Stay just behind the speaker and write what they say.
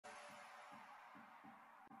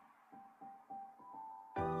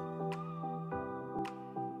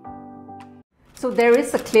So there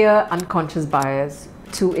is a clear unconscious bias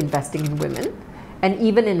to investing in women. And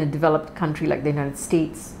even in a developed country like the United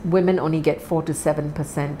States, women only get 4 to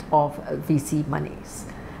 7% of VC monies.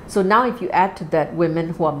 So now if you add to that women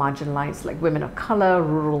who are marginalized, like women of color,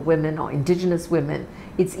 rural women, or indigenous women,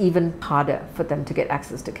 it's even harder for them to get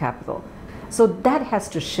access to capital. So that has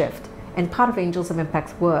to shift. And part of Angels of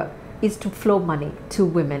Impact's work is to flow money to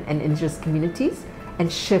women and indigenous communities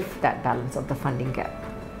and shift that balance of the funding gap.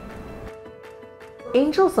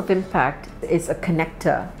 Angels of Impact is a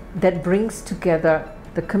connector that brings together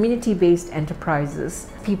the community-based enterprises,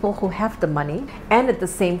 people who have the money, and at the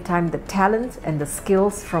same time the talents and the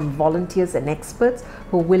skills from volunteers and experts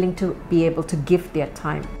who are willing to be able to give their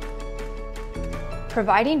time.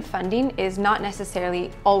 Providing funding is not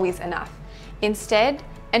necessarily always enough. Instead,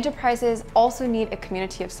 enterprises also need a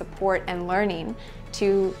community of support and learning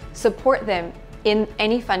to support them in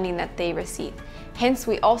any funding that they receive. Hence,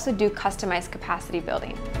 we also do customized capacity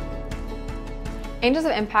building. Angels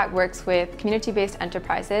of Impact works with community-based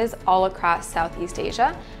enterprises all across Southeast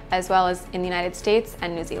Asia, as well as in the United States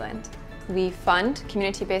and New Zealand. We fund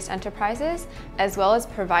community-based enterprises, as well as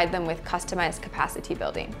provide them with customized capacity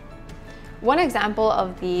building. One example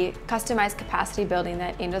of the customized capacity building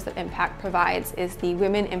that Angels of Impact provides is the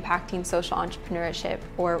Women Impacting Social Entrepreneurship,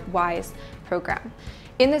 or WISE program.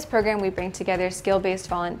 In this program, we bring together skill-based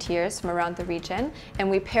volunteers from around the region, and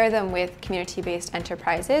we pair them with community-based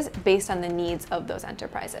enterprises based on the needs of those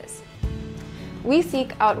enterprises. We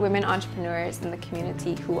seek out women entrepreneurs in the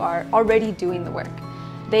community who are already doing the work.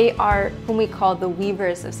 They are whom we call the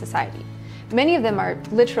weavers of society. Many of them are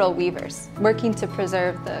literal weavers, working to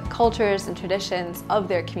preserve the cultures and traditions of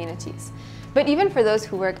their communities. But even for those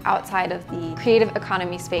who work outside of the creative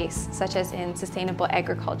economy space, such as in sustainable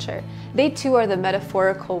agriculture, they too are the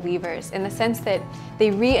metaphorical weavers in the sense that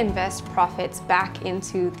they reinvest profits back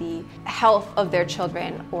into the health of their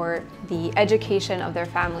children or the education of their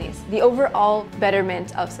families, the overall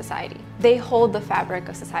betterment of society. They hold the fabric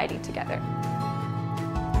of society together.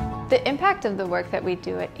 The impact of the work that we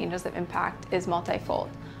do at Angels of Impact is multifold.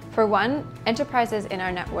 For one, enterprises in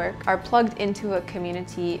our network are plugged into a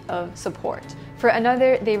community of support. For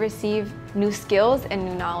another, they receive new skills and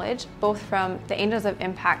new knowledge, both from the Angels of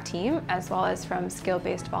Impact team as well as from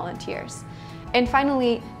skill-based volunteers. And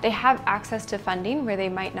finally, they have access to funding where they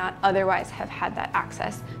might not otherwise have had that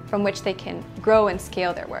access, from which they can grow and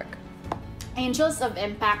scale their work. Angels of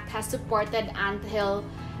Impact has supported Anthill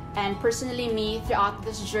and personally me throughout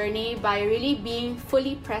this journey by really being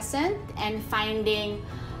fully present and finding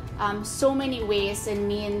so many ways and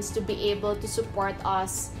means to be able to support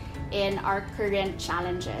us in our current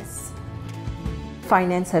challenges.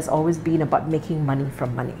 Finance has always been about making money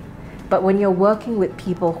from money. But when you're working with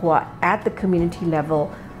people who are at the community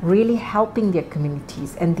level, really helping their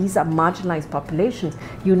communities, and these are marginalized populations,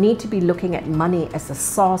 you need to be looking at money as a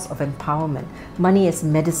source of empowerment, money as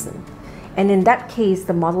medicine. And in that case,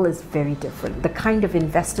 the model is very different. The kind of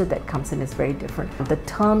investor that comes in is very different. The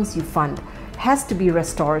terms you fund has to be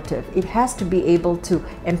restorative. It has to be able to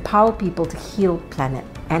empower people to heal planet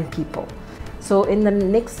and people. So in the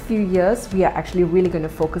next few years, we are actually really going to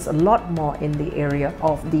focus a lot more in the area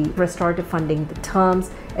of the restorative funding, the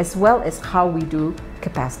terms, as well as how we do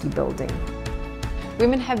capacity building.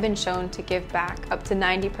 Women have been shown to give back up to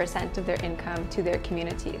 90% of their income to their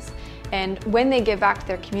communities. And when they give back to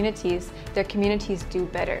their communities do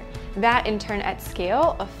better. That in turn at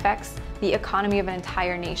scale affects the economy of an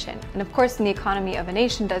entire nation. And of course, when the economy of a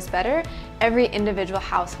nation does better, every individual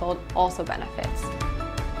household also benefits.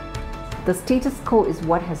 The status quo is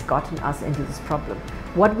what has gotten us into this problem.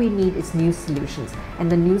 What we need is new solutions,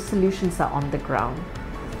 and the new solutions are on the ground.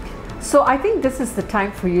 So I think this is the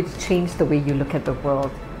time for you to change the way you look at the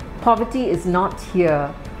world. Poverty is not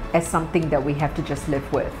here as something that we have to just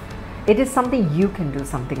live with. It is something you can do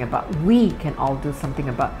something about. We can all do something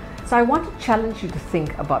about. So I want to challenge you to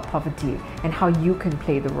think about poverty and how you can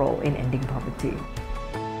play the role in ending poverty.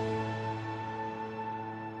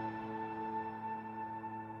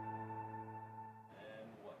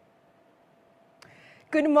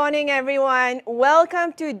 Good morning, everyone.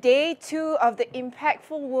 Welcome to day 2 of the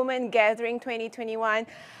Impactful Women Gathering 2021.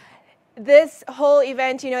 This whole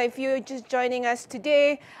event, if you're just joining us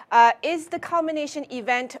today, is the culmination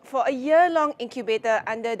event for a year-long incubator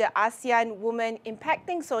under the ASEAN Women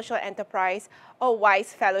Impacting Social Enterprise, or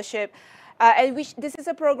WISE Fellowship. This is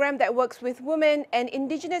a program that works with women and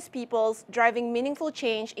indigenous peoples driving meaningful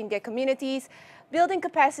change in their communities, building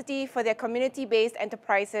capacity for their community-based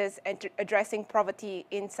enterprises, and addressing poverty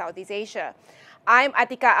in Southeast Asia. I'm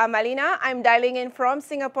Atika Amalina. I'm dialing in from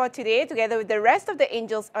Singapore today together with the rest of the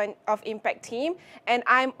Angels of Impact team, and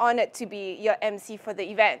I'm honored to be your MC for the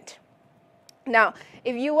event. Now,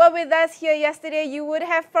 if you were with us here yesterday, you would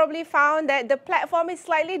have probably found that the platform is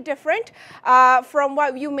slightly different from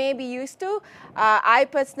what you may be used to. I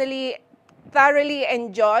personally thoroughly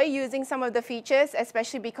enjoy using some of the features,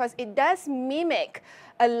 especially because it does mimic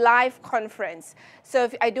a live conference.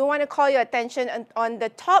 So I do want to call your attention on the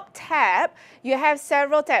top tab. You have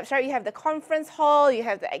several tabs, right? You have the conference hall, you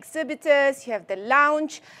have the exhibitors, you have the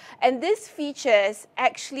lounge, and these features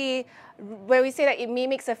actually, where we say that it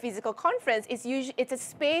mimics a physical conference, it's a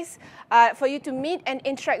space for you to meet and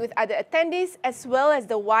interact with other attendees as well as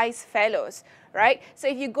the WISE fellows, right? So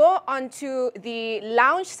if you go onto the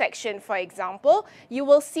lounge section, for example, you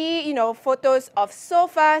will see, photos of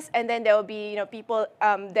sofas, and then there will be, people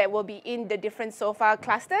that will be in the different sofa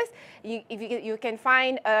clusters. If you can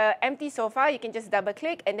find an empty sofa, you can just double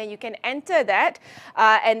click and then you can enter that,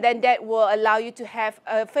 and then that will allow you to have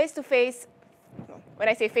a face-to-face, when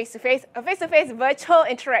I say face-to-face, a face-to-face virtual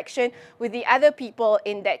interaction with the other people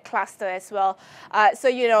in that cluster as well.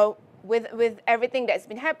 So, with everything that's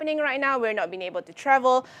been happening right now, we're not being able to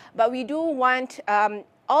travel, but we do want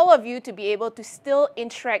all of you to be able to still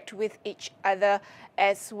interact with each other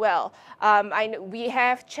as well. We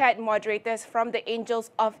have chat moderators from the Angels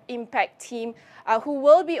of Impact team who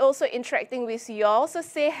will be also interacting with you all. So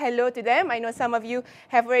say hello to them. I know some of you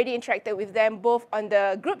have already interacted with them both on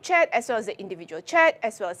the group chat as well as the individual chat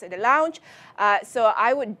as well as in the lounge. So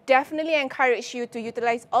I would definitely encourage you to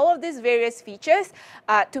utilize all of these various features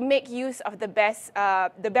to make use of the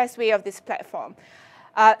best way of this platform.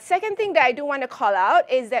 Second thing that I do want to call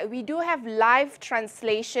out is that we do have live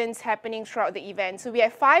translations happening throughout the event. So we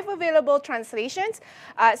have 5 available translations.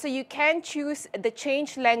 So you can choose the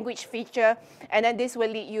change language feature, and then this will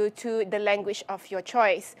lead you to the language of your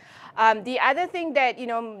choice. The other thing that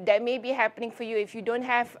that may be happening for you, if you don't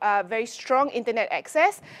have very strong internet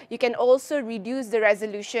access, you can also reduce the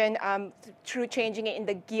resolution through changing it in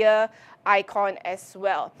the gear icon as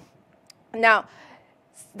well. Now,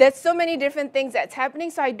 there's so many different things that's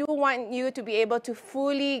happening, so I do want you to be able to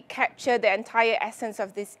fully capture the entire essence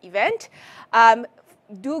of this event.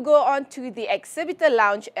 Do go on to the exhibitor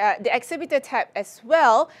lounge, the exhibitor tab as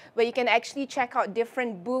well, where you can actually check out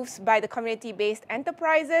different booths by the community-based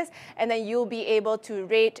enterprises, and then you'll be able to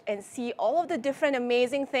rate and see all of the different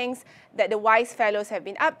amazing things that the WISE Fellows have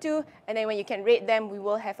been up to. And then when you can rate them, we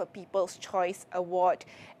will have a People's Choice Award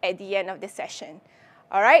at the end of the session.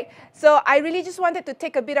 All right, so I really just wanted to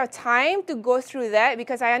take a bit of time to go through that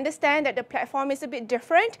because I understand that the platform is a bit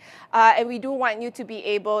different, and we do want you to be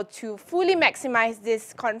able to fully maximize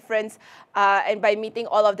this conference and by meeting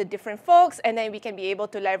all of the different folks, and then we can be able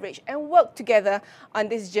to leverage and work together on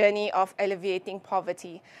this journey of alleviating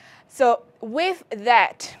poverty. So with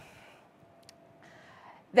that,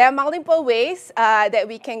 there are multiple ways that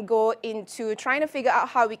we can go into trying to figure out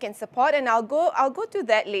how we can support, and I'll go to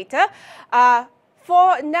that later.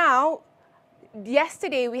 For now,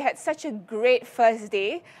 yesterday we had such a great first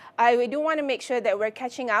day. We do want to make sure that we're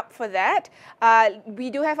catching up for that.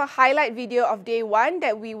 We do have a highlight video of day 1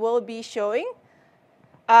 that we will be showing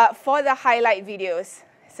for the highlight videos.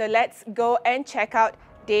 So let's go and check out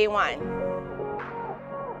day 1.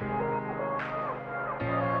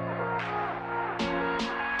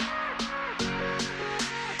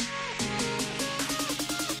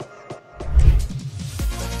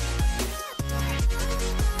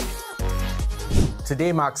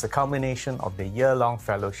 Today marks the culmination of the year-long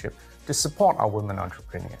fellowship to support our women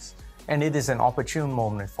entrepreneurs. And it is an opportune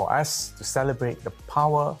moment for us to celebrate the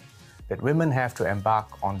power that women have to embark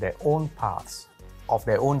on their own paths of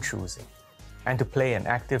their own choosing and to play an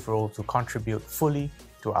active role to contribute fully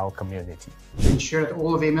to our community. Ensure that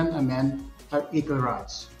all women and men have equal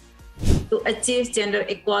rights. To achieve gender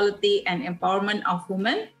equality and empowerment of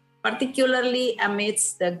women, particularly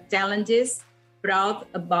amidst the challenges brought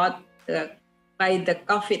about by the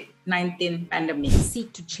COVID-19 pandemic.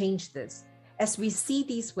 Seek to change this as we see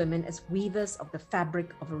these women as weavers of the fabric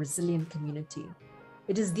of a resilient community.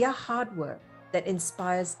 It is their hard work that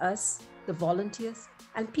inspires us, the volunteers,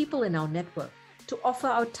 and people in our network to offer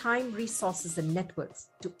our time, resources, and networks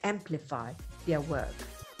to amplify their work.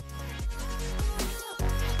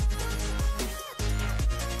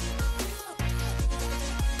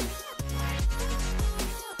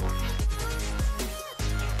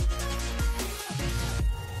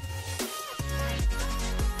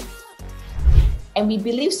 And we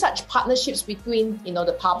believe such partnerships between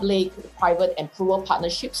the public, private, and plural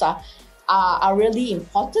partnerships are really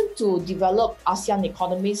important to develop ASEAN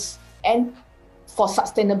economies and for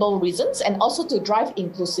sustainable reasons and also to drive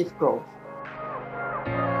inclusive growth.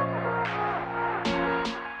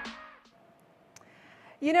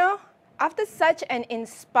 You know, after such an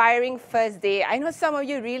inspiring first day, I know some of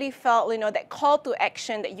you really felt, that call to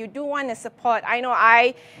action that you do want to support. I know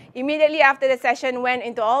I immediately after the session went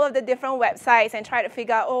into all of the different websites and tried to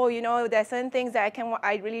figure out, there's certain things that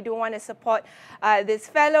I really do want to support these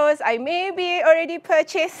fellows. I maybe already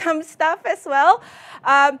purchased some stuff as well.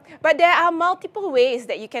 But there are multiple ways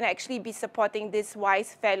that you can actually be supporting these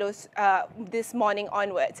WISE fellows this morning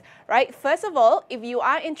onwards, right? First of all, if you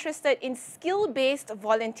are interested in skill-based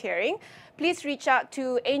volunteering, please reach out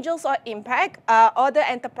to Angels or Impact or the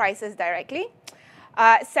enterprises directly.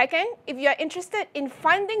 Second, if you are interested in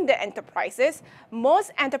funding the enterprises,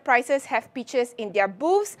 most enterprises have pictures in their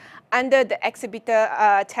booths under the exhibitor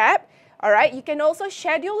tab. All right, you can also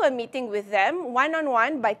schedule a meeting with them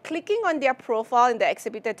one-on-one by clicking on their profile in the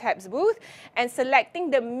exhibitor tab's booth and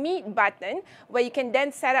selecting the meet button, where you can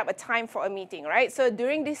then set up a time for a meeting, right? So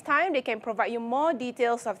during this time, they can provide you more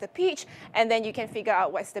details of the pitch, and then you can figure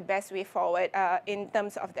out what's the best way forward in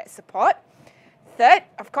terms of that support. Third,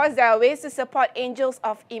 of course, there are ways to support Angels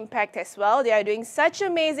of Impact as well. They are doing such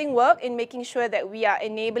amazing work in making sure that we are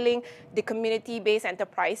enabling the community-based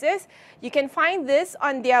enterprises. You can find this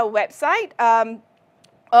on their website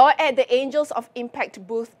or at the Angels of Impact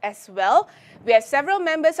booth as well. We have several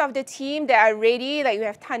members of the team that are ready, like we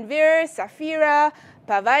have Tanvir, Safira,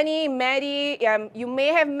 Pavani, Maddie. You may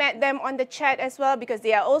have met them on the chat as well because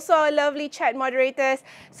they are also lovely chat moderators.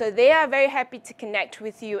 So they are very happy to connect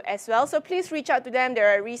with you as well. So please reach out to them.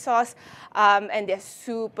 They're a resource and they're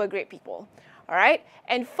super great people. All right.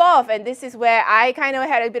 And fourth, and this is where I kind of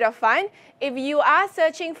had a bit of fun, if you are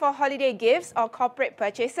searching for holiday gifts or corporate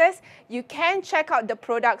purchases, you can check out the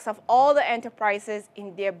products of all the enterprises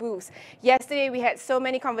in their booths. Yesterday, we had so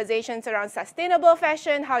many conversations around sustainable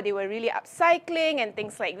fashion, how they were really upcycling and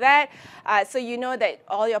things like that. So you know that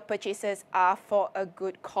all your purchases are for a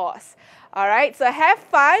good cause. All right, so have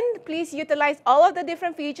fun. Please utilize all of the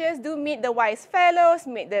different features. Do meet the WISE Fellows,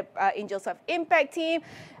 meet the Angels of Impact team.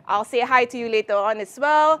 I'll say hi to you later on as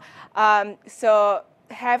well. So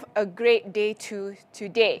have a great day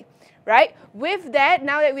today, right? With that,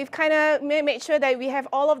 now that we've kind of made sure that we have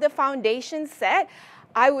all of the foundations set,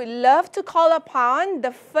 I would love to call upon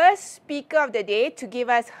the first speaker of the day to give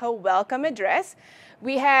us her welcome address.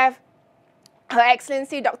 We have Her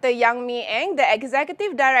Excellency Dr. Yang Mi Eng, the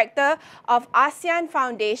Executive Director of ASEAN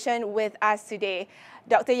Foundation, with us today.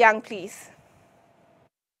 Dr. Yang, please.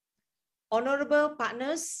 Honorable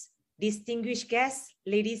partners, distinguished guests,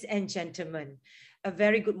 ladies and gentlemen, a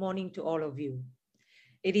very good morning to all of you.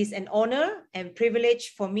 It is an honor and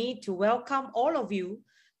privilege for me to welcome all of you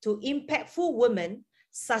to Impactful Women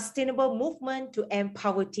Sustainable Movement to End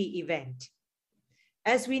Poverty event.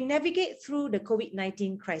 As we navigate through the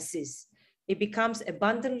COVID-19 crisis, it becomes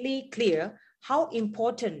abundantly clear how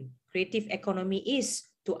important creative economy is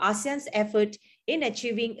to ASEAN's effort in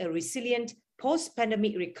achieving a resilient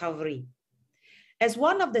post-pandemic recovery. As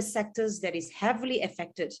one of the sectors that is heavily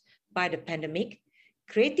affected by the pandemic,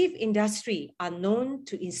 creative industry are known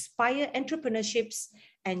to inspire entrepreneurships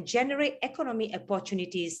and generate economic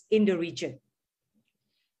opportunities in the region.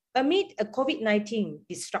 Amid a COVID-19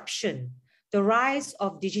 disruption, the rise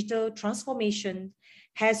of digital transformation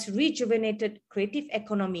has rejuvenated creative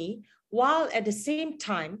economy while at the same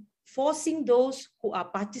time forcing those who are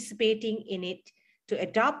participating in it to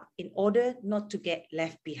adapt in order not to get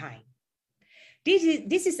left behind.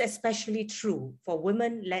 This is especially true for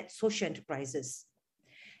women-led social enterprises.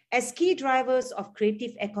 As key drivers of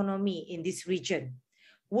creative economy in this region,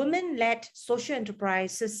 women-led social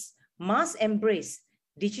enterprises must embrace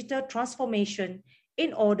digital transformation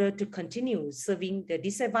in order to continue serving the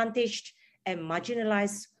disadvantaged and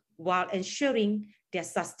marginalized while ensuring their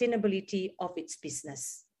sustainability of its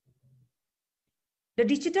business. The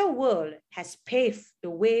digital world has paved the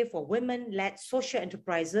way for women-led social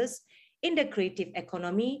enterprises in the creative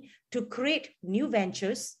economy to create new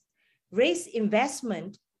ventures, raise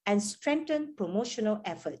investment, and strengthen promotional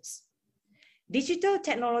efforts. Digital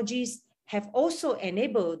technologies have also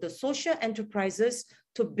enabled the social enterprises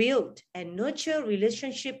to build and nurture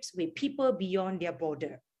relationships with people beyond their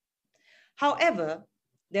border. However,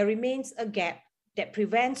 there remains a gap that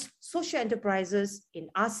prevents social enterprises in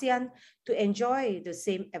ASEAN to enjoy the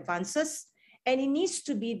same advances, and it needs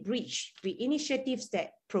to be bridged with initiatives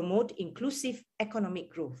that promote inclusive economic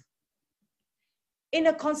growth. In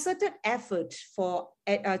a concerted effort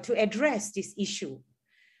to address this issue,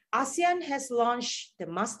 ASEAN has launched the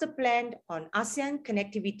Master Plan on ASEAN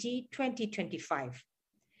Connectivity 2025.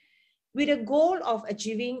 with a goal of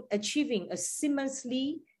achieving a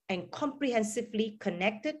seamlessly and comprehensively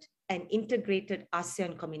connected and integrated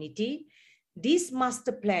ASEAN community. This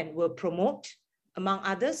master plan will promote, among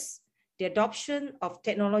others, the adoption of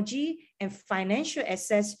technology and financial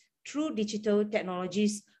access through digital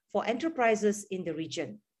technologies for enterprises in the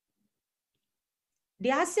region. The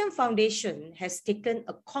ASEAN Foundation has taken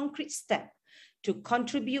a concrete step to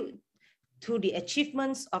contribute to the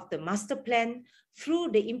achievements of the master plan through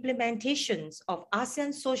the implementations of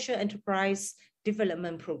ASEAN Social Enterprise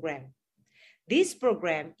Development Program. This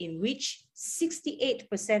program, in which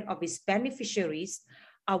 68% of its beneficiaries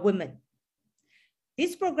are women.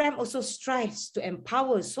 This program also strives to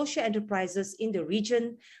empower social enterprises in the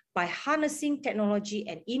region by harnessing technology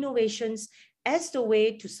and innovations as the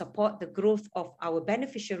way to support the growth of our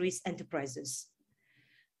beneficiaries' enterprises.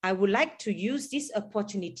 I would like to use this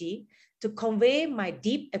opportunity to convey my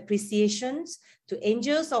deep appreciations to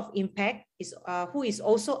Angels of Impact, who is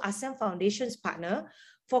also ASEAN Foundation's partner,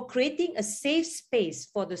 for creating a safe space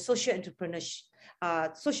for the social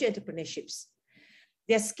entrepreneurships.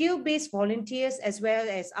 Their skill-based volunteers, as well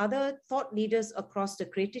as other thought leaders across the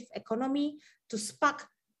creative economy, to spark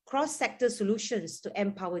cross-sector solutions to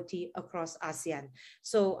end poverty across ASEAN.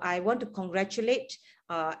 So I want to congratulate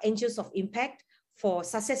Angels of Impact for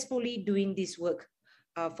successfully doing this work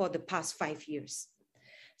for the past 5 years.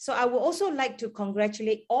 So I would also like to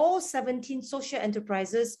congratulate all 17 social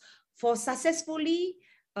enterprises for successfully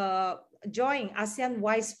joining ASEAN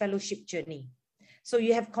WISE Fellowship journey. So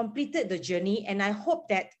you have completed the journey, and I hope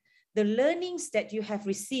that the learnings that you have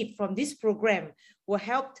received from this program will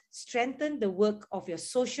help strengthen the work of your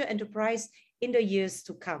social enterprise in the years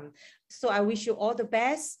to come. So I wish you all the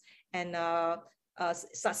best and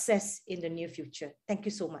success in the near future. Thank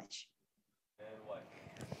you so much.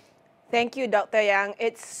 Thank you, Dr. Yang.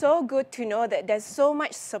 It's so good to know that there's so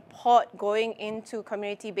much support going into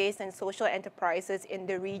community-based and social enterprises in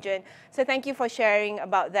the region. So thank you for sharing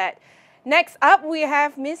about that. Next up, we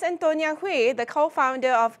have Ms. Antonia Hui, the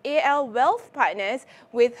co-founder of AL Wealth Partners,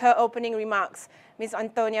 with her opening remarks. Ms.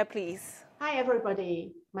 Antonia, please. Hi,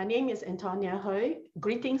 everybody. My name is Antonia Hui.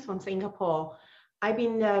 Greetings from Singapore. I've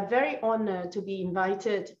been very honored to be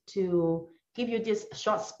invited to give you this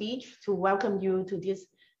short speech to welcome you to this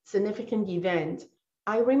significant event.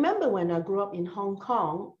 I remember when I grew up in Hong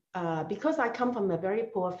Kong, because I come from a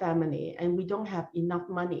very poor family and we don't have enough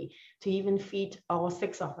money to even feed all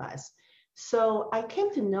 6 of us. So I came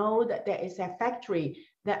to know that there is a factory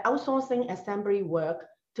that outsourcing assembly work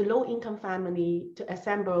to low-income family to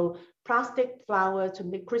assemble plastic flower to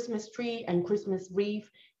make Christmas tree and Christmas wreath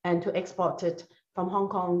and to export it from Hong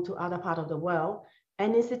Kong to other parts of the world.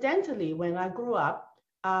 And incidentally, when I grew up,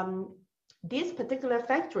 this particular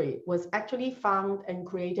factory was actually found and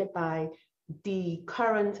created by the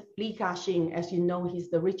current Li Ka-shing. As you know, he's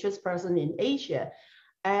the richest person in Asia.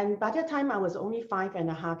 And by that time, I was only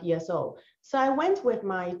 5.5 years old. So I went with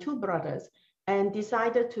my 2 brothers and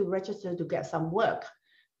decided to register to get some work.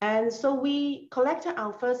 And so we collected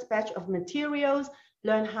our first batch of materials,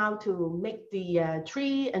 learned how to make the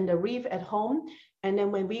tree and the wreath at home. And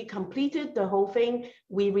then when we completed the whole thing,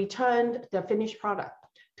 we returned the finished product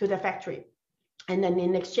to the factory. And then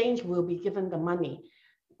in exchange, we'll be given the money.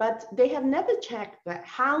 But they have never checked that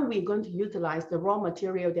how we're going to utilize the raw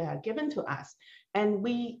material they are given to us. And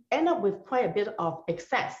we end up with quite a bit of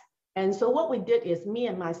excess. And so what we did is me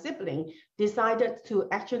and my sibling decided to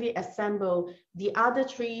actually assemble the other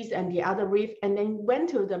trees and the other wreath and then went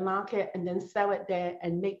to the market and then sell it there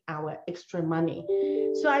and make our extra money.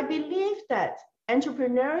 So I believe that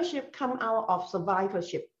entrepreneurship comes out of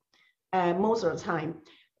survivorship most of the time.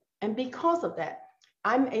 And because of that,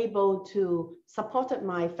 I'm able to support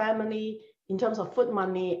my family in terms of food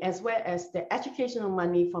money, as well as the educational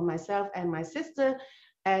money for myself and my sister.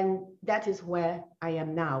 And that is where I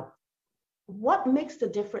am now. What makes the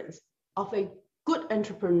difference of a good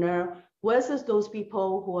entrepreneur versus those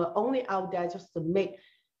people who are only out there just to make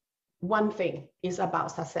one thing is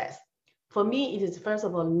about success? For me, it is first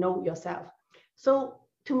of all, know yourself. So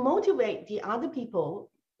to motivate the other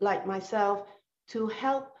people like myself to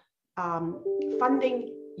help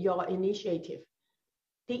funding your initiative,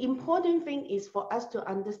 the important thing is for us to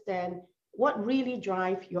understand what really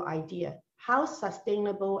drives your idea, how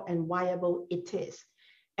sustainable and viable it is.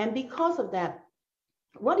 And because of that,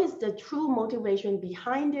 what is the true motivation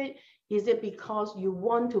behind it? Is it because you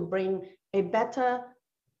want to bring a better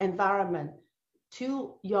environment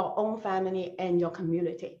to your own family and your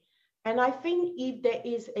community? And I think if there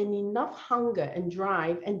is an enough hunger and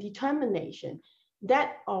drive and determination,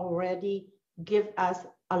 that already gives us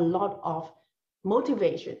a lot of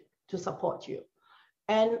motivation to support you.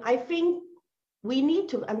 And I think we need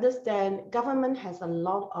to understand government has a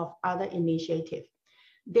lot of other initiatives.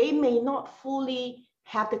 They may not fully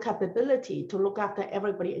have the capability to look after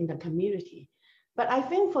everybody in the community. But I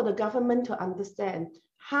think for the government to understand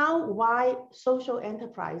why social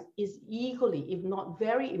enterprise is equally, if not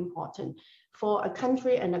very important for a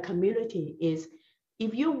country and a community is,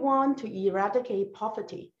 if you want to eradicate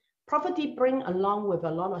poverty, poverty brings along with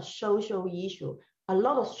a lot of social issue, a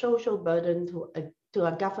lot of social burden to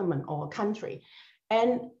a government or a country.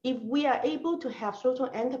 And if we are able to have social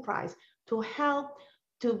enterprise to help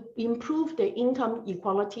to improve the income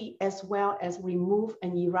equality as well as remove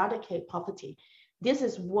and eradicate poverty, this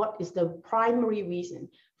is what is the primary reason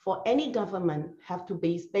for any government have to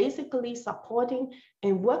be basically supporting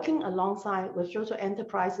and working alongside with social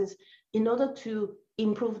enterprises in order to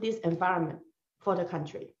improve this environment for the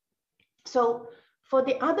country. So for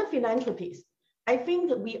the other philanthropies, I think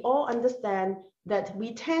that we all understand that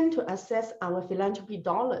we tend to assess our philanthropy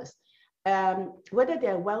dollars, whether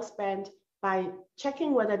they're well spent by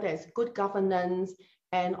checking whether there's good governance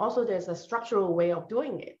and also there's a structural way of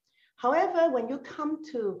doing it. However, when you come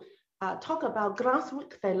to talk about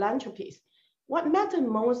grassroots philanthropies, what matters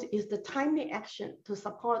most is the timely action to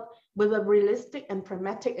support with a realistic and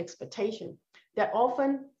pragmatic expectation that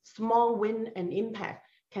often small win and impact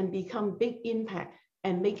can become big impact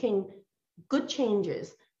and making good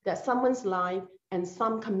changes that someone's life and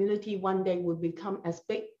some community one day will become as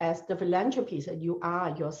big as the philanthropies that you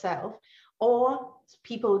are yourself or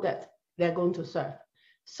people that they're going to serve.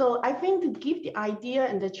 So I think to give the idea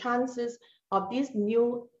and the chances of this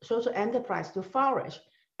new social enterprise to flourish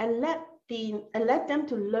and let them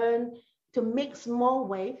to learn to make small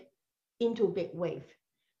wave into big wave.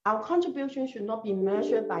 Our contribution should not be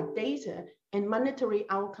measured by data and monetary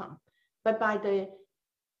outcome, but by the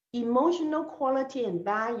emotional quality and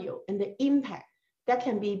value and the impact that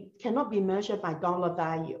cannot be measured by dollar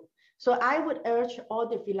value. So I would urge all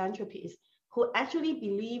the philanthropies who actually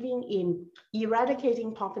believing in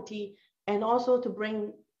eradicating poverty and also to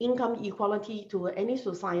bring income equality to any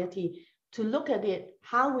society to look at it,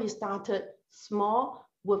 how we started small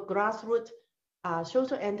with grassroots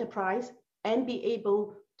social enterprise and be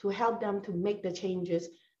able to help them to make the changes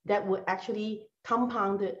that would actually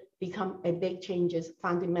compound it, become a big changes,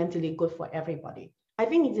 fundamentally good for everybody. I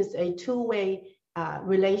think it is a two-way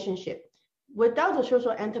relationship. Without a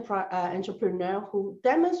social entrepreneur who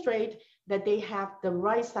demonstrate that they have the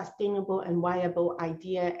right sustainable and viable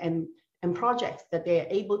idea and projects that they are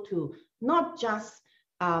able to not just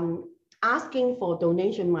asking for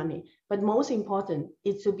donation money, but most important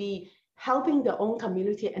is to be helping their own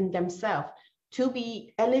community and themselves to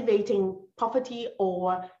be elevating poverty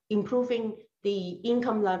or improving the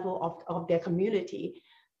income level of their community.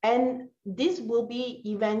 And this will be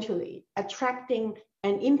eventually attracting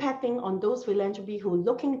and impacting on those philanthropy who are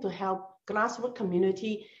looking to help grassroots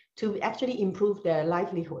community to actually improve their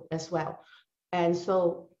livelihood as well. And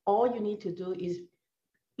so all you need to do is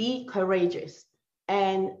be courageous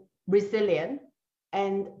and resilient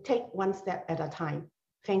and take one step at a time.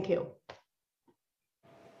 Thank you.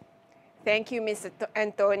 Thank you, Ms.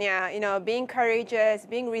 Antonia. You know, being courageous,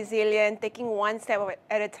 being resilient, taking one step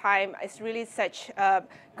at a time is really such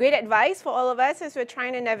great advice for all of us as we're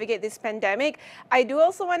trying to navigate this pandemic. I do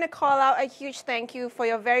also want to call out a huge thank you for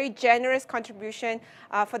your very generous contribution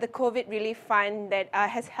for the COVID Relief Fund that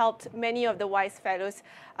has helped many of the WISE Fellows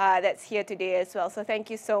that's here today as well. So thank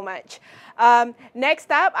you so much.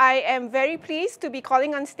 Next up, I am very pleased to be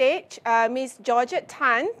calling on stage Ms. Georgette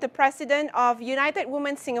Tan, the President of United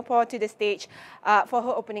Women Singapore, to the stage for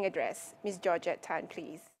her opening address. Ms. Georgette Tan,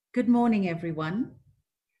 please. Good morning, everyone.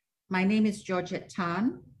 My name is Georgette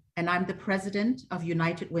Tan, and I'm the President of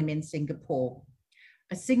United Women Singapore,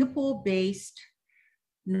 a Singapore-based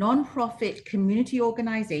non-profit community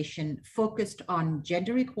organization focused on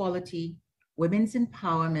gender equality, women's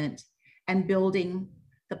empowerment, and building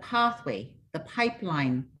the pathway, the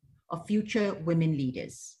pipeline of future women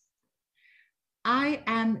leaders. I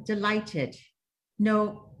am delighted,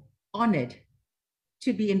 honored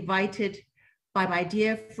to be invited by my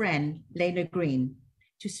dear friend, Lena Green,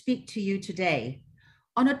 to speak to you today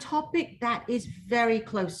on a topic that is very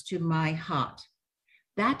close to my heart,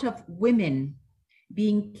 that of women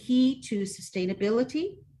being key to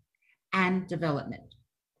sustainability and development.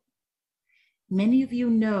 Many of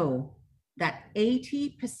you know that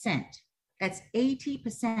 80%, that's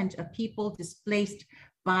 80% of people displaced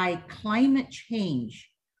by climate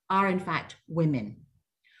change are in fact women.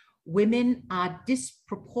 Women are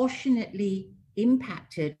disproportionately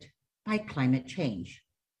impacted by climate change.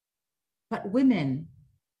 But women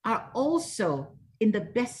are also in the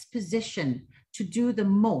best position to do the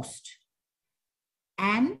most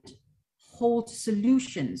and hold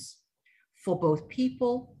solutions for both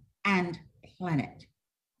people and planet.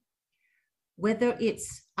 Whether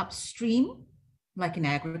it's upstream, like in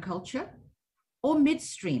agriculture, or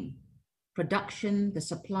midstream, production, the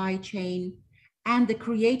supply chain, and the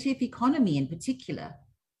creative economy in particular,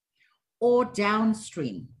 or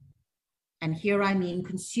downstream. And here I mean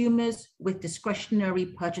consumers with discretionary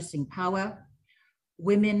purchasing power,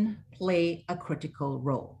 women play a critical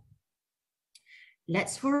role.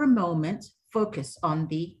 Let's for a moment focus on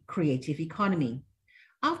the creative economy.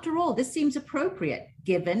 After all, this seems appropriate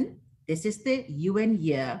given this is the UN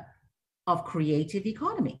Year of Creative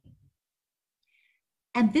Economy.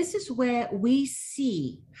 And this is where we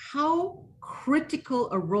see how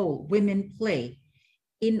critical a role women play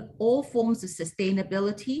in all forms of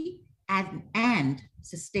sustainability and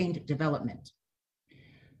sustained development.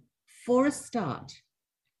 For a start,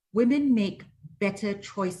 women make better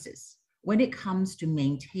choices when it comes to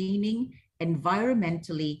maintaining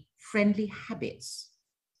environmentally friendly habits.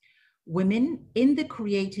 Women in the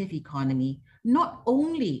creative economy not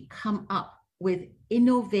only come up with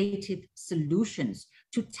innovative solutions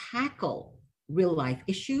to tackle real-life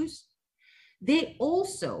issues, they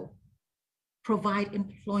also provide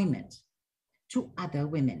employment to other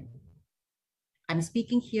women. I'm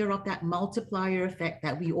speaking here of that multiplier effect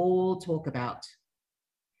that we all talk about.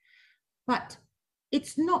 But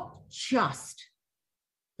it's not just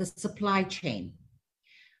the supply chain.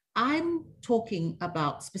 I'm talking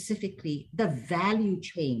about specifically the value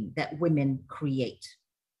chain that women create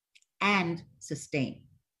and sustain.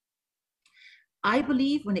 I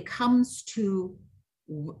believe when it comes to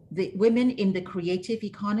the women in the creative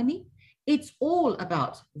economy, it's all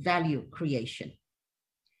about value creation.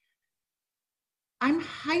 I'm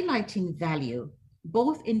highlighting value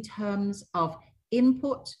both in terms of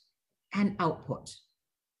input and output.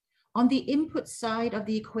 On the input side of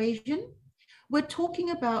the equation, we're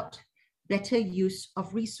talking about better use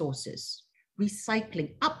of resources,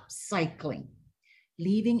 recycling, upcycling,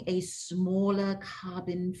 leaving a smaller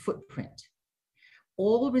carbon footprint,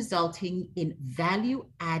 all resulting in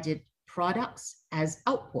value-added products as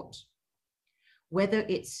output. Whether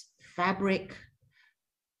it's fabric,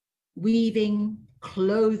 weaving,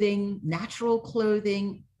 clothing, natural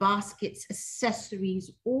clothing, baskets,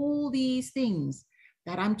 accessories, all these things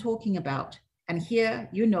that I'm talking about. And here,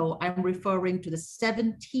 you know, I'm referring to the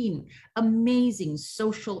 17 amazing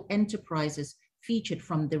social enterprises featured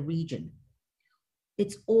from the region.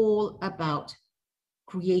 It's all about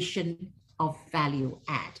creation of value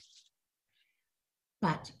add.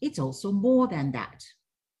 But it's also more than that.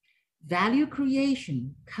 Value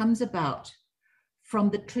creation comes about from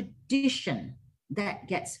the tradition that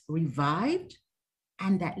gets revived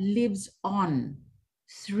and that lives on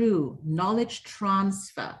through knowledge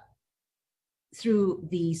transfer, through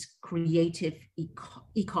these creative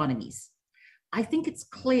economies. I think it's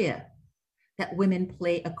clear that women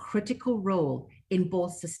play a critical role in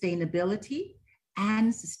both sustainability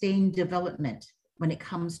and sustained development when it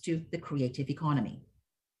comes to the creative economy.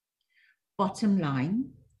 Bottom line,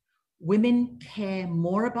 women care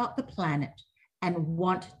more about the planet and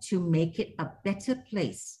want to make it a better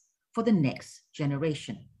place for the next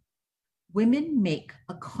generation. Women make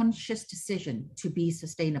a conscious decision to be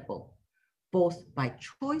sustainable, both by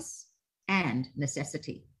choice and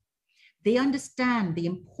necessity. They understand the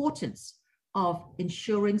importance of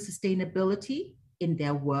ensuring sustainability in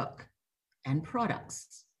their work and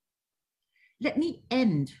products. Let me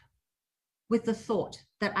end with the thought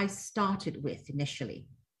that I started with initially,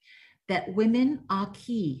 that women are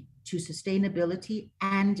key to sustainability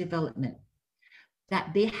and development,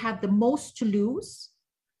 that they have the most to lose,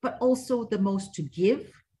 but also the most to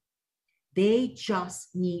give. They just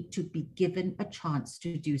need to be given a chance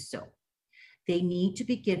to do so. They need to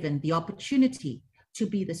be given the opportunity to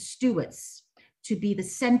be the stewards, to be the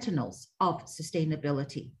sentinels of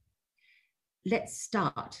sustainability. Let's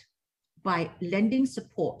start by lending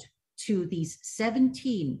support to these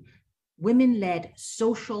 17 women-led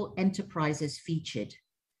social enterprises featured.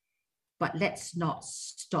 But let's not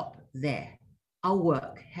stop there. Our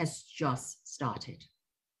work has just started.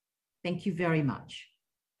 Thank you very much.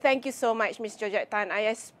 Thank you so much, Ms. Georgette Tan. I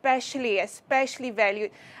especially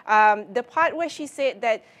valued the part where she said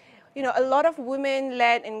that, you know, a lot of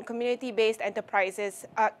women-led and community-based enterprises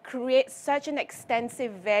create such an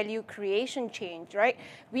extensive value creation change, right?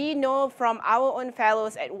 We know from our own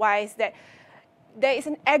fellows at WISE that there is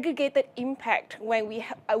an aggregated impact when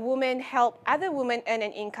a woman help other women earn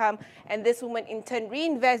an income, and this woman in turn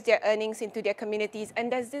reinvest their earnings into their communities,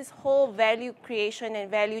 and there's this whole value creation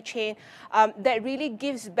and value chain that really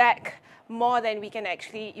gives back more than we can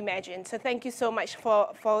actually imagine. So thank you so much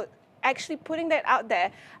for actually putting that out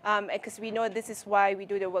there, because we know this is why we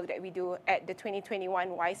do the work that we do at the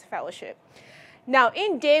 2021 WISE Fellowship. Now,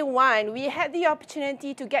 in day one, we had the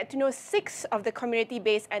opportunity to get to know 6 of the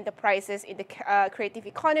community-based enterprises in the creative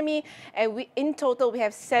economy, and in total we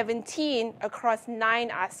have 17 across 9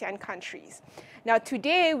 ASEAN countries. Now,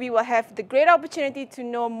 today we will have the great opportunity to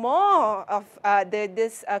know more of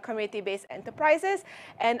this community-based enterprises,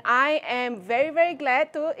 and I am very, very glad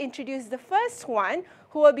to introduce the first one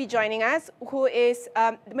who will be joining us, who is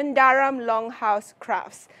Mendaram Longhouse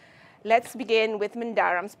Crafts. Let's begin with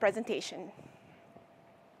Mendaram's presentation.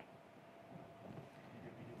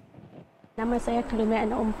 Nama saya Kelumi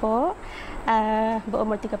Anak Umpuk,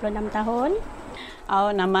 berumur 36 tahun.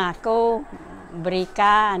 Nama aku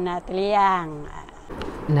Brika Anak Teliang.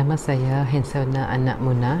 Nama saya Hensona Anak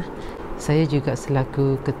Munah. Saya juga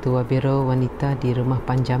selaku Ketua Biro Wanita di Rumah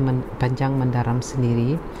Panjang Mendaram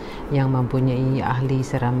sendiri yang mempunyai ahli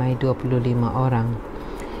seramai 25 orang.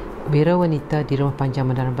 Biro Wanita di Rumah Panjang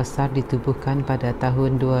Mendaram Besar ditubuhkan pada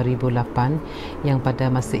tahun 2008 yang pada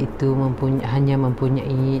masa itu hanya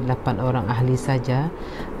mempunyai 8 orang ahli saja,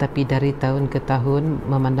 tapi dari tahun ke tahun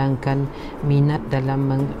memandangkan minat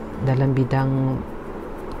dalam bidang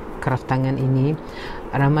kraftangan ini,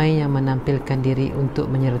 ramai yang menampilkan diri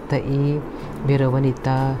untuk menyertai Biro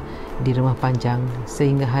Wanita di Rumah Panjang,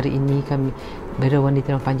 sehingga hari ini Biro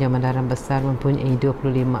Wanita Rumah Panjang Mendaram Besar mempunyai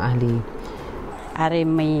 25 ahli. Hari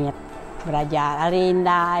Mit belajar, hari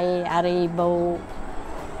Indai, hari Ibu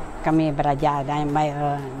kami belajar dan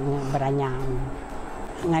beranyam.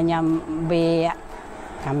 Nganyam be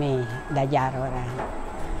kami belajar orang.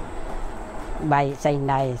 Baik saya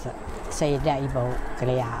Indai, saya dah Ibu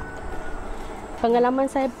kerja.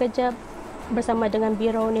 Pengalaman saya bekerja bersama dengan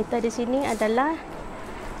Biro Wanita di sini adalah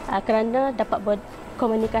kerana dapat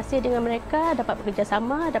berkomunikasi dengan mereka, dapat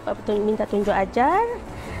bekerjasama, dapat minta tunjuk ajar,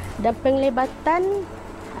 dan penglibatan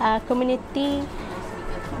komuniti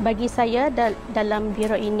bagi saya dalam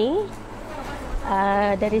biro ini,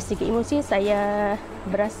 dari segi emosi saya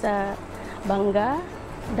berasa bangga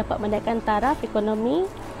dapat menaikkan taraf ekonomi.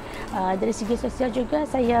 Dari segi sosial juga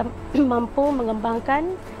saya mampu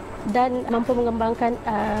mengembangkan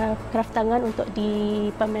kraftangan untuk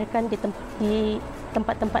dipamerkan di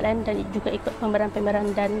tempat-tempat lain dan juga ikut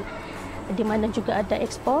pameran-pameran dan di mana juga ada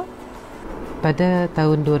ekspor. Pada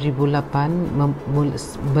tahun 2008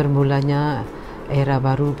 bermulanya era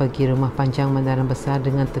baru bagi Rumah Panjang Mendaram Besar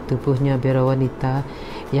dengan tertubuhnya Biro Wanita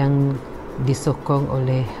yang disokong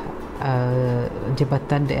oleh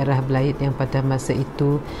Jabatan Daerah Belait yang pada masa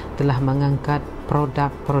itu telah mengangkat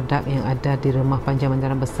produk-produk yang ada di Rumah Panjang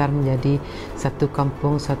Mendaram Besar menjadi satu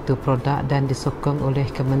kampung, satu produk, dan disokong oleh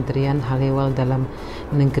Kementerian Hal Ehwal Dalam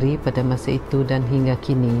Negeri pada masa itu dan hingga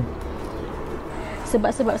kini.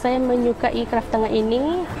 Sebab-sebab saya menyukai kraftangan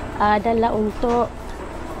ini adalah untuk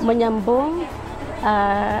menyambung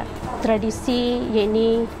tradisi,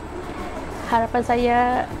 yakni harapan saya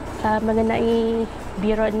mengenai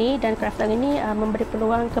biro ini dan kraftangan ini memberi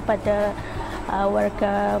peluang kepada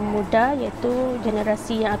warga muda, iaitu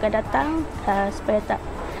generasi yang akan datang,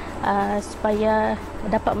 supaya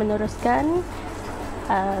dapat meneruskan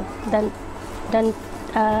dan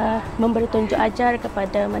memberi tunjuk ajar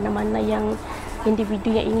kepada mana-mana yang individu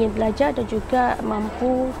yang ingin belajar dan juga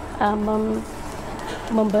mampu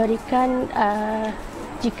memberikan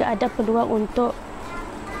jika ada peluang untuk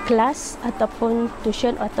kelas ataupun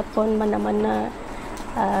tuition ataupun mana-mana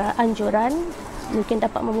anjuran, mungkin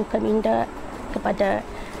dapat membuka minda kepada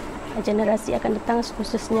generasi akan datang,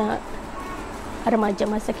 khususnya remaja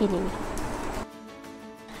masa kini.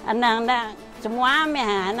 Anak semua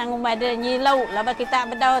anak rumah dia nyilau lah kita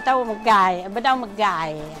bedau megai.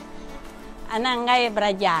 Anak ngai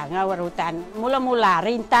belajar ngawar hutan. Mula-mula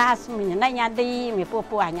rintas naik nyadi,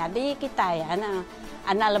 puan nyadi kita ya.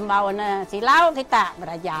 Anak lembau na silau kita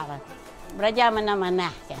belajar. Belajar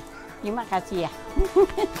mana-mana ya. Terima kasih ya.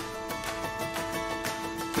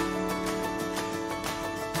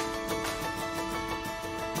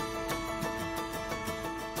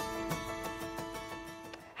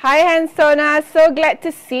 Hi Hansona, so glad to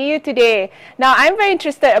see you today. Now I'm very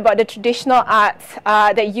interested about the traditional arts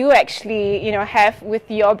that you actually have with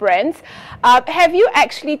your brands. Have you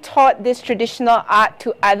actually taught this traditional art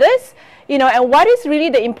to others? And what is really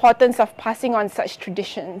the importance of passing on such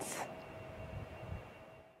traditions?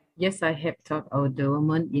 Yes, I have taught the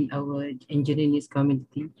women in our engineering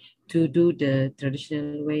community to do the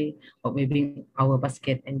traditional way of weaving our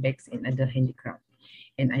basket and bags and other handicraft.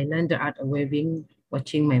 And I learned the art of weaving,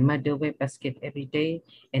 watching my mother weave basket every day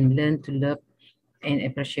and learn to love and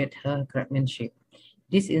appreciate her craftsmanship.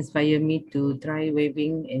 This inspired me to try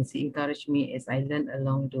weaving and she encouraged me as I learned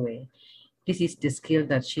along the way. This is the skill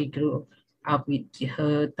that she grew up with.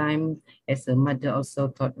 Her time as a mother also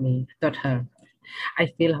taught her. I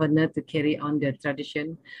feel honored to carry on the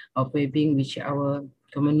tradition of weaving which our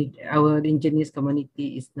indigenous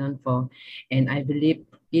community is known for. And I believe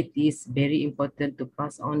it is very important to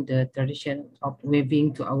pass on the tradition of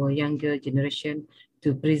weaving to our younger generation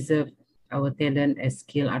to preserve our talent as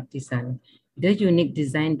skilled artisans. The unique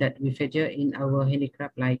design that we feature in our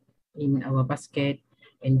handicraft, like in our basket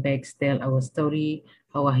and bags, tell our story,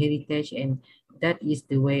 our heritage, and that is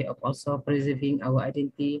the way of also preserving our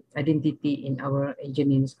identity in our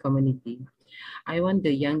indigenous community. I want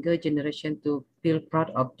the younger generation to feel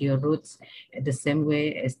proud of their roots at the same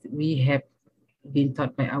way as we have been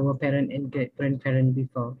taught by our parents and grandparents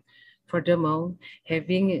before. Furthermore,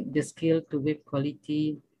 having the skill to weave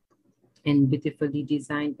quality and beautifully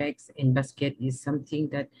designed bags and basket is something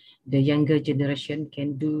that the younger generation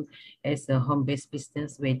can do as a home-based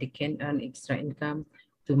business where they can earn extra income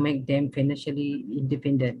to make them financially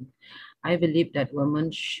independent. I believe that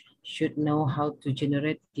women should know how to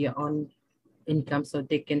generate their own income so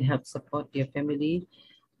they can help support their family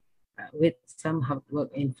with some hard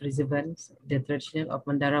work and perseverance. The tradition of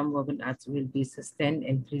Mandaram woven arts will be sustained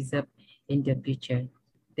and preserved in the future.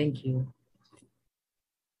 Thank you.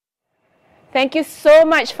 Thank you so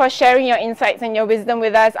much for sharing your insights and your wisdom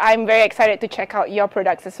with us. I'm very excited to check out your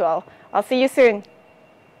products as well. I'll see you soon.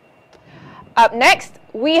 Up next,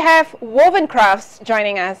 we have woven crafts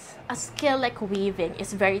joining us. A skill like weaving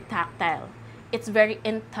is very tactile. It's very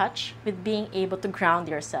in touch with being able to ground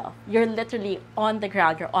yourself. You're literally on the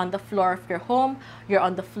ground. You're on the floor of your home. You're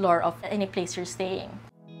on the floor of any place you're staying.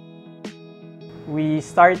 We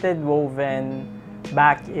started Woven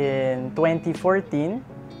back in 2014.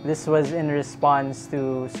 This was in response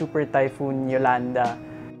to Super Typhoon Yolanda.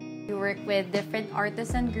 We work with different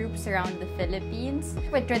artisan groups around the Philippines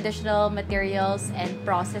with traditional materials and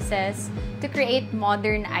processes to create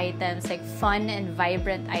modern items, like fun and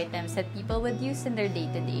vibrant items that people would use in their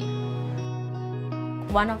day-to-day.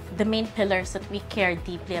 One of the main pillars that we care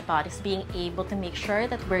deeply about is being able to make sure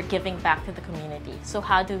that we're giving back to the community. So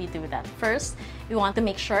how do we do that? First, we want to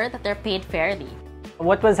make sure that they're paid fairly.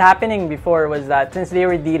 What was happening before was that since they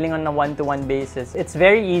were dealing on a one-to-one basis, it's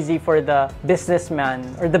very easy for the businessman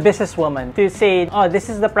or the businesswoman to say, oh, this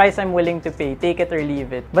is the price I'm willing to pay, take it or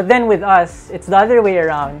leave it. But then with us, it's the other way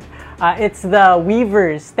around. It's the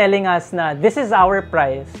weavers telling us na this is our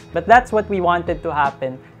price, but that's what we wanted to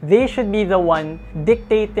happen. They should be the one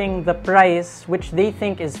dictating the price which they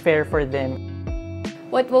think is fair for them.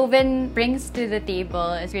 What Woven brings to the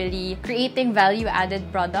table is really creating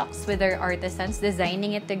value-added products with our artisans,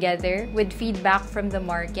 designing it together with feedback from the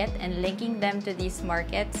market and linking them to these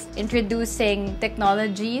markets, introducing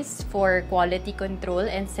technologies for quality control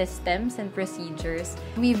and systems and procedures.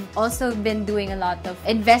 We've also been doing a lot of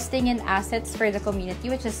investing in assets for the community,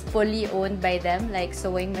 which is fully owned by them, like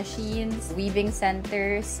sewing machines, weaving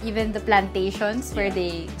centers, even the plantations where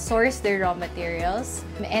they source their raw materials,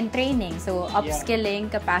 and training, so upskilling,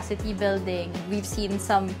 capacity building. We've seen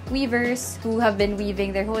some weavers who have been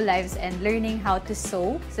weaving their whole lives and learning how to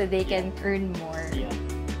sew so they can earn more.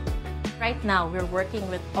 Right now, we're working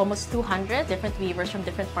with almost 200 different weavers from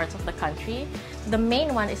different parts of the country. The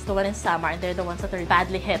main one is the one in Samar, and they're the ones that are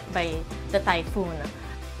badly hit by the typhoon.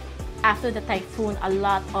 After the typhoon, a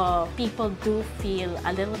lot of people do feel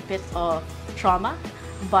a little bit of trauma,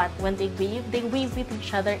 but when they weave with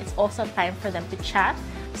each other. It's also time for them to chat.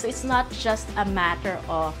 So it's not just a matter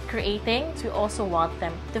of creating, we also want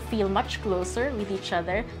them to feel much closer with each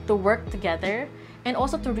other, to work together, and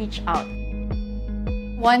also to reach out.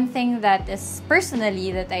 One thing that is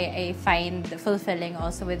personally that I find fulfilling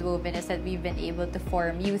also with Woven is that we've been able to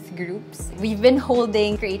form youth groups. We've been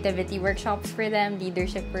holding creativity workshops for them,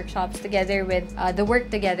 leadership workshops together with the Work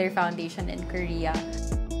Together Foundation in Korea.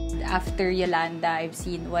 After Yolanda, I've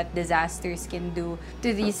seen what disasters can do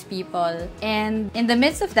to these people. And in the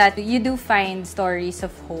midst of that, you do find stories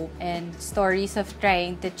of hope and stories of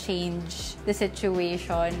trying to change the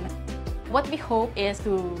situation. What we hope is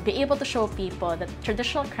to be able to show people that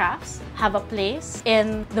traditional crafts have a place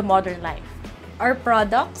in the modern life. Our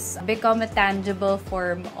products become a tangible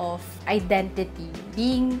form of identity.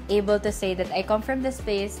 Being able to say that I come from this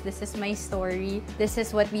place, this is my story, this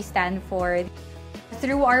is what we stand for.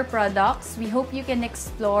 Through our products, we hope you can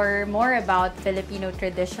explore more about Filipino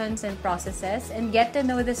traditions and processes and get to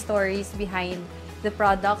know the stories behind the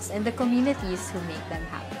products and the communities who make them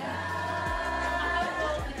happen.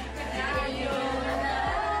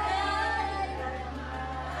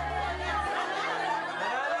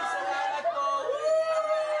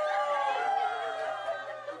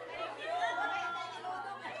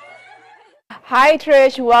 Hi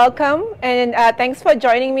Trish, welcome, and thanks for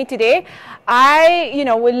joining me today. I,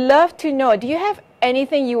 would love to know, do you have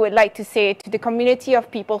anything you would like to say to the community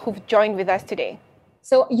of people who've joined with us today?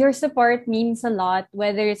 So your support means a lot,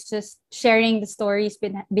 whether it's just sharing the stories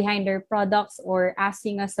behind our products or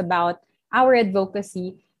asking us about our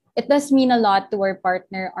advocacy. It does mean a lot to our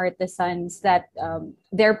partner artisans that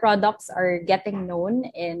their products are getting known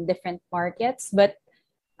in different markets, but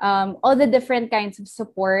all the different kinds of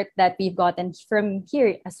support that we've gotten from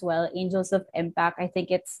here as well, Angels of Impact, I think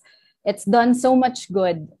it's done so much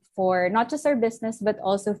good for not just our business, but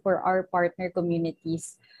also for our partner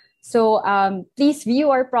communities. So please view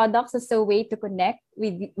our products as a way to connect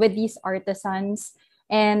with these artisans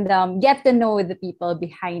and get to know the people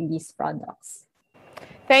behind these products.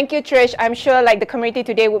 Thank you, Trish. I'm sure the community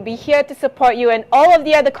today will be here to support you and all of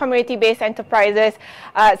the other community-based enterprises.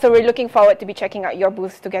 So we're looking forward to be checking out your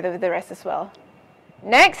booths together with the rest as well.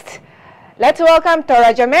 Next, let's welcome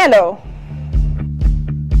Toraja Melo.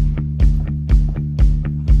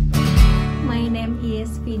 My name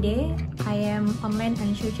is Fide. I am online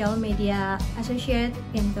and social media associate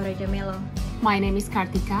in Toraja Melo. My name is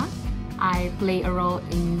Kartika. I play a role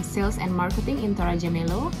in sales and marketing in Toraja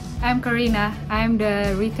Melo. I'm Karina. I'm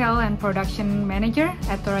the retail and production manager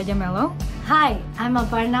at Toraja Melo. Hi, I'm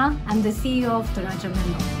Aparna. I'm the CEO of Toraja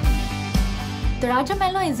Melo. Toraja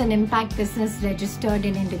Melo is an impact business registered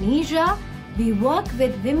in Indonesia. We work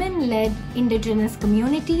with women-led indigenous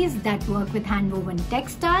communities that work with hand-woven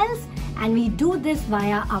textiles, and we do this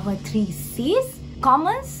via our 3 C's.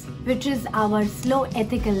 Commerce, which is our slow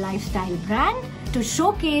ethical lifestyle brand, to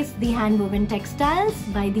showcase the hand-woven textiles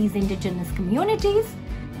by these indigenous communities.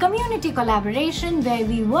 Community collaboration, where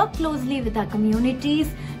we work closely with our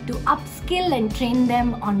communities to upskill and train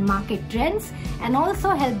them on market trends and also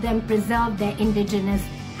help them preserve their indigenous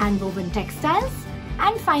hand-woven textiles.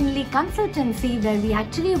 And finally, consultancy, where we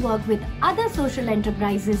actually work with other social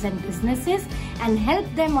enterprises and businesses and help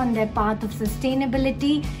them on their path of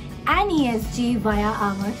sustainability and ESG via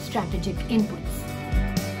our strategic inputs.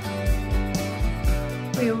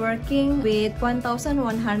 We're working with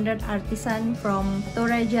 1,100 artisans from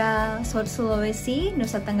Toraja, South Sulawesi,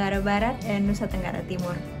 Nusa Tenggara Barat, and Nusa Tenggara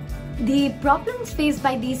Timur. The problems faced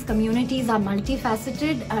by these communities are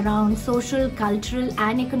multifaceted around social, cultural,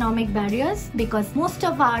 and economic barriers, because most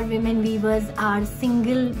of our women weavers are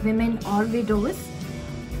single women or widows.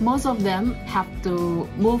 Most of them have to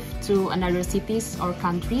move to another cities or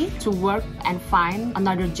country to work and find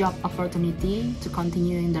another job opportunity to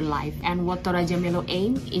continue in their life. And what Toraja Melo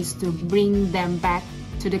aim is to bring them back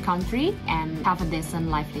to the country and have a decent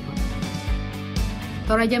livelihood.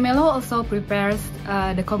 Toraja Melo also prepares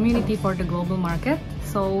the community for the global market.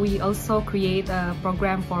 So we also create a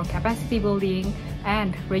program for capacity building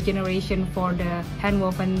and regeneration for the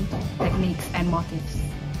handwoven techniques and motifs.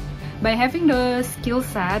 By having the skill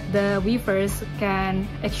set, the weavers can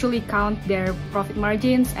actually count their profit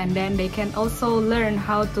margins, and then they can also learn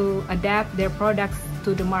how to adapt their products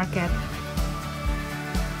to the market.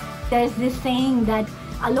 There's this saying that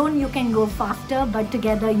alone you can go faster, but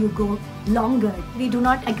together you go longer. We do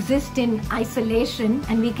not exist in isolation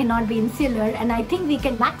and we cannot be insular, and I think we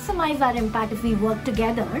can maximize our impact if we work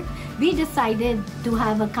together. We decided to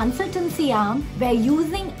have a consultancy arm where,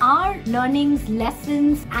 using our learnings,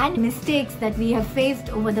 lessons and mistakes that we have faced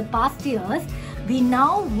over the past years, we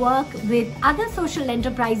now work with other social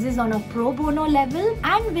enterprises on a pro bono level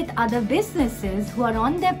and with other businesses who are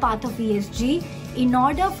on their path of ESG in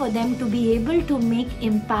order for them to be able to make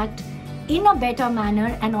impact in a better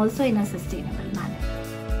manner and also in a sustainable manner.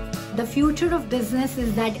 The future of business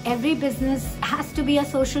is that every business has to be a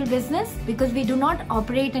social business, because we do not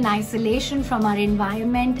operate in isolation from our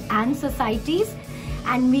environment and societies.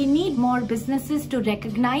 And we need more businesses to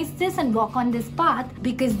recognize this and walk on this path,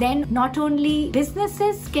 because then not only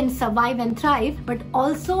businesses can survive and thrive, but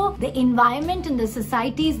also the environment and the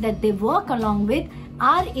societies that they work along with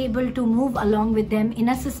are able to move along with them in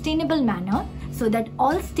a sustainable manner, so that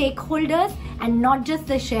all stakeholders and not just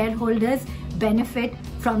the shareholders benefit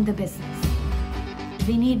from the business.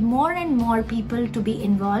 We need more and more people to be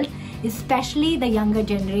involved, especially the younger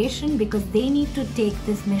generation, because they need to take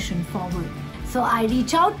this mission forward. So I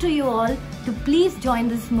reach out to you all to please join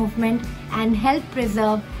this movement and help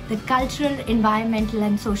preserve the cultural, environmental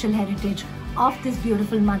and social heritage of this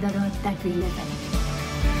beautiful Mother Earth that we live in.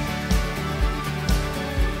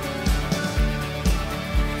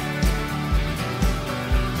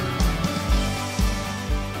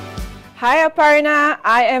 Hi Aparna,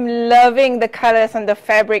 I am loving the colors on the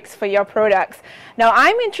fabrics for your products. Now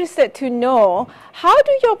I'm interested to know, how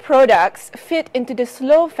do your products fit into the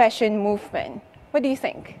slow fashion movement? What do you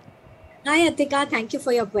think? Hi Atika, thank you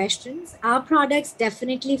for your questions. Our products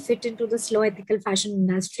definitely fit into the slow ethical fashion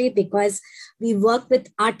industry because we work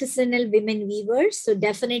with artisanal women weavers. So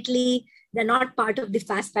definitely they're not part of the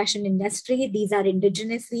fast fashion industry. These are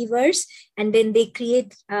indigenous weavers, and then they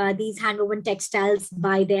create these hand-woven textiles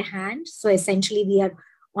by their hand. So essentially we are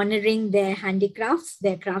honoring their handicrafts,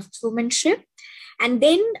 their craftswomanship. And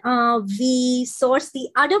then we source the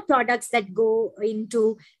other products that go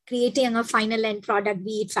into creating a final end product,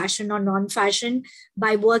 be it fashion or non-fashion,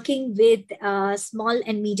 by working with small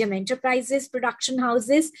and medium enterprises, production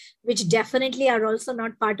houses, which definitely are also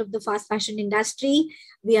not part of the fast fashion industry.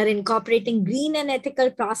 We are incorporating green and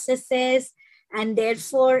ethical processes. And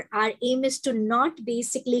therefore, our aim is to not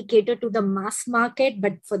basically cater to the mass market,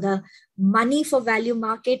 but for the money for value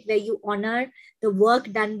market, where you honor the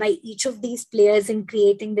work done by each of these players in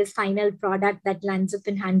creating this final product that lands up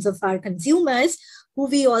in hands of our consumers, who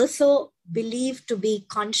we also believe to be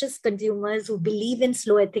conscious consumers who believe in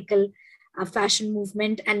slow ethical fashion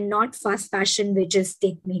movement and not fast fashion, which is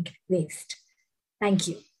take, make, waste. Thank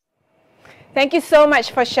you. Thank you so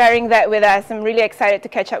much for sharing that with us. I'm really excited to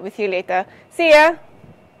catch up with you later. See ya.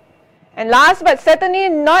 And last but certainly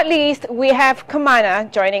not least, we have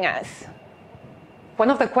Kamana joining us. One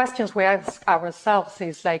of the questions we ask ourselves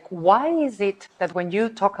is like, why is it that when you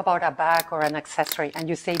talk about a bag or an accessory and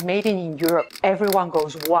you say made in Europe, everyone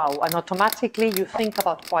goes, wow, and automatically you think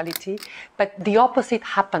about quality, but the opposite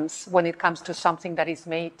happens when it comes to something that is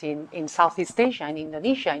made in Southeast Asia, in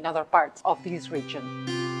Indonesia, in other parts of this region.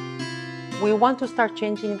 We want to start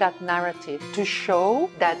changing that narrative to show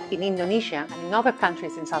that in Indonesia and in other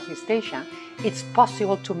countries in Southeast Asia, it's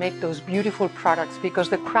possible to make those beautiful products because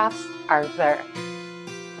the crafts are there.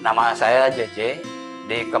 Nama saya Jiggee.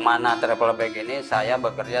 Di Kemana Travel Bag ini saya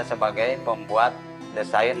bekerja sebagai pembuat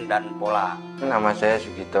desain dan pola. Nama saya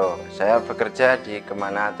Sugito. Saya bekerja di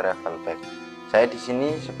Kemana Travel Bag. Saya di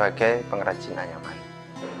sini sebagai pengrajin anyaman.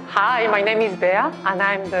 Hi, my name is Bea and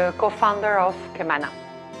I'm the co-founder of Kemana.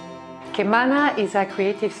 Kemana is a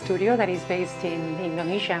creative studio that is based in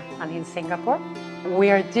Indonesia and in Singapore.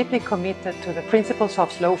 We are deeply committed to the principles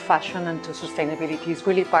of slow fashion and to sustainability. It's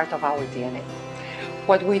really part of our DNA.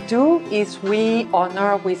 What we do is we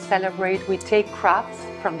honor, we celebrate, we take crafts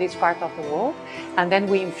from this part of the world and then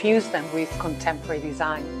we infuse them with contemporary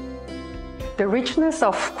design. The richness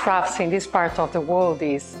of crafts in this part of the world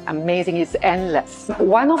is amazing, it's endless.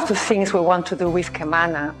 One of the things we want to do with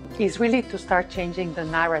Kemana is really to start changing the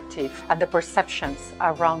narrative and the perceptions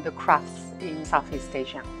around the crafts in Southeast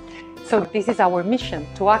Asia. So this is our mission,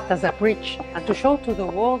 to act as a bridge and to show to the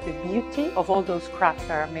world the beauty of all those crafts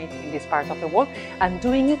that are made in this part of the world and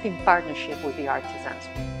doing it in partnership with the artisans.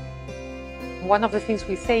 One of the things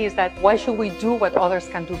we say is that why should we do what others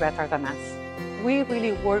can do better than us? We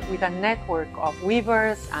really work with a network of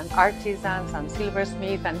weavers and artisans and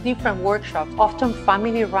silversmiths and different workshops, often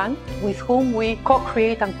family-run, with whom we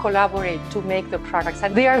co-create and collaborate to make the products.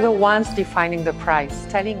 And they are the ones defining the price,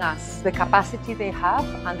 telling us the capacity they have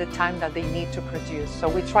and the time that they need to produce. So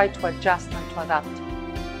we try to adjust and to adapt.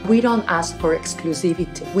 We don't ask for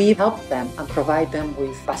exclusivity. We help them and provide them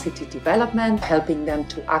with capacity development, helping them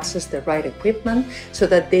to access the right equipment so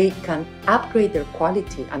that they can upgrade their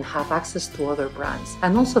quality and have access to other brands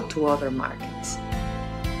and also to other markets.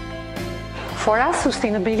 For us,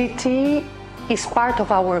 sustainability is part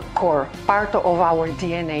of our core, part of our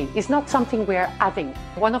DNA. It's not something we are adding.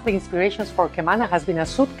 One of the inspirations for Kemana has been a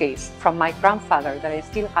suitcase from my grandfather that I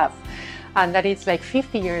still have, and that it's like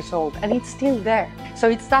 50 years old and it's still there. So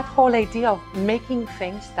it's that whole idea of making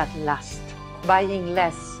things that last, buying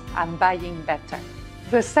less and buying better.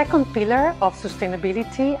 The second pillar of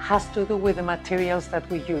sustainability has to do with the materials that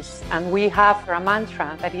we use. And we have a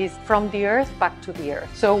mantra that is from the earth back to the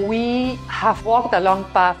earth. So we have walked a long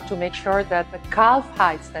path to make sure that the calf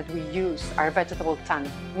hides that we use are vegetable tan,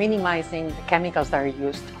 minimizing the chemicals that are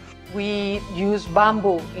used. We use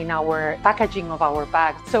bamboo in our packaging of our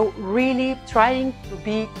bags. So really trying to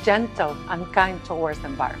be gentle and kind towards the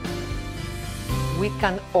environment. We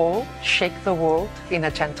can all shake the world in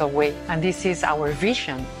a gentle way. And this is our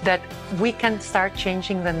vision, that we can start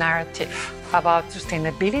changing the narrative about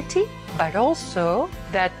sustainability, but also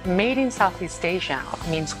that made in Southeast Asia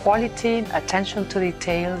means quality, attention to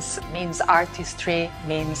details, means artistry,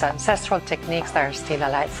 means ancestral techniques that are still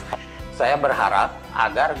alive. Saya berharap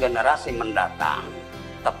agar generasi mendatang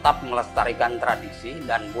tetap melestarikan tradisi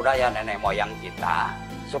dan budaya nenek moyang kita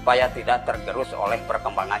supaya tidak tergerus oleh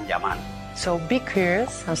perkembangan zaman. So be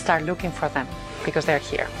curious and start looking for them because they're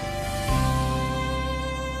here.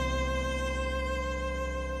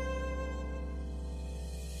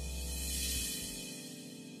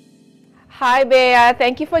 Hi, Bea.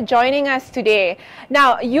 Thank you for joining us today.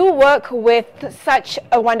 Now, you work with such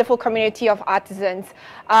a wonderful community of artisans.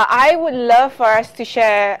 I would love for us to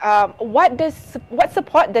share what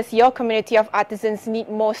support does your community of artisans need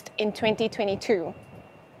most in 2022?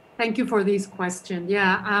 Thank you for this question.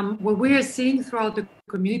 Yeah, what we are seeing throughout the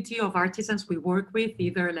community of artisans we work with,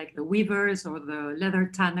 either like the weavers or the leather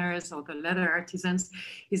tanners or the leather artisans,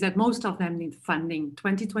 is that most of them need funding.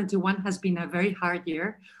 2021 has been a very hard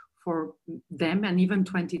year for them, and even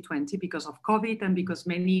 2020 because of COVID and because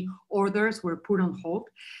many orders were put on hold.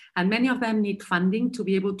 And many of them need funding to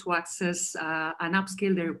be able to access and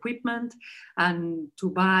upscale their equipment and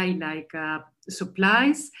to buy like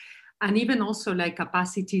supplies, and even also like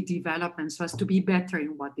capacity development so as to be better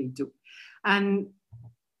in what they do. And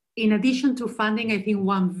in addition to funding, I think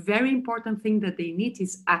one very important thing that they need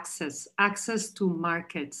is access to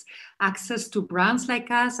markets, access to brands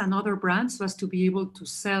like us and other brands so as to be able to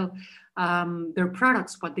sell their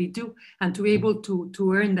products, what they do, and to be able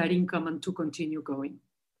to earn that income and to continue going.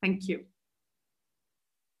 Thank you.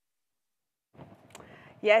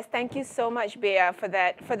 Yes, thank you so much, Bea, for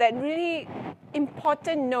that really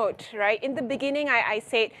important note, right? In the beginning, I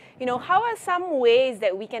said, you know, how are some ways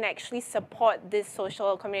that we can actually support these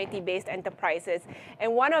social community-based enterprises?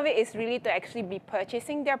 And one of it is really to actually be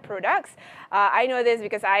purchasing their products. I know this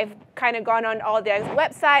because I've kind of gone on all their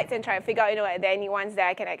websites and tried to figure out, you know, are there any ones that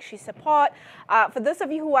I can actually support? For those of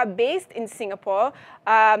you who are based in Singapore,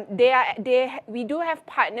 we do have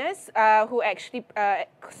partners who actually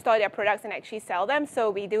store their products and actually sell them. So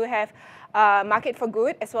we do have Market for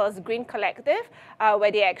Good as well as Green Collective,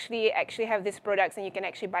 where they actually have these products and you can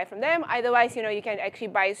actually buy from them. Otherwise, you know, you can actually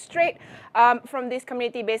buy straight from these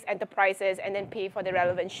community-based enterprises and then pay for the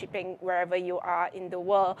relevant shipping wherever you are in the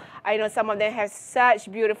world. I know some of them have such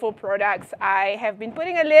beautiful products. I have been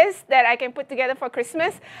putting a list that I can put together for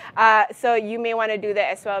Christmas, so you may want to do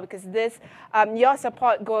that as well, because this your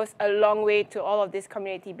support goes a long way to all of these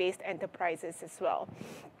community-based enterprises as well.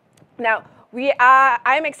 Now,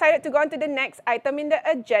 I'm excited to go on to the next item in the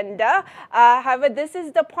agenda. However, this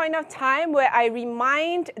is the point of time where I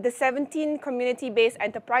remind the 17 community-based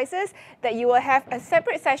enterprises that you will have a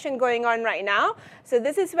separate session going on right now. So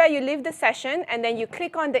this is where you leave the session and then you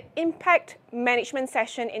click on the Impact Management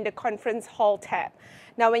session in the Conference Hall tab.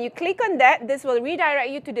 Now, when you click on that, this will redirect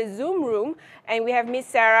you to the Zoom room, and we have Miss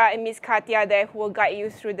Sarah and Miss Katia there who will guide you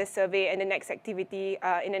through the survey and the next activity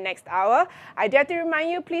in the next hour. I dare to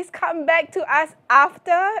remind you, please come back to us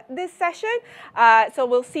after this session. So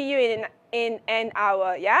we'll see you in an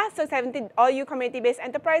hour, yeah? So 17, all you community-based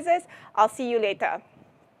enterprises, I'll see you later.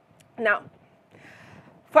 Now,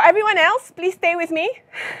 for everyone else, please stay with me,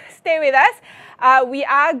 stay with us. We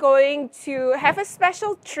are going to have a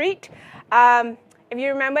special treat. If you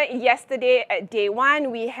remember, yesterday at day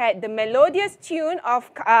one, we had the melodious tune of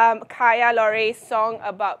Kaya Lore's song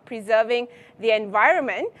about preserving the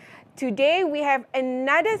environment. Today, we have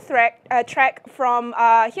another track from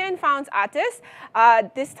Here and Found's artist,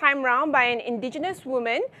 this time round by an indigenous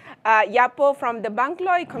woman, Yapo from the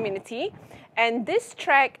Bangkloi community. And this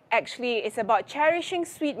track actually is about cherishing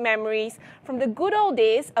sweet memories from the good old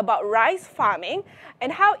days about rice farming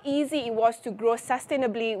and how easy it was to grow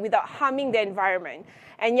sustainably without harming the environment.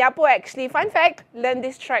 And Yapo actually, fun fact, learned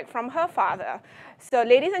this track from her father. So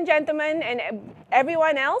ladies and gentlemen and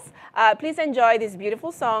everyone else, please enjoy this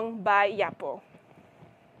beautiful song by Yapo.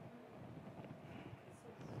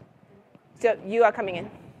 So you are coming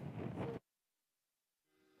in.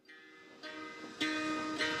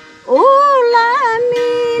 Ulami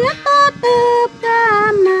la tutup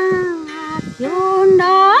dama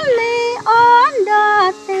Yundali on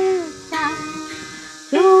the techa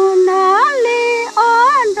Yundali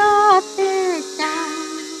on the techa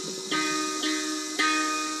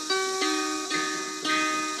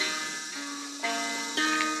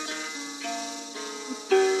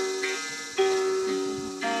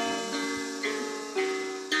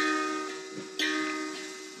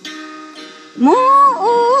Mu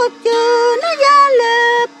ucu na jale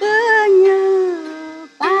punya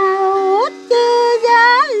paut cu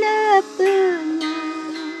jale punya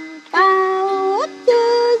paut cu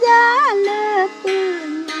jale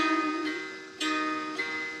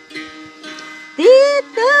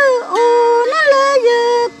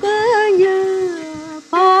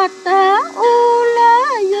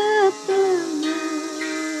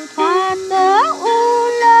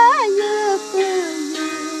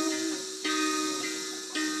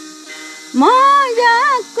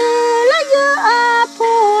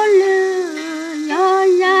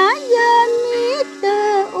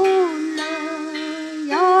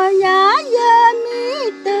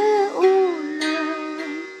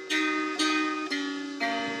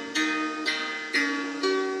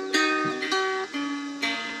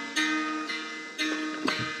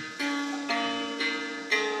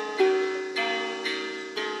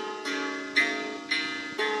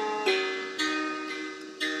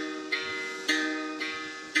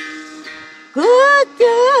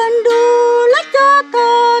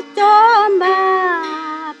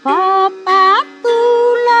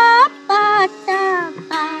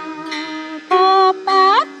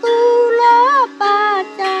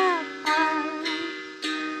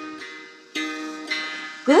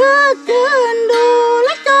cứ chân đu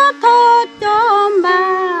lá cho thọ cho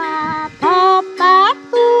bà thọ bát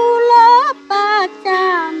tu lá ba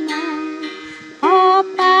cha này thọ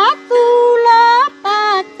bát tu lá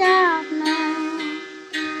ba cha này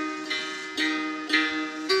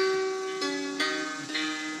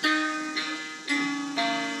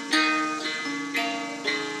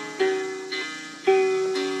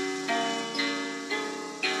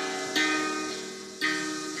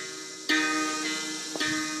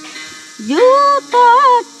you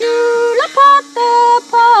thought you la pata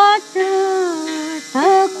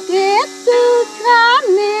forget to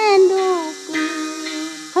come and look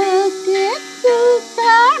forget to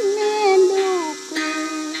come and look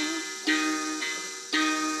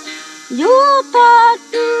you thought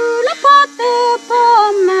you la pata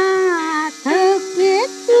forget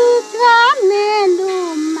to come and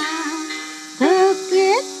look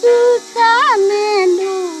forget to come and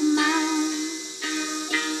look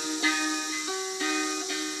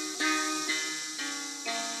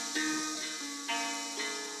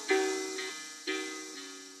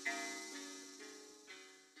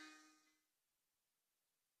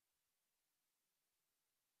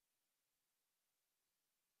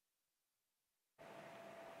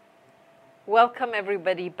Welcome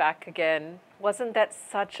everybody back again. Wasn't that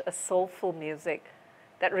such a soulful music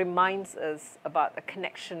that reminds us about the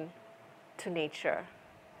connection to nature?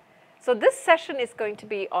 So this session is going to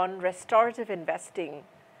be on restorative investing,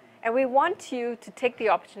 and we want you to take the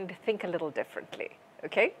opportunity to think a little differently,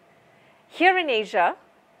 okay? Here in Asia,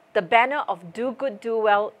 the banner of Do Good, Do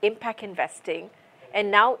Well, Impact Investing,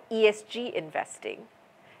 and now ESG investing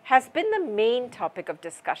has been the main topic of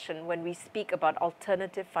discussion when we speak about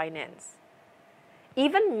alternative finance.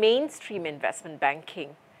 Even mainstream investment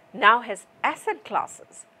banking now has asset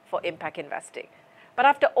classes for impact investing. But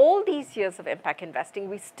after all these years of impact investing,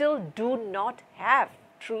 we still do not have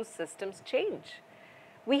true systems change.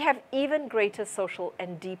 We have even greater social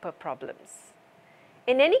and deeper problems.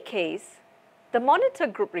 In any case, the Monitor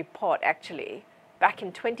Group report actually, back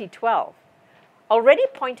in 2012, already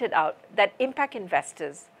pointed out that impact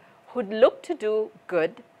investors who'd look to do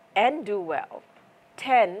good and do well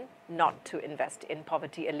tend not to invest in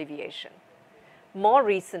poverty alleviation. More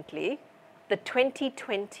recently, the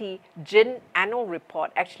 2020 GIN annual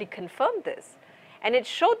report actually confirmed this, and it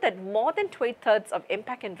showed that more than 2/3 of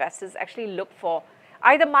impact investors actually look for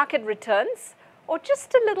either market returns or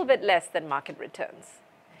just a little bit less than market returns.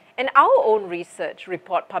 And our own research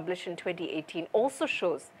report published in 2018 also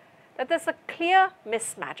shows that there's a clear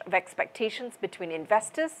mismatch of expectations between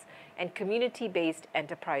investors and community-based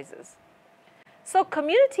enterprises. So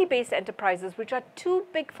community-based enterprises, which are too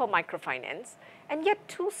big for microfinance and yet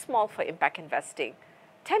too small for impact investing,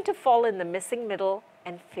 tend to fall in the missing middle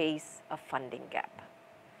and face a funding gap.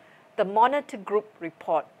 The Monitor Group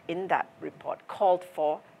report in that report called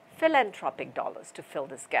for philanthropic dollars to fill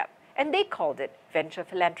this gap, and they called it venture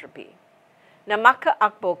philanthropy. Namaka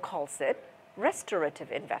Akbo calls it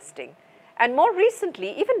restorative investing, and more recently,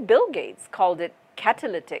 even Bill Gates called it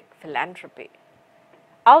catalytic philanthropy.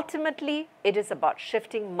 Ultimately, it is about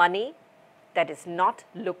shifting money that is not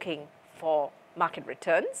looking for market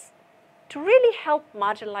returns to really help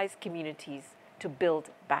marginalized communities to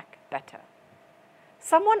build back better.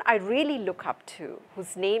 Someone I really look up to,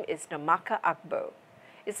 whose name is Namaka Akbo,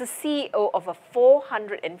 is the CEO of a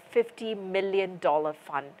 $450 million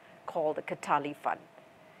fund called the Katali Fund.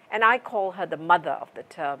 And I call her the mother of the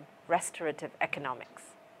term restorative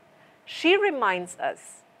economics. She reminds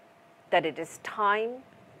us that it is time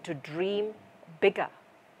to dream bigger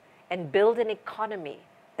and build an economy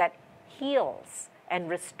that heals and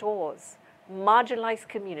restores marginalized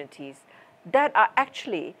communities that are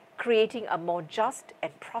actually creating a more just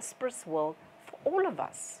and prosperous world for all of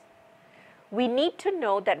us. We need to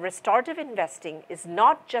know that restorative investing is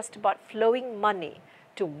not just about flowing money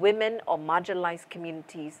to women or marginalized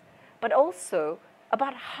communities, but also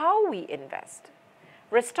about how we invest.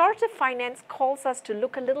 Restorative finance calls us to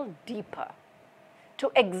look a little deeper,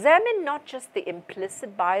 to examine not just the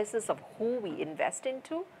implicit biases of who we invest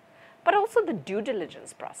into, but also the due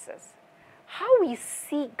diligence process, how we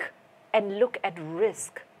seek and look at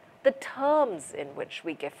risk, the terms in which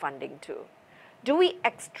we give funding to. Do we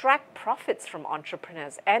extract profits from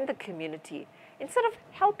entrepreneurs and the community instead of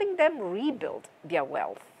helping them rebuild their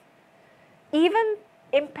wealth? Even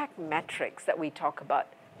impact metrics that we talk about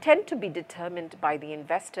tend to be determined by the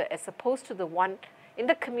investor as opposed to the one in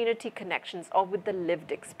the community connections or with the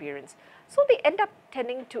lived experience. So they end up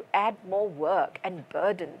tending to add more work and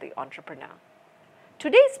burden the entrepreneur.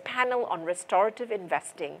 Today's panel on restorative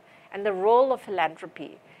investing and the role of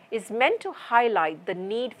philanthropy is meant to highlight the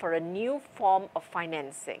need for a new form of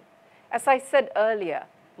financing. As I said earlier,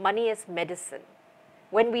 money is medicine.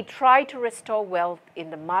 When we try to restore wealth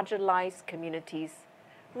in the marginalized communities,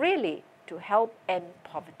 really to help end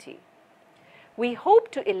poverty. We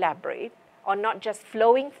hope to elaborate on not just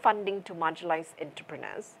flowing funding to marginalized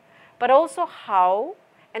entrepreneurs, but also how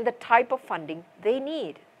and the type of funding they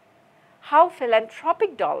need. How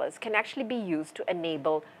philanthropic dollars can actually be used to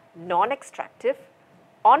enable non-extractive,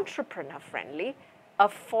 entrepreneur-friendly,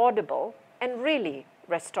 affordable, and really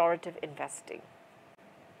restorative investing.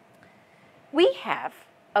 We have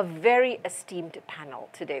a very esteemed panel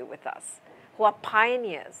today with us who are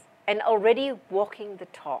pioneers and already walking the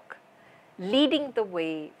talk, leading the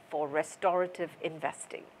way for restorative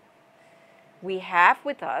investing. We have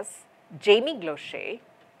with us Jamie Glochet,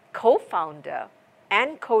 co-founder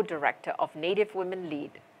and co-director of Native Women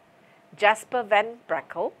Lead, Jasper Van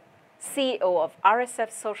Breckel, CEO of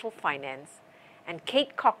RSF Social Finance, and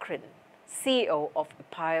Kate Cochran, CEO of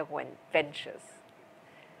Empire Ventures.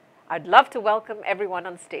 I'd love to welcome everyone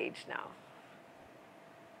on stage now.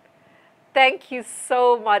 Thank you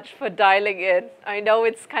so much for dialing in. I know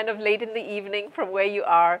it's kind of late in the evening from where you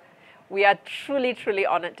are. We are truly, truly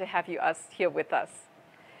honored to have you here with us.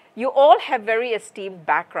 You all have very esteemed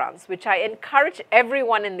backgrounds, which I encourage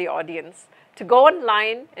everyone in the audience to go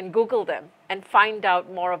online and Google them and find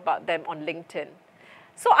out more about them on LinkedIn.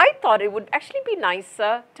 So I thought it would actually be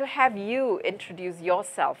nicer to have you introduce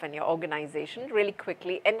yourself and your organization really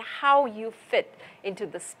quickly and how you fit into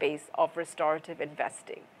the space of restorative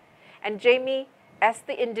investing. And Jamie, as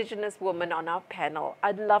the Indigenous woman on our panel,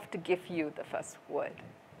 I'd love to give you the first word.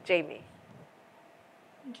 Jamie.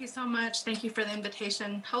 Thank you so much. Thank you for the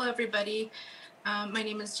invitation. Hello, everybody. My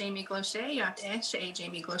name is Jamie Glochet.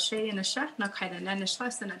 Jamie Glochet.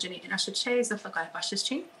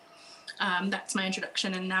 That's my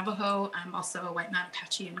introduction in Navajo. I'm also a white man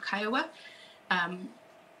Apache in Kiowa.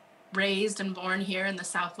 Raised and born here in the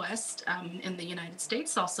Southwest in the United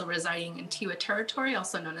States, also residing in Tewa Territory,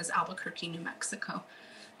 also known as Albuquerque, New Mexico.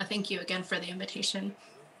 Thank you again for the invitation.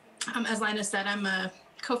 As Lina said, I'm a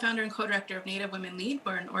co-founder and co-director of Native Women Lead.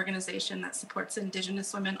 We're an organization that supports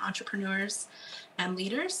Indigenous women entrepreneurs and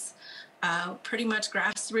leaders. Pretty much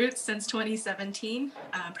grassroots since 2017,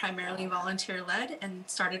 primarily volunteer-led, and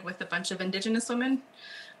started with a bunch of Indigenous women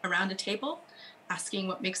around a table, asking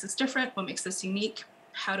what makes us different, what makes us unique,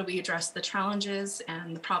 how do we address the challenges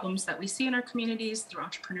and the problems that we see in our communities through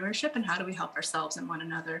entrepreneurship, and how do we help ourselves and one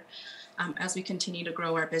another as we continue to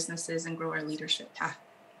grow our businesses and grow our leadership path.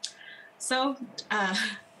 So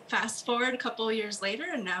fast forward a couple of years later,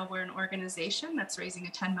 and now we're an organization that's raising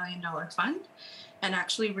a $10 million fund and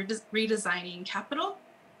actually redesigning capital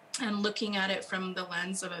and looking at it from the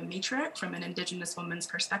lens of a matriarch, from an Indigenous woman's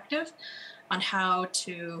perspective, on how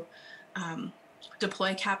to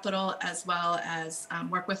deploy capital as well as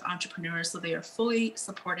work with entrepreneurs so they are fully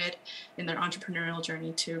supported in their entrepreneurial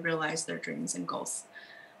journey to realize their dreams and goals.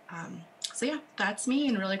 So yeah, that's me,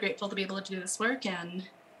 and really grateful to be able to do this work. And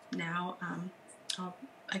now I'll,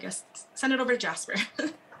 I guess, send it over to Jasper.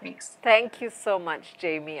 Thanks. Thank you so much,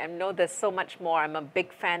 Jamie. I know there's so much more. I'm a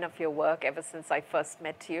big fan of your work ever since I first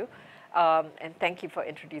met you. And thank you for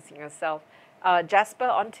introducing yourself. Jasper,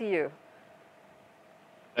 on to you.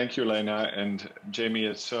 Thank you, Lena. And Jamie,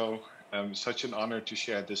 it's such an honor to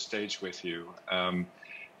share this stage with you.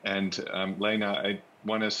 Lena, I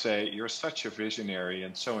want to say you're such a visionary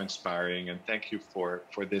and so inspiring, and thank you for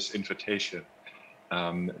this invitation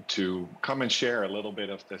to come and share a little bit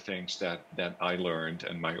of the things that I learned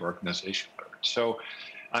and my organization learned. So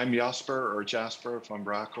I'm Jasper Van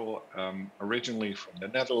Breckel, originally from the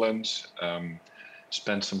Netherlands.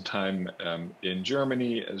 Spent some time in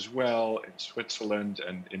Germany as well, in Switzerland,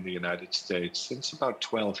 and in the United States since about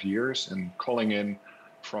 12 years, and calling in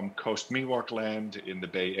from Coast Miwok land in the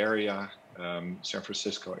Bay Area, San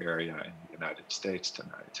Francisco area in the United States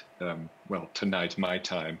tonight. Well, tonight, my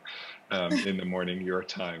time, in the morning, your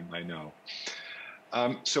time, I know.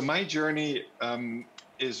 So my journey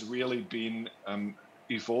is really been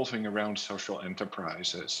evolving around social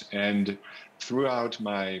enterprises. And throughout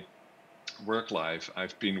my work life,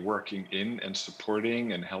 I've been working in and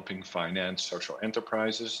supporting and helping finance social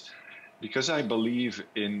enterprises because I believe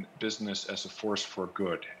in business as a force for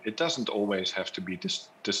good. It doesn't always have to be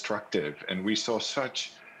destructive. And we saw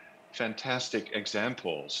such fantastic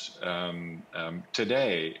examples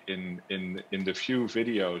today in the few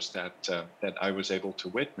videos that I was able to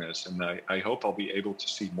witness. And I hope I'll be able to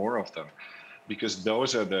see more of them, because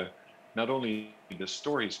those are the not only the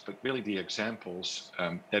stories, but really the examples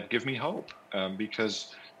that give me hope,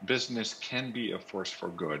 because business can be a force for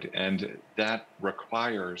good, and that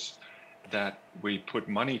requires that we put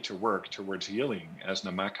money to work towards healing, as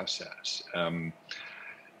Namaka says.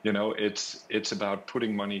 You know, it's about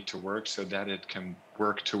putting money to work so that it can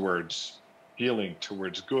work towards healing,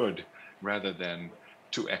 towards good, rather than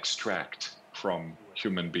to extract from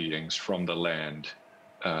human beings, from the land,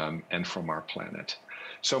 and from our planet.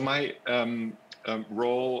 So my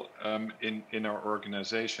role in our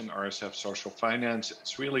organization, RSF Social Finance,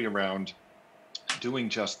 is really around doing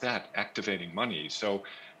just that, activating money. So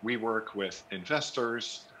we work with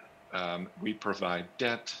investors, we provide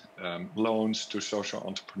debt, loans to social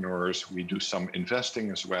entrepreneurs, we do some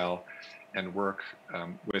investing as well, and work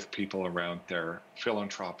with people around their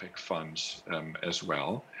philanthropic funds as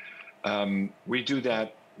well. We do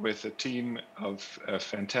that with a team of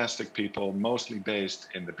fantastic people, mostly based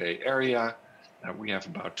in the Bay Area. We have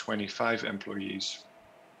about 25 employees,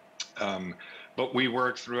 but we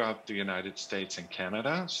work throughout the United States and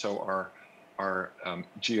Canada. So our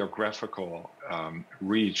geographical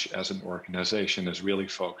reach as an organization is really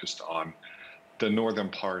focused on the northern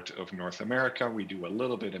part of North America. We do a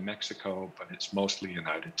little bit in Mexico, but it's mostly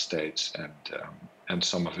United States and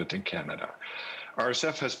some of it in Canada.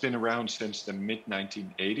 RSF has been around since the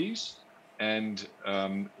mid-1980s, and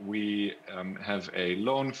we have a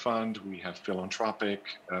loan fund, we have philanthropic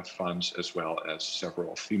funds, as well as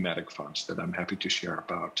several thematic funds that I'm happy to share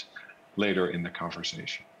about later in the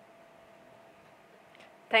conversation.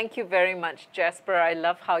 Thank you very much, Jasper. I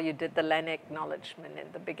love how you did the land acknowledgement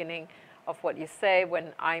in the beginning of what you say.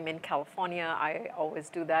 When I'm in California, I always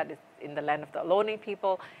do that. It's in the land of the Ohlone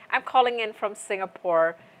people. I'm calling in from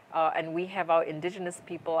Singapore, and we have our indigenous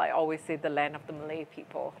people. I always say the land of the Malay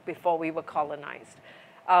people before we were colonized.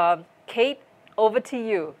 Kate, over to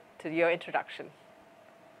you, to your introduction.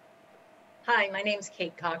 Hi, my name's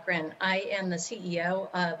Kate Cochran. I am the CEO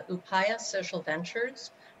of Upaya Social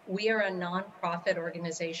Ventures. We are a nonprofit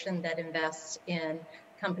organization that invests in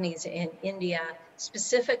companies in India,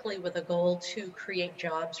 specifically with a goal to create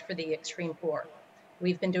jobs for the extreme poor.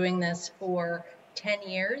 We've been doing this for 10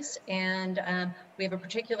 years, and we have a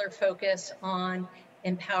particular focus on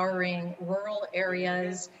empowering rural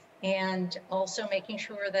areas and also making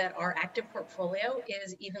sure that our active portfolio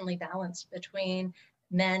is evenly balanced between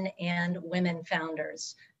men and women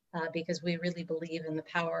founders, because we really believe in the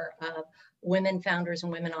power of women founders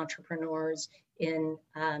and women entrepreneurs in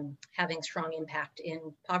having strong impact in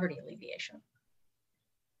poverty alleviation.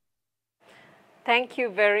 Thank you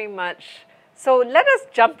very much. So let us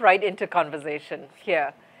jump right into conversation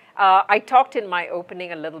here. I talked in my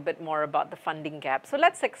opening a little bit more about the funding gap. So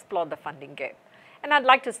let's explore the funding gap. And I'd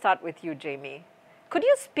like to start with you, Jamie. Could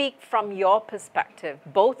you speak from your perspective,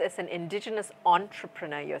 both as an Indigenous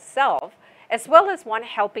entrepreneur yourself, as well as one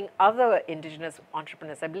helping other Indigenous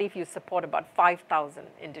entrepreneurs? I believe you support about 5,000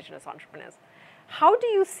 Indigenous entrepreneurs. How do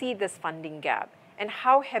you see this funding gap, and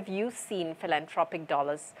how have you seen philanthropic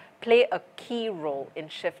dollars play a key role in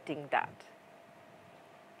shifting that?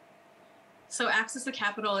 So access to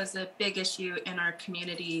capital is a big issue in our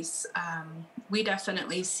communities. We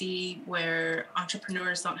definitely see where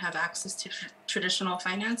entrepreneurs don't have access to traditional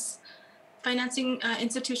financing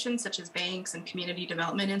institutions such as banks and community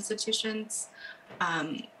development institutions.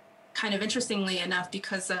 Kind of interestingly enough,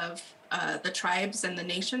 because of the tribes and the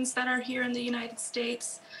nations that are here in the United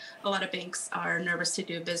States, a lot of banks are nervous to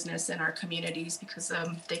do business in our communities because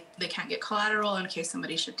they can't get collateral in case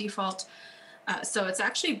somebody should default. So it's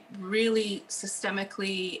actually really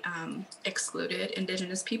systemically excluded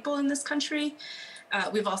Indigenous people in this country.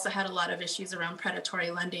 We've also had a lot of issues around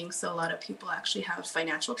predatory lending. So a lot of people actually have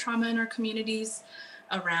financial trauma in our communities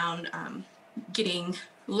around getting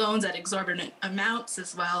loans at exorbitant amounts,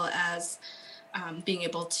 as well as being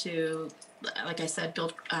able to, like I said,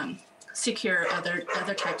 build secure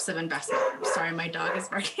other types of investment. Sorry, my dog is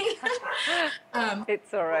barking.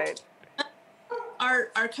 It's all right.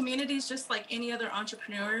 Our communities, just like any other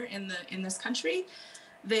entrepreneur in this country,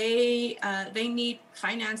 they need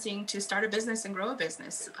financing to start a business and grow a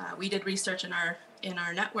business. We did research in our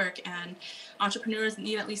network, and entrepreneurs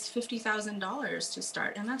need at least $50,000 to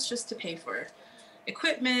start, and that's just to pay for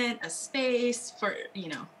equipment, a space, for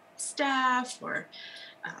staff, for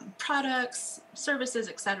products, services,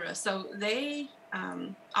 etc. So they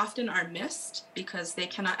often are missed because they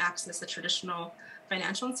cannot access a traditional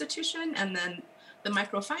financial institution, and then the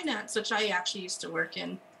microfinance, which I actually used to work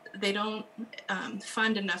in, they don't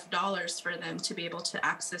fund enough dollars for them to be able to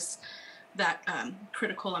access that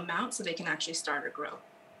critical amount so they can actually start or grow.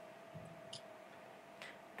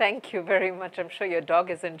 Thank you very much. I'm sure your dog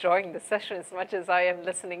is enjoying the session as much as I am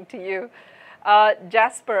listening to you.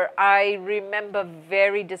 Jasper, I remember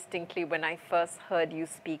very distinctly when I first heard you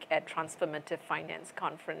speak at Transformative Finance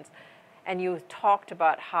Conference, and you talked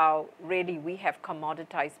about how really we have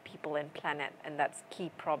commoditized people and planet, and that's a key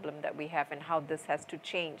problem that we have and how this has to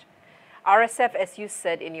change. RSF, as you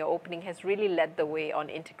said in your opening, has really led the way on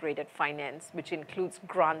integrated finance, which includes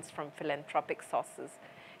grants from philanthropic sources.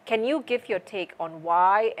 Can you give your take on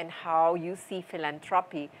why and how you see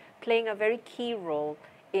philanthropy playing a very key role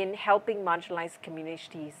in helping marginalized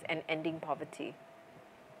communities and ending poverty?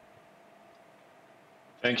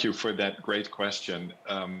 Thank you for that great question.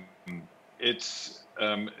 I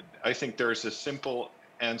think there's a simple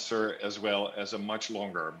answer as well as a much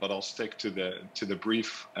longer, but I'll stick to the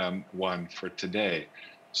brief one for today.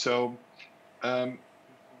 So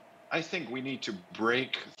I think we need to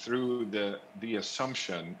break through the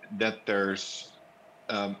assumption that there's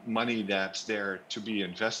money that's there to be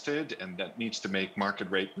invested and that needs to make market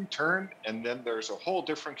rate return, and then there's a whole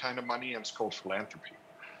different kind of money, and it's called philanthropy.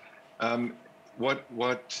 The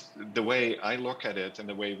way I look at it and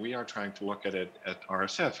the way we are trying to look at it at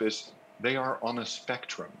RSF is they are on a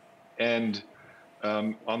spectrum, and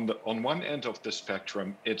on one end of the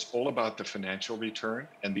spectrum, it's all about the financial return,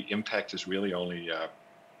 and the impact is really only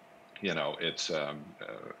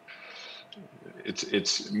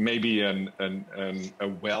it's maybe a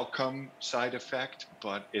welcome side effect,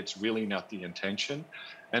 but it's really not the intention.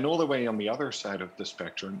 And all the way on the other side of the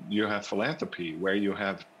spectrum, you have philanthropy, where you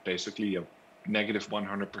have basically a negative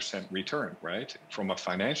 100% return, right, from a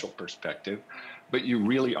financial perspective, but you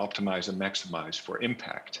really optimize and maximize for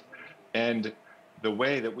impact. And the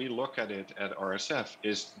way that we look at it at RSF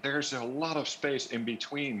is there's a lot of space in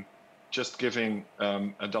between just giving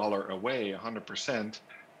a dollar away 100%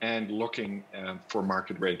 and looking for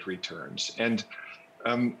market rate returns. And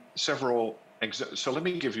so let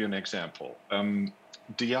me give you an example.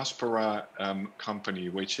 Diaspora company,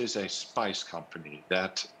 which is a spice company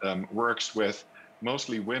that works with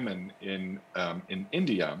mostly women in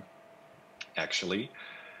India, actually,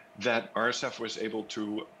 that RSF was able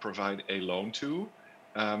to provide a loan to,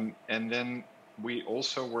 and then we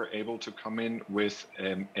also were able to come in with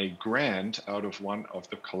a grant out of one of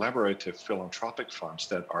the collaborative philanthropic funds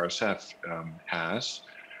that RSF has,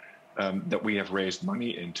 that we have raised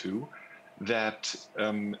money into, that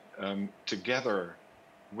together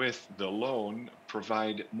with the loan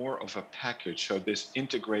provide more of a package, so this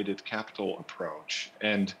integrated capital approach.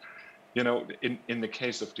 And in the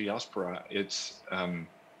case of Diaspora,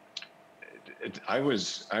 I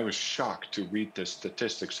was shocked to read this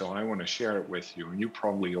statistic, so I want to share it with you. And you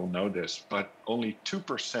probably all know this, but only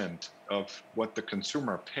 2% of what the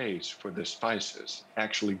consumer pays for the spices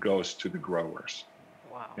actually goes to the growers.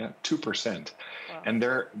 Wow. Yeah, 2%. Wow. And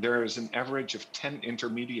there is an average of 10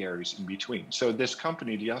 intermediaries in between. So this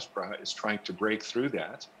company, Diaspora, is trying to break through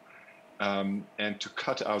that and to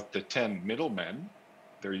cut out the 10 middlemen.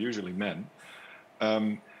 They're usually men.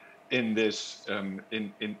 In this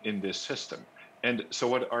system. And so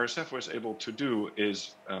what RSF was able to do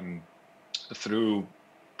is through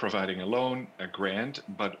providing a loan, a grant,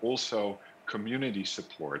 but also community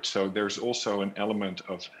support. So there's also an element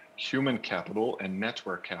of human capital and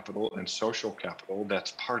network capital and social capital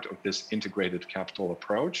that's part of this integrated capital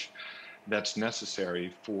approach that's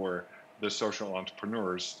necessary for the social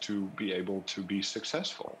entrepreneurs to be able to be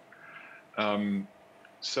successful.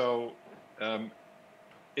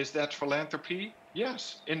 Is that philanthropy?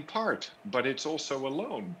 Yes, in part, but it's also a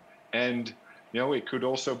loan. And it could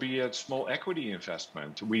also be a small equity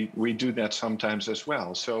investment. We do that sometimes as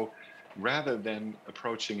well. So rather than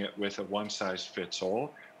approaching it with a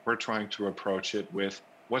one-size-fits-all, we're trying to approach it with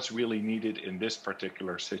what's really needed in this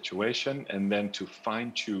particular situation, and then to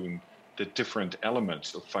fine-tune the different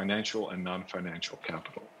elements of financial and non-financial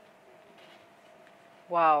capital.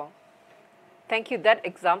 Wow. Thank you. That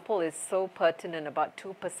example is so pertinent about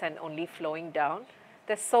 2% only flowing down.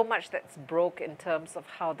 There's so much that's broke in terms of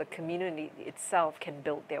how the community itself can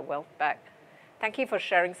build their wealth back. Thank you for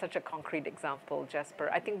sharing such a concrete example, Jasper.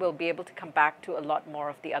 I think we'll be able to come back to a lot more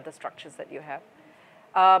of the other structures that you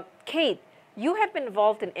have. Kate, you have been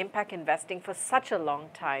involved in impact investing for such a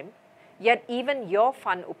long time, yet even your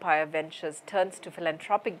fund, Upaya Ventures, turns to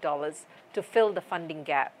philanthropic dollars to fill the funding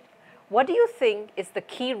gap. What do you think is the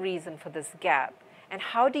key reason for this gap, and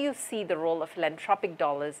how do you see the role of philanthropic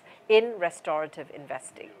dollars in restorative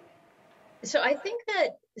investing? So I think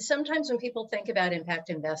that sometimes when people think about impact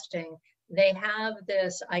investing, they have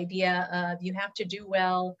this idea of you have to do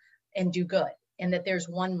well and do good, and that there's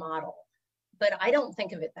one model. But I don't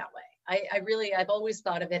think of it that way. I've always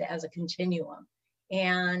thought of it as a continuum.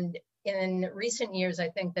 And in recent years, I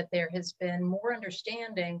think that there has been more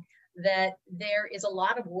understanding that there is a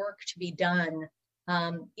lot of work to be done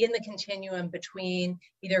in the continuum between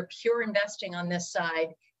either pure investing on this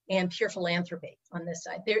side and pure philanthropy on this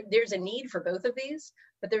side. There's a need for both of these,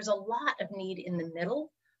 but there's a lot of need in the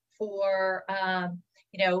middle for,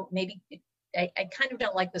 you know, maybe, I kind of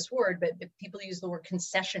don't like this word, but people use the word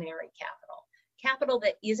concessionary capital. Capital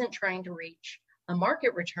that isn't trying to reach a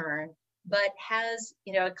market return, but has,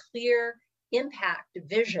 you know, a clear impact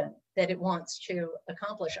vision that it wants to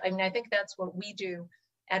accomplish. I mean, I think that's what we do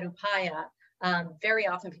at Upaya. Very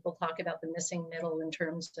often people talk about the missing middle in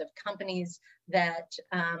terms of companies that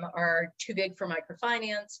are too big for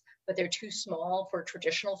microfinance, but they're too small for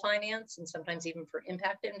traditional finance and sometimes even for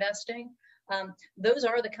impact investing. Those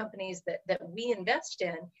are the companies that we invest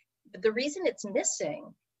in. But the reason it's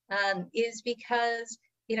missing is because,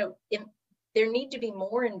 you know, there need to be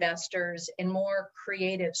more investors and more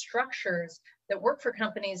creative structures that work for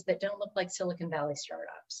companies that don't look like Silicon Valley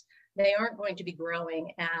startups. They aren't going to be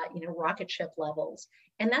growing at, you know, rocket ship levels,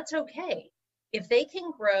 and that's okay. If they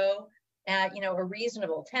can grow at, you know, a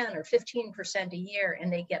reasonable 10 or 15% a year,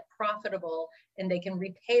 and they get profitable and they can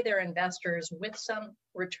repay their investors with some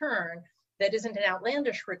return that isn't an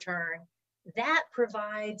outlandish return, that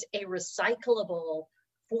provides a recyclable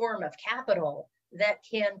form of capital that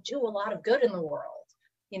can do a lot of good in the world.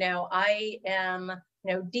 You know, I am,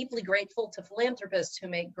 you know, deeply grateful to philanthropists who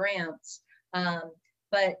make grants,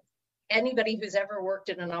 but anybody who's ever worked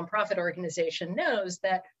in a nonprofit organization knows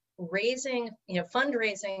that raising, you know,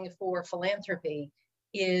 fundraising for philanthropy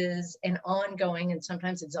is an ongoing and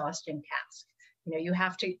sometimes exhausting task. You know, you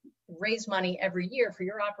have to raise money every year for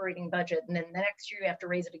your operating budget, and then the next year you have to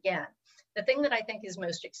raise it again. The thing that I think is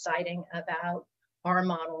most exciting about our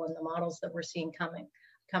model and the models that we're seeing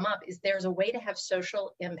come up is there's a way to have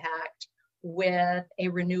social impact with a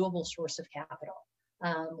renewable source of capital,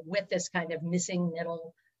 with this kind of missing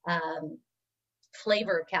middle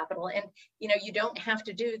flavor of capital. And, you know, you don't have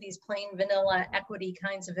to do these plain vanilla equity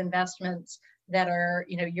kinds of investments that are,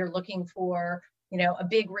 you know, you're looking for, you know, a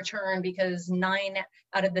big return because 9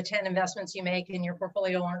 out of the 10 investments you make in your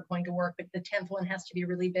portfolio aren't going to work, but the 10th one has to be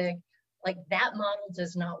really big. Like, that model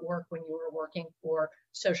does not work when you are working for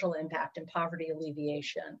social impact and poverty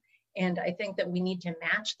alleviation. And I think that we need to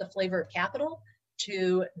match the flavor of capital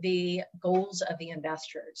to the goals of the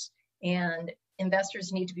investors. And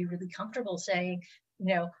investors need to be really comfortable saying,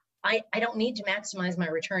 you know, I don't need to maximize my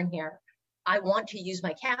return here. I want to use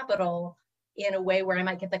my capital in a way where I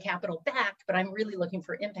might get the capital back, but I'm really looking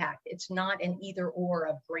for impact. It's not an either or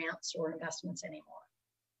of grants or investments anymore.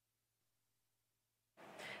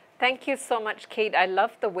 Thank you so much, Kate. I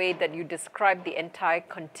love the way that you describe the entire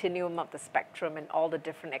continuum of the spectrum and all the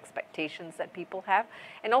different expectations that people have,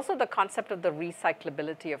 and also the concept of the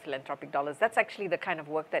recyclability of philanthropic dollars. That's actually the kind of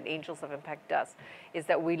work that Angels of Impact does, is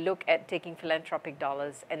that we look at taking philanthropic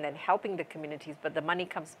dollars and then helping the communities, but the money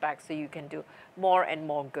comes back so you can do more and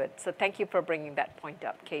more good. So thank you for bringing that point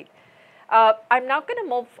up, Kate. I'm now going to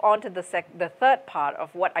move on to the third part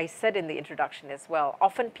of what I said in the introduction as well.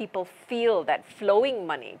 Often people feel that flowing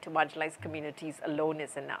money to marginalized communities alone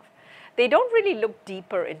is enough. They don't really look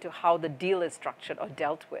deeper into how the deal is structured or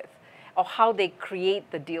dealt with, or how they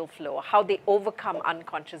create the deal flow, how they overcome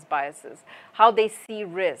unconscious biases, how they see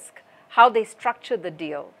risk, how they structure the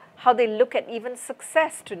deal, how they look at even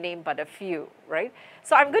success, to name but a few, right?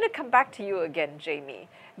 So I'm going to come back to you again, Jamie.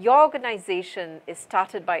 Your organization is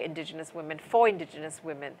started by Indigenous women for Indigenous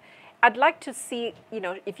women. I'd like to see, you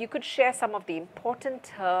know, if you could share some of the important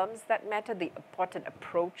terms that matter, the important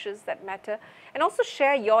approaches that matter, and also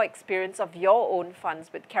share your experience of your own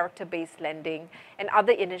funds with character-based lending and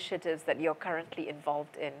other initiatives that you're currently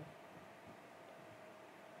involved in.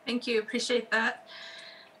 Thank you, appreciate that.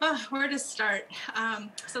 Where to start?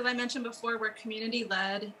 So as I mentioned before, we're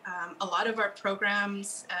community-led. A lot of our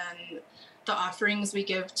programs and the offerings we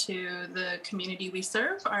give to the community we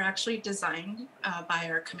serve are actually designed by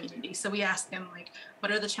our community. So we ask them, like,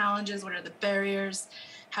 what are the challenges? What are the barriers?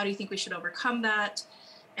 How do you think we should overcome that?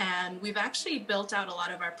 And we've actually built out a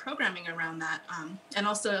lot of our programming around that, and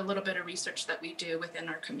also a little bit of research that we do within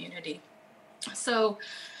our community. So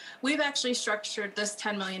we've actually structured this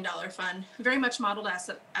 $10 million fund very much modeled as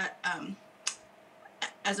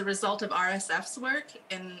a result of RSF's work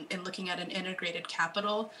in looking at an integrated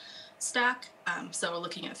capital stack. So we're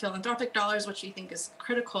looking at philanthropic dollars, which we think is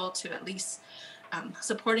critical to at least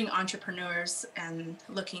supporting entrepreneurs, and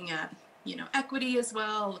looking at, you know, equity as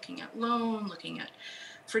well, looking at loan, looking at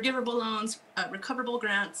forgivable loans, recoverable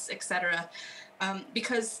grants, etc.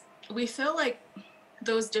 Because we feel like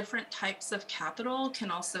those different types of capital can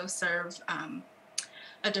also serve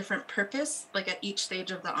a different purpose, like at each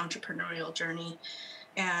stage of the entrepreneurial journey.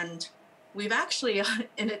 And we've actually,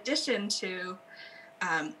 in addition to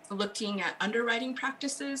looking at underwriting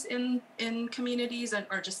practices in communities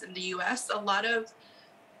or just in the US, a lot of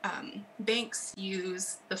banks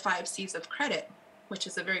use the 5 C's of credit, which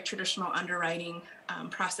is a very traditional underwriting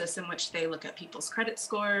process in which they look at people's credit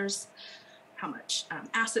scores, how much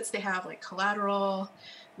assets they have, like collateral,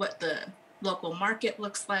 what the local market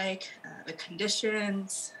looks like, the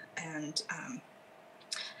conditions, and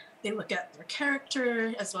they look at their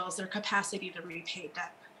character as well as their capacity to repay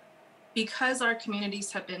debt. Because our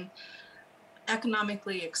communities have been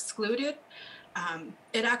economically excluded,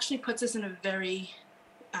 it actually puts us in a very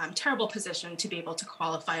terrible position to be able to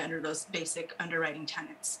qualify under those basic underwriting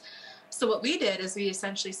tenets. So what we did is we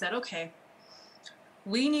essentially said, okay,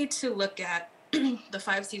 we need to look at the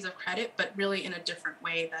 5 C's of credit, but really in a different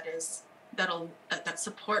way that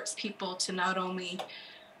supports people to not only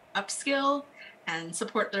upskill and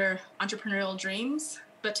support their entrepreneurial dreams,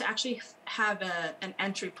 but to actually have an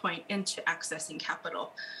entry point into accessing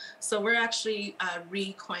capital. So we're actually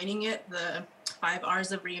recoining it, the 5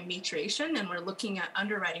 R's of reintegration, and we're looking at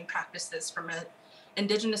underwriting practices from an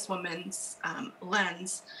Indigenous woman's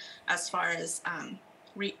lens, as far as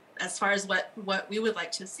what we would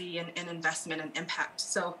like to see in investment and impact.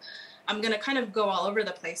 So I'm going to kind of go all over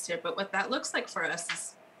the place here, but what that looks like for us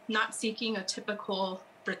is not seeking a typical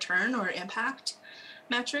return or impact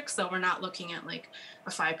metric. So we're not looking at like a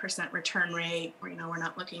 5% return rate, or we're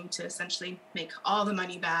not looking to essentially make all the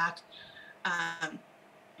money back,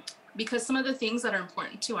 because some of the things that are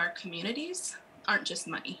important to our communities aren't just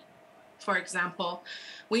money. For example,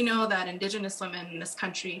 we know that Indigenous women in this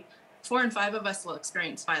country, 4 in 5 of us will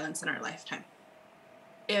experience violence in our lifetime.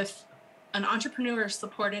 If an entrepreneur is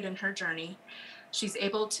supported in her journey, she's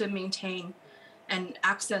able to maintain and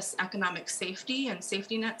access economic safety and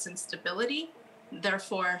safety nets and stability.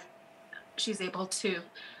 Therefore, she's able to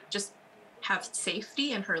just have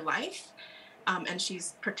safety in her life, and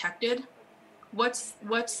she's protected. What's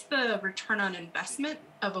the return on investment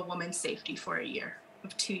of a woman's safety for a year,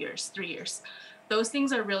 of 2 years, 3 years? Those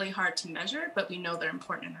things are really hard to measure, but we know they're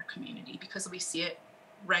important in our community because we see it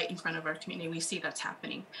right in front of our community. We see that's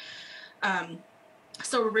happening.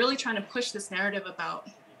 So we're really trying to push this narrative about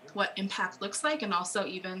what impact looks like, and also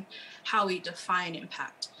even how we define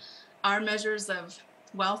impact. Our measures of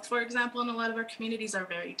wealth, for example, in a lot of our communities are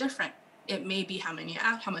very different. It may be how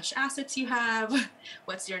much assets you have,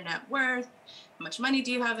 what's your net worth, how much money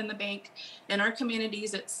do you have in the bank. In our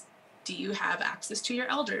communities, it's, do you have access to your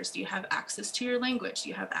elders? Do you have access to your language? Do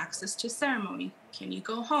you have access to ceremony? Can you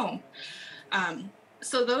go home?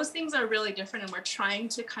 So those things are really different, and we're trying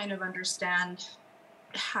to kind of understand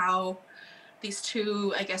how these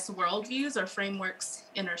two, I guess, worldviews or frameworks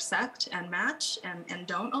intersect and match and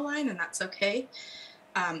don't align, and that's okay.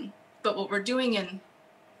 But what we're doing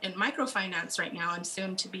in microfinance right now, and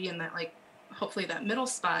soon to be in that, like, hopefully that middle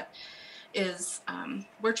spot, is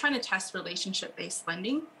we're trying to test relationship-based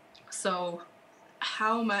lending. So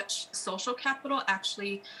how much social capital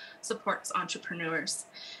actually supports entrepreneurs.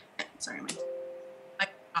 Sorry, my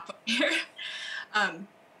up here.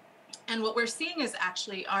 And what we're seeing is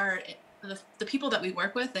actually the people that we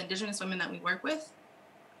work with, the Indigenous women that we work with,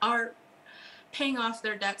 are paying off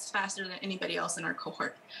their debts faster than anybody else in our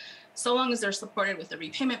cohort. So long as they're supported with a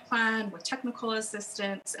repayment plan, with technical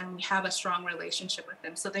assistance, and we have a strong relationship with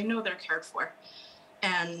them, so they know they're cared for.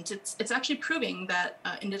 And it's actually proving that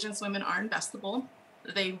Indigenous women are investable.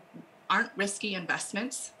 They aren't risky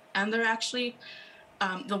investments, and they're actually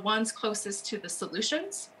the ones closest to the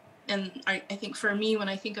solutions. And I think for me, when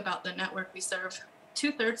I think about the network we serve,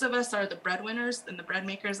 2/3 of us are the breadwinners and the bread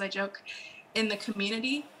makers, I joke, in the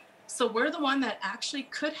community. So we're the one that actually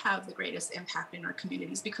could have the greatest impact in our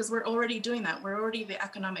communities, because we're already doing that. We're already the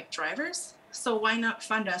economic drivers. So why not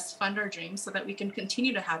fund our dreams, so that we can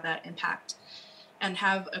continue to have that impact and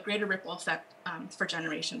have a greater ripple effect for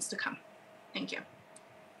generations to come. Thank you.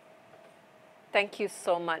 Thank you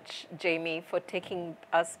so much, Jamie, for taking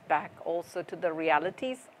us back also to the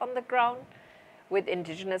realities on the ground with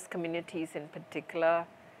Indigenous communities in particular,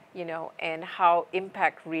 and how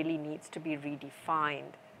impact really needs to be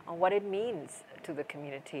redefined on what it means to the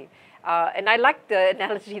community. And I like the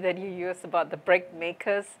analogy that you used about the bread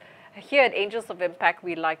makers. Here at Angels of Impact,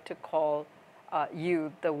 we like to call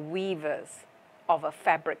you the weavers of a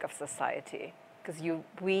fabric of society, because you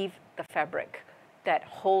weave the fabric that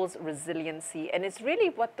holds resiliency, and it's really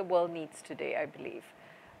what the world needs today, I believe.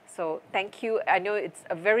 So thank you. I know it's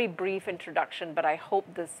a very brief introduction, but I hope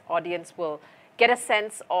this audience will get a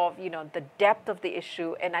sense of, you know, the depth of the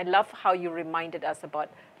issue. And I love how you reminded us about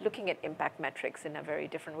looking at impact metrics in a very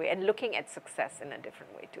different way and looking at success in a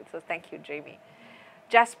different way too. So thank you, Jamie.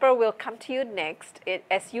 Jasper, we'll come to you next.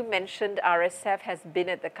 As you mentioned, RSF has been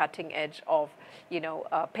at the cutting edge of, you know,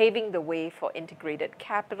 paving the way for integrated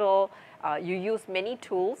capital. You use many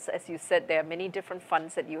tools. As you said, there are many different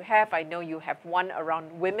funds that you have. I know you have one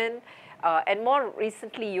around women. And more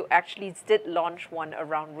recently, you actually did launch one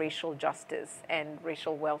around racial justice and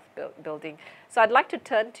racial wealth building. So I'd like to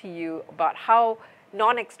turn to you about how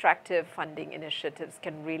non-extractive funding initiatives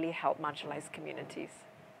can really help marginalized communities.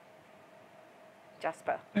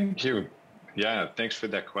 Jasper. Thank you. Yeah, thanks for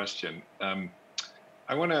that question.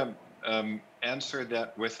 I want to answer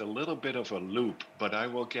that with a little bit of a loop, but I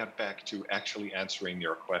will get back to actually answering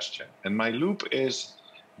your question. And my loop is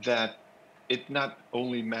that it not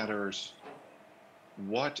only matters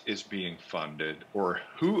what is being funded or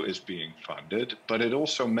who is being funded, but it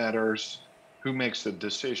also matters who makes the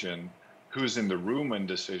decision, who's in the room when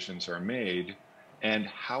decisions are made, and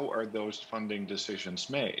how are those funding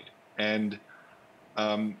decisions made. And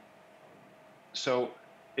so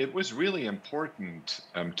it was really important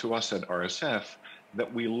to us at RSF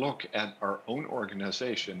that we look at our own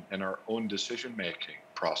organization and our own decision-making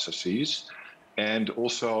processes, and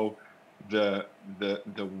also the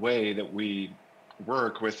way that we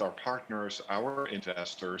work with our partners, our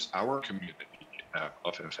investors, our community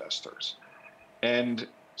of investors. And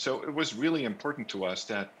so it was really important to us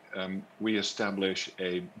that we establish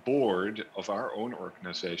a board of our own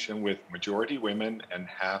organization with majority women and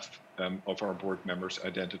half of our board members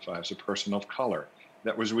identify as a person of color.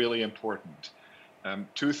 That was really important.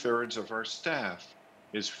 2/3 of our staff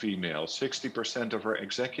is female, 60% of our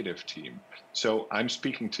executive team. So I'm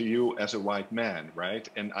speaking to you as a white man, right?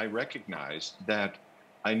 And I recognize that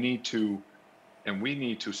I need to, and we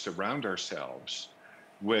need to surround ourselves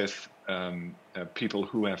with people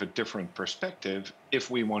who have a different perspective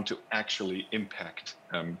if we want to actually impact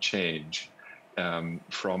change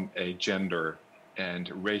from a gender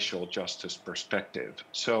and racial justice perspective.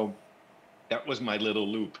 So that was my little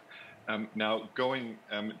loop. Now going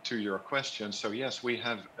to your question, so yes, we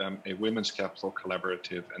have a Women's Capital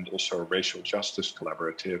Collaborative and also a Racial Justice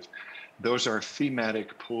Collaborative. Those are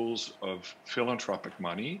thematic pools of philanthropic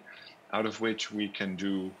money out of which we can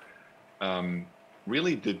do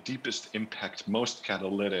really the deepest impact, most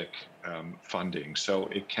catalytic funding. So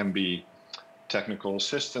it can be technical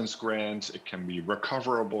assistance grants, it can be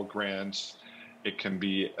recoverable grants, it can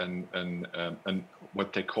be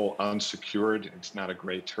what they call unsecured. It's not a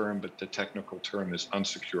great term, but the technical term is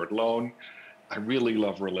unsecured loan. I really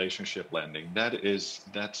love relationship lending.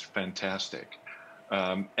 That's fantastic.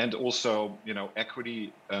 And also, you know,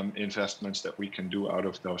 equity investments that we can do out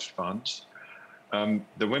of those funds.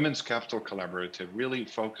 The Women's Capital Collaborative really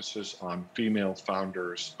focuses on female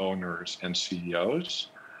founders, owners, and CEOs.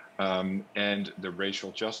 And the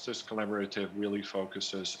Racial Justice Collaborative really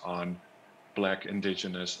focuses on Black,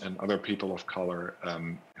 Indigenous, and other people of color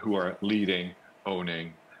who are leading,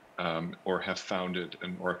 owning, or have founded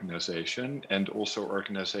an organization, and also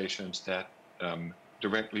organizations that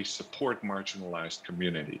directly support marginalized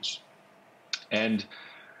communities. And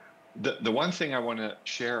the one thing I want to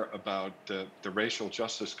share about the Racial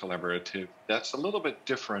Justice Collaborative, that's a little bit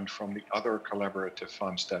different from the other collaborative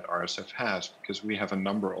funds that RSF has, because we have a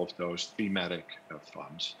number of those thematic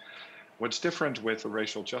funds. What's different with the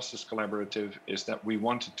Racial Justice Collaborative is that we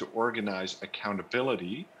wanted to organize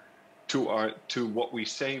accountability to what we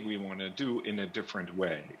say we want to do in a different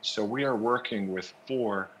way. So we are working with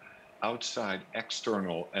 4 outside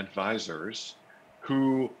external advisors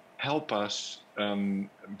who help us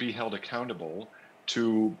be held accountable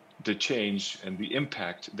to the change and the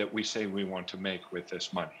impact that we say we want to make with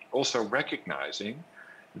this money. Also recognizing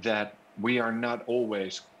that we are not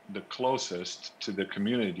always the closest to the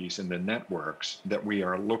communities and the networks that we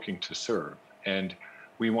are looking to serve. And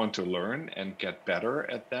we want to learn and get better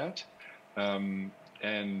at that. And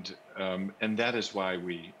that is why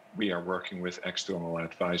we are working with external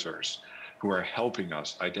advisors who are helping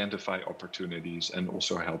us identify opportunities and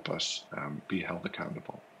also help us be held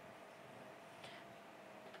accountable.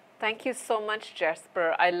 Thank you so much,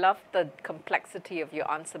 Jasper. I love the complexity of your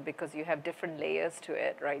answer because you have different layers to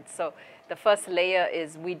it, right? So the first layer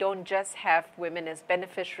is we don't just have women as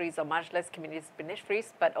beneficiaries or marginalized communities as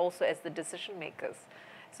beneficiaries, but also as the decision makers.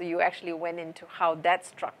 So you actually went into how that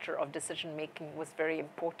structure of decision making was very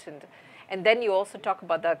important. And then you also talk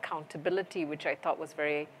about the accountability, which I thought was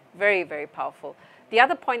very, very, very powerful. The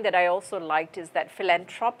other point that I also liked is that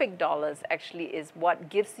philanthropic dollars actually is what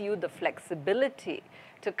gives you the flexibility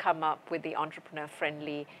to come up with the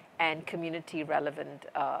entrepreneur-friendly and community-relevant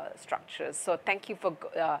structures. So thank you for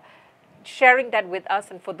sharing that with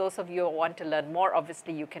us. And for those of you who want to learn more,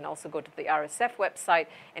 obviously you can also go to the RSF website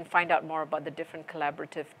and find out more about the different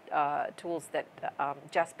collaborative tools that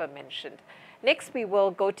Jasper mentioned. Next, we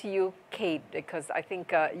will go to you, Kate, because I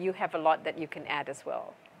think you have a lot that you can add as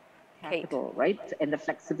well. Capital, right? And the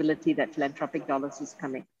flexibility that philanthropic dollars is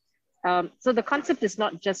coming. So the concept is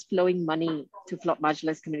not just flowing money to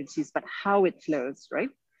marginalized communities, but how it flows, right?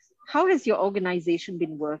 How has your organization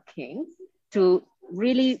been working to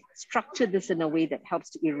really structure this in a way that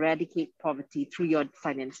helps to eradicate poverty through your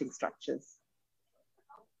financing structures?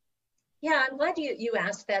 Yeah, I'm glad you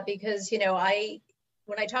asked that, because, you know,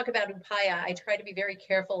 when I talk about Upaya, I try to be very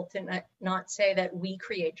careful to not say that we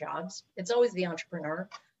create jobs. It's always the entrepreneur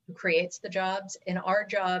who creates the jobs, and our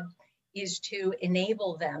job is to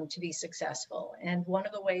enable them to be successful. And one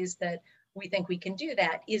of the ways that we think we can do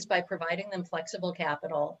that is by providing them flexible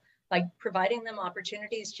capital, by providing them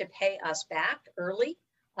opportunities to pay us back early.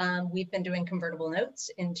 We've been doing convertible notes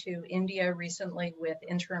into India recently with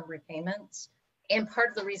interim repayments. And part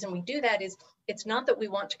of the reason we do that is it's not that we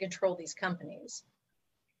want to control these companies.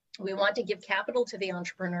 We want to give capital to the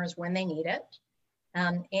entrepreneurs when they need it.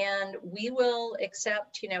 And we will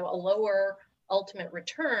accept, you know, a lower ultimate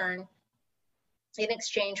return in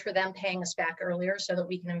exchange for them paying us back earlier so that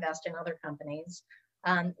we can invest in other companies.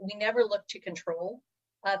 We never look to control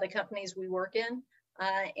the companies we work in.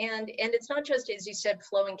 And it's not just, as you said,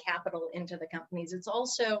 flowing capital into the companies. It's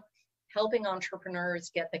also helping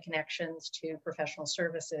entrepreneurs get the connections to professional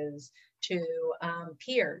services, to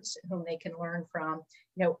peers whom they can learn from.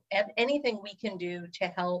 You know, anything we can do to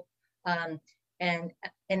help an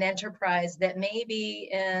enterprise that may be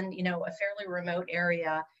in, you know, a fairly remote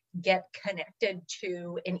area get connected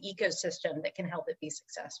to an ecosystem that can help it be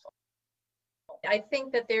successful. I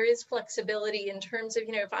think that there is flexibility in terms of,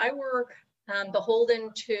 you know, if I were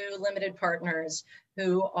beholden to limited partners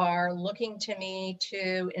who are looking to me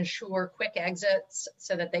to ensure quick exits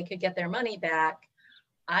so that they could get their money back,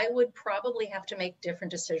 I would probably have to make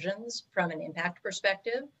different decisions from an impact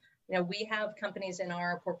perspective. You know, we have companies in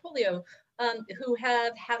our portfolio who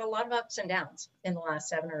have had a lot of ups and downs in the last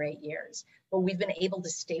 7 or 8 years, but we've been able to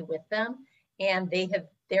stay with them, and they have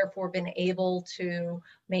therefore been able to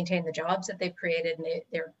maintain the jobs that they've created, and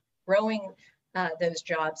they're growing those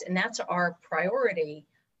jobs, and that's our priority.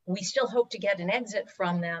 We still hope to get an exit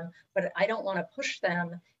from them, but I don't want to push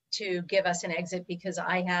them to give us an exit because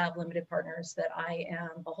I have limited partners that I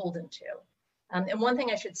am beholden to. And one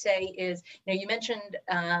thing I should say is, you know, you mentioned,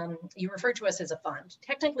 you referred to us as a fund.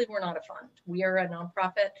 Technically, we're not a fund. We are a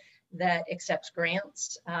nonprofit that accepts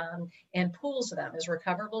grants and pools them as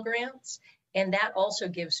recoverable grants. And that also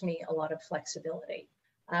gives me a lot of flexibility,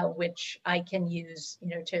 which I can use,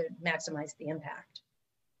 you know, to maximize the impact.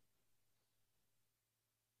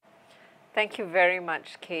 Thank you very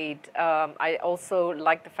much, Kate. I also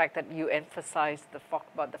like the fact that you emphasized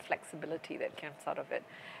about the flexibility that comes out of it.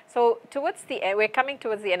 So towards the end, we're coming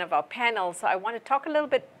towards the end of our panel, so I want to talk a little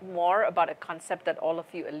bit more about a concept that all of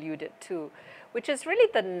you alluded to, which is really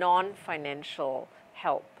the non-financial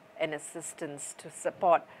help and assistance to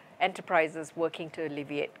support enterprises working to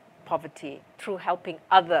alleviate poverty through helping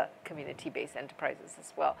other community-based enterprises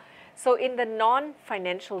as well. So in the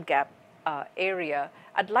non-financial gap area,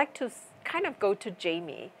 I'd like to kind of go to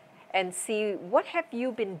Jamie and see what have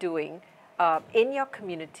you been doing in your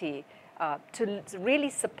community to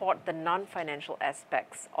really support the non-financial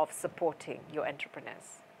aspects of supporting your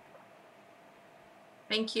entrepreneurs.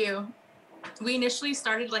 Thank you. We initially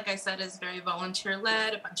started, like I said, as very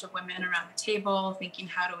volunteer-led, a bunch of women around a table thinking,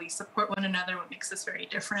 how do we support one another? What makes us very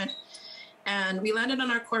different? And we landed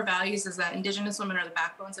on our core values is that Indigenous women are the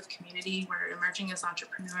backbones of community. We're emerging as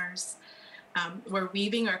entrepreneurs. We're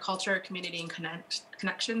weaving our culture, community, and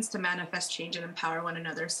connections to manifest change and empower one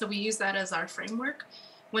another. So we use that as our framework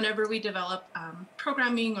whenever we develop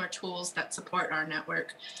programming or tools that support our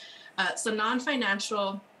network. So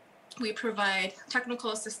non-financial, we provide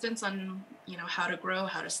technical assistance on, you know, how to grow,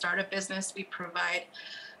 how to start a business. We provide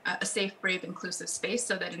a safe, brave, inclusive space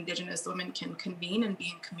so that Indigenous women can convene and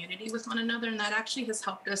be in community with one another. And that actually has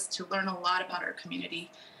helped us to learn a lot about our community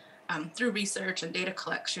through research and data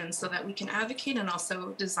collection so that we can advocate and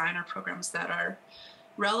also design our programs that are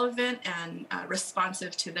relevant and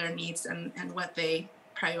responsive to their needs and what they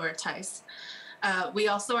prioritize. We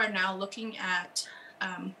also are now looking at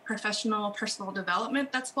professional personal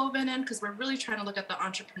development that's woven in, because we're really trying to look at the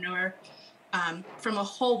entrepreneur from a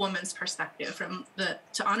whole woman's perspective,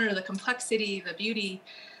 to honor the complexity, the beauty,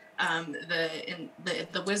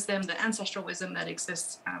 the wisdom, the ancestral wisdom that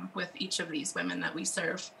exists with each of these women that we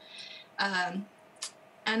serve.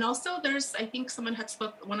 And also I think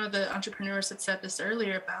one of the entrepreneurs had said this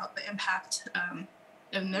earlier about the impact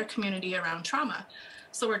in their community around trauma.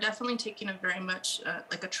 So we're definitely taking a very much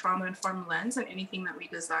like a trauma-informed lens in anything that we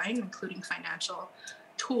design, including financial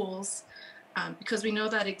tools, because we know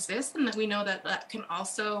that exists, and that we know that can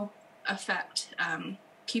also affect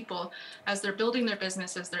people as they're building their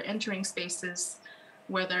businesses, they're entering spaces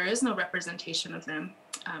where there is no representation of them.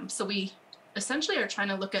 So we essentially are trying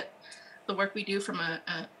to look at the work we do from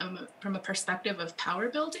a perspective of power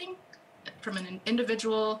building, from an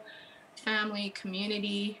individual, family,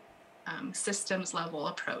 community, systems level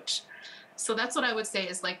approach. So that's what I would say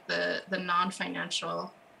is like the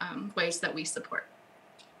non-financial ways that we support.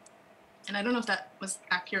 And I don't know if that was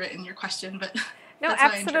accurate in your question, but no,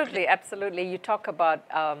 absolutely, absolutely. You talk about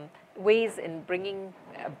ways in bringing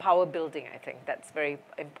power building. I think that's very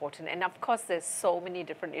important. And of course, there's so many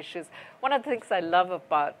different issues. One of the things I love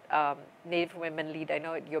about Native Women Lead, I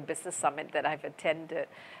know at your business summit that I've attended,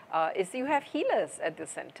 is you have healers at the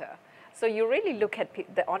center. So you really look at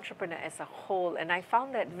the entrepreneur as a whole, and I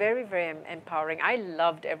found that very, very empowering. I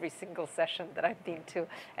loved every single session that I've been to,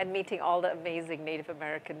 and meeting all the amazing Native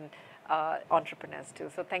American entrepreneurs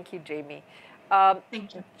too. So thank you, Jamie.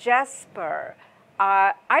 Thank you. Jasper,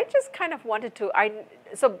 I just kind of wanted to,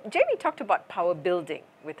 so Jamie talked about power building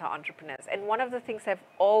with our entrepreneurs, and one of the things I've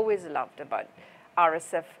always loved about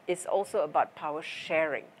RSF is also about power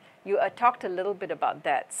sharing. You talked a little bit about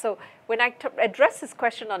that. So when I address this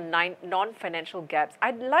question on non-financial gaps,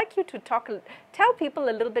 I'd like you to tell people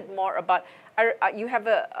a little bit more about, you have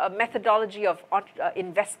a methodology of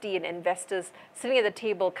investee and investors sitting at the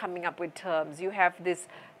table coming up with terms. You have this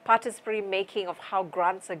participatory making of how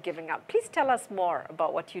grants are giving out. Please tell us more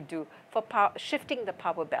about what you do for shifting the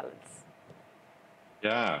power balance.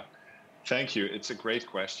 Yeah, thank you. It's a great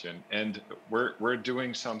question. And we're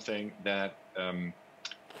doing something that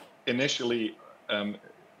initially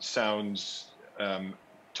sounds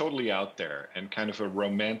totally out there and kind of a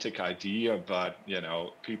romantic idea, but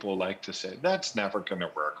people like to say that's never going to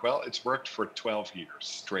work. Well, it's worked for 12 years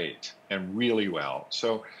straight and really well.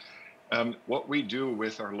 So what we do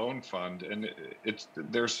with our loan fund, and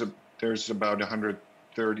there's about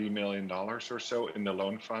 $130 million or so in the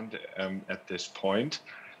loan fund at this point,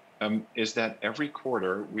 is that every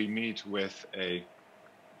quarter we meet with a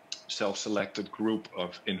self-selected group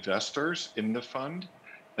of investors in the fund,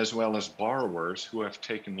 as well as borrowers who have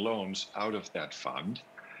taken loans out of that fund.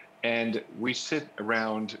 And we sit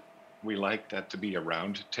around, we like that to be a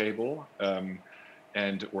round table,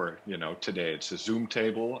 or today it's a Zoom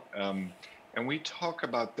table, and we talk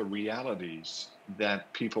about the realities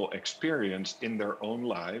that people experience in their own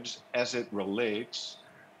lives as it relates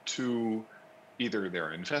to either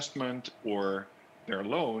their investment or their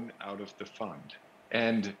loan out of the fund.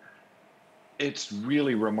 And it's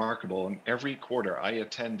really remarkable. And every quarter I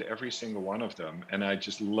attend every single one of them. And I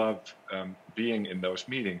just love being in those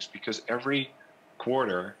meetings, because every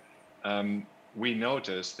quarter we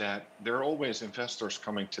notice that there are always investors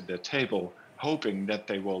coming to the table hoping that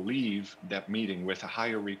they will leave that meeting with a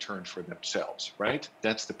higher return for themselves, right?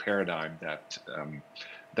 That's the paradigm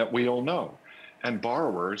that we all know. And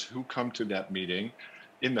borrowers who come to that meeting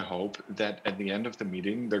in the hope that at the end of the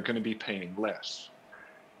meeting, they're going to be paying less.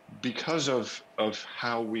 Because of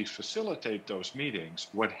how we facilitate those meetings,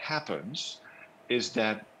 what happens is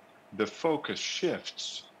that the focus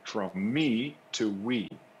shifts from me to we.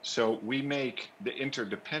 So we make the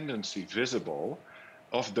interdependency visible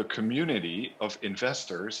of the community of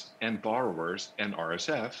investors and borrowers and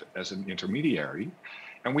RSF as an intermediary.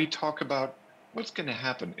 And we talk about what's going to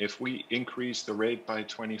happen if we increase the rate by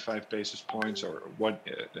 25 basis points, or what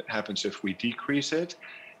happens if we decrease it.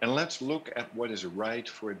 And let's look at what is right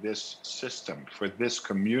for this system, for this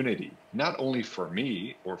community, not only for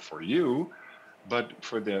me or for you, but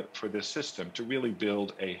for the system, to really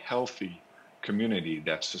build a healthy community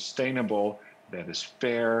that's sustainable, that is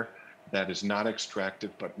fair, that is not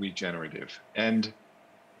extractive, but regenerative. And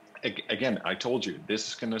again, I told you, this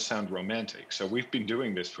is going to sound romantic. So we've been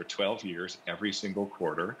doing this for 12 years, every single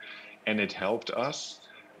quarter, and it helped us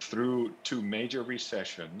through 2 major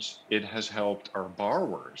recessions. It has helped our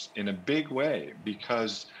borrowers in a big way,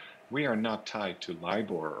 because we are not tied to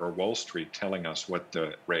LIBOR or Wall Street telling us what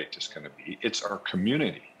the rate is going to be. It's our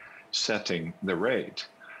community setting the rate.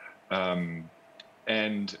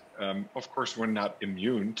 Of course, we're not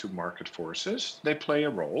immune to market forces. They play a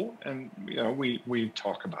role, and we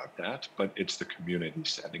talk about that, but it's the community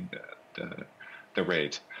setting the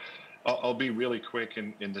rate. I'll be really quick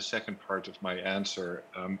in the second part of my answer.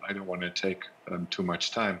 I don't want to take too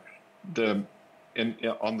much time.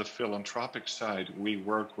 On the philanthropic side, we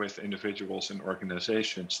work with individuals and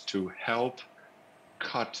organizations to help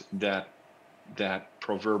cut that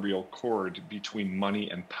proverbial cord between money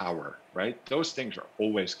and power, right? Those things are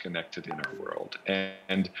always connected in our world.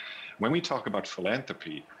 And when we talk about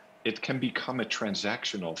philanthropy, it can become a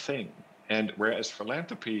transactional thing. And whereas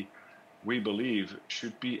philanthropy, we believe,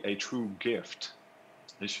 should be a true gift.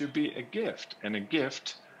 It should be a gift, and a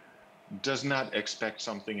gift does not expect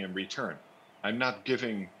something in return. I'm not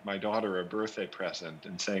giving my daughter a birthday present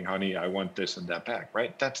and saying, honey, I want this and that back,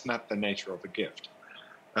 right? That's not the nature of a gift.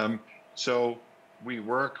 So we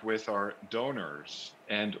work with our donors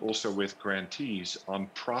and also with grantees on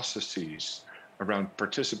processes around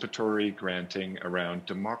participatory granting, around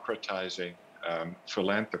democratizing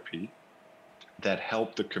philanthropy that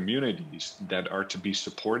help the communities that are to be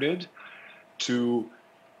supported to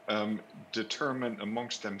determine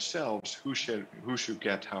amongst themselves who should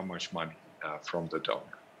get how much money from the donor.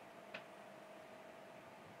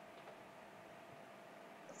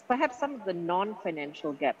 Perhaps some of the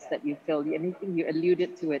non-financial gaps that you fill, anything you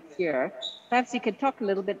alluded to it here, perhaps you could talk a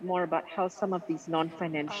little bit more about how some of these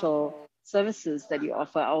non-financial services that you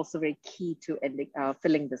offer are also very key to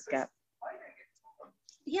filling this gap.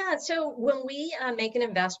 Yeah, so when we make an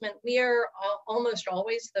investment, we are almost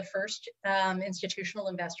always the first institutional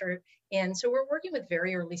investor in. So we're working with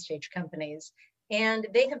very early stage companies, and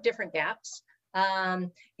they have different gaps.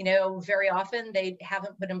 You know, very often they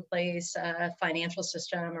haven't put in place a financial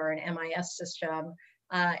system or an MIS system,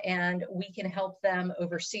 and we can help them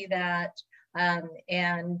oversee that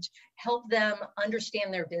and help them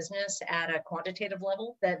understand their business at a quantitative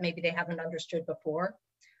level that maybe they haven't understood before.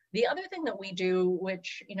 The other thing that we do,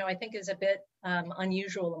 which I think is a bit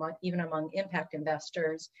unusual even among impact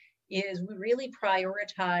investors, is we really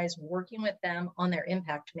prioritize working with them on their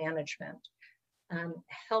impact management,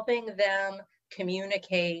 helping them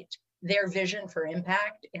communicate their vision for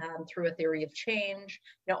impact through a theory of change.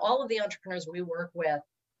 All of the entrepreneurs we work with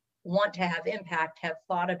want to have impact, have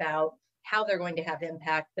thought about how they're going to have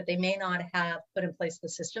impact, but they may not have put in place the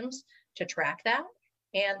systems to track that.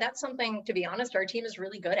 And that's something, to be honest, our team is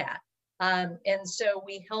really good at. And so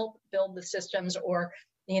we help build the systems or,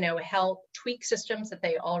 help tweak systems that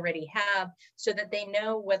they already have so that they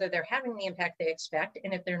know whether they're having the impact they expect.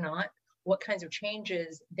 And if they're not, what kinds of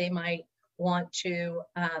changes they might want to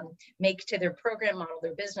make to their program model,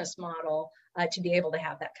 their business model, to be able to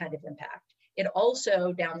have that kind of impact. It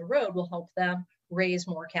also, down the road, will help them raise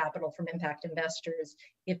more capital from impact investors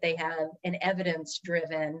if they have an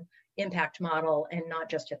evidence-driven impact model and not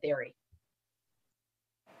just a theory.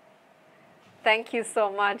 Thank you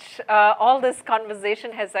so much. All this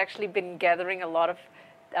conversation has actually been gathering a lot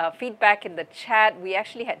of feedback in the chat. We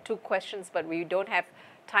actually had 2 questions, but we don't have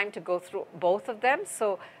time to go through both of them.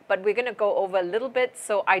 But we're going to go over a little bit.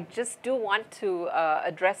 So I just do want to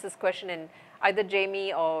address this question, and either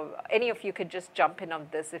Jamie or any of you could just jump in on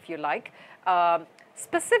this if you like.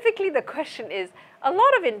 Specifically, the question is, a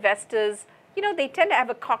lot of investors, they tend to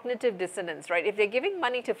have a cognitive dissonance, right? If they're giving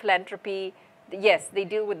money to philanthropy, yes, they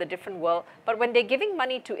deal with a different world. But when they're giving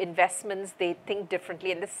money to investments, they think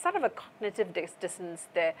differently. And there's sort of a cognitive dissonance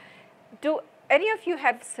there. Do any of you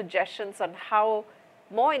have suggestions on how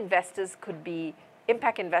more investors could be,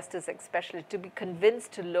 impact investors especially, to be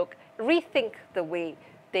convinced to rethink the way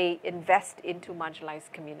they invest into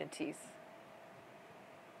marginalized communities?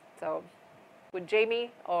 So would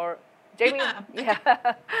Jamie or Jamie?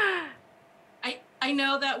 Yeah. I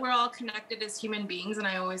know that we're all connected as human beings, and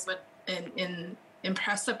I always would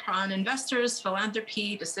impress upon investors,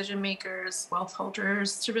 philanthropy, decision makers, wealth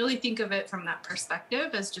holders to really think of it from that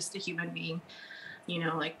perspective as just a human being.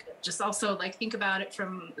 Think about it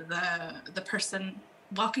from the person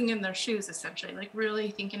walking in their shoes, essentially,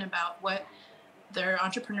 really thinking about what their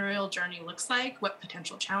entrepreneurial journey looks like, what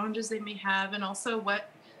potential challenges they may have, and also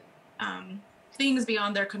what things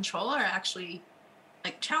beyond their control are actually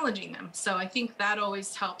challenging them. So I think that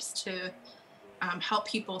always helps to help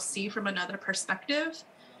people see from another perspective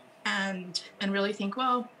and really think,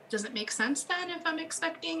 well, does it make sense then if I'm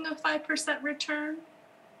expecting a 5% return?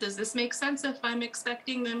 Does this make sense if I'm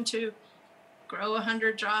expecting them to grow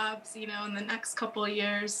 100 jobs, in the next couple of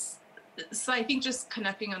years? So I think just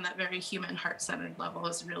connecting on that very human, heart-centered level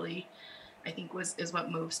is really, I think, is what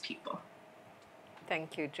moves people.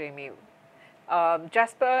 Thank you, Jamie.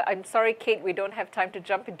 Jasper, I'm sorry, Kate, we don't have time to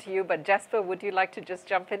jump into you, but Jasper, would you like to just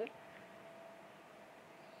jump in?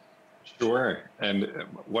 Sure, and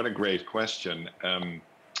what a great question.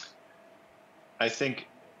 I think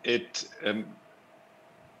it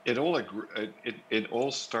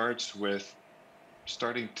all starts with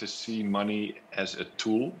starting to see money as a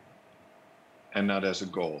tool and not as a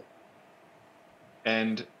goal.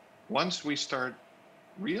 And once we start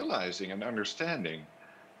realizing and understanding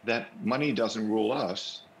that money doesn't rule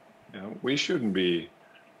us, we shouldn't be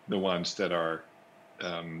the ones that are,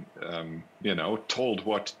 told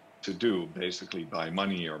what to do basically by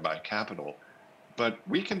money or by capital, but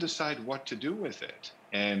we can decide what to do with it.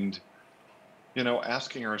 And,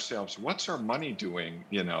 asking ourselves, what's our money doing,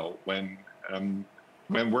 when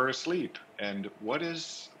we're asleep, and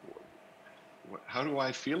how do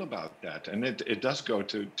I feel about that? And it does go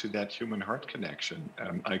to that human heart connection.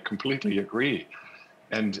 I completely agree.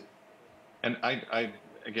 And I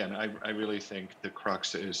really think the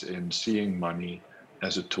crux is in seeing money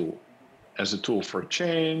as a tool for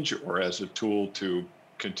change, or as a tool to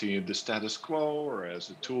continue the status quo, or as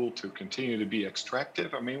a tool to continue to be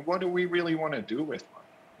extractive. I mean, what do we really want to do with money?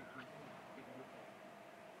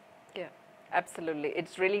 Yeah, absolutely.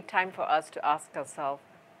 It's really time for us to ask ourselves,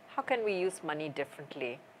 how can we use money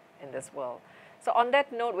differently in this world? So on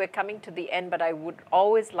that note, we're coming to the end, but I would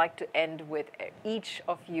always like to end with each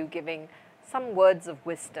of you giving some words of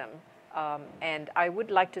wisdom. And I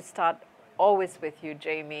would like to start always with you,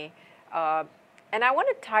 Jamie. And I want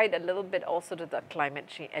to tie it a little bit also to the climate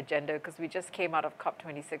change agenda, because we just came out of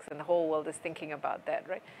COP26 and the whole world is thinking about that,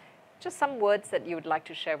 right? Just some words that you would like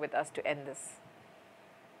to share with us to end this.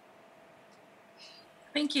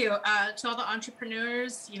 Thank you. To all the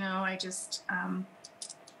entrepreneurs, I just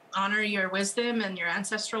honor your wisdom and your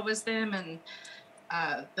ancestral wisdom, and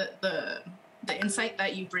the insight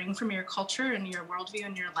that you bring from your culture and your worldview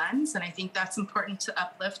and your lens. And I think that's important to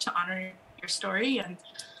uplift, to honor your story and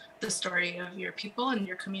the story of your people and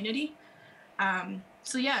your community.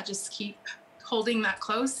 So yeah, just keep holding that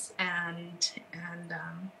close, and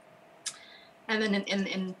then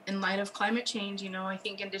in light of climate change, I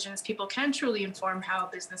think Indigenous people can truly inform how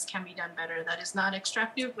business can be done better. That is not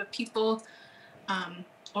extractive of people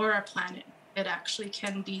or our planet. It actually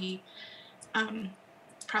can be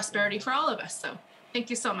prosperity for all of us. So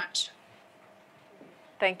thank you so much.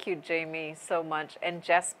 Thank you, Jamie, so much. And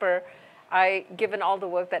Jasper, given all the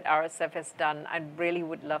work that RSF has done, I really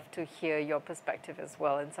would love to hear your perspective as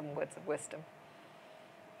well and some words of wisdom.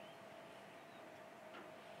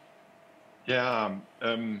 Yeah,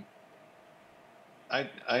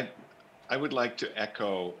 I would like to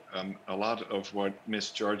echo a lot of what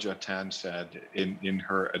Miss Georgia Tan said in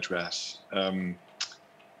her address.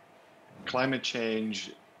 Climate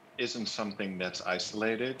change isn't something that's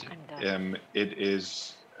isolated.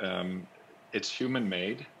 It's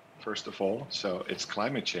human-made, first of all. So it's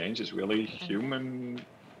climate change is really human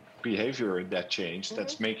behavior that changed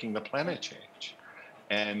that's making the planet change.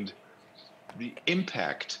 And the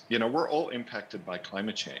impact, we're all impacted by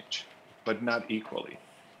climate change, but not equally.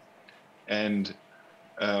 And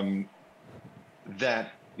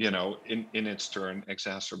that, in its turn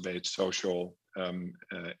exacerbates social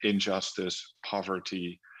injustice,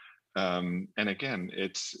 poverty. And again,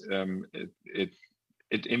 it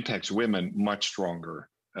impacts women much stronger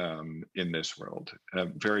in this world,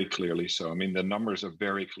 very clearly so. I mean, the numbers are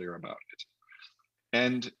very clear about it.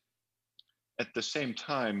 And at the same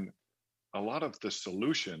time, a lot of the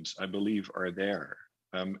solutions, I believe, are there.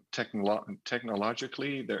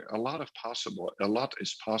 Technologically, a lot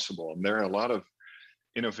is possible. And there are a lot of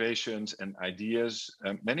innovations and ideas,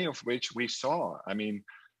 many of which we saw. I mean,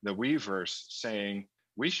 the weavers saying,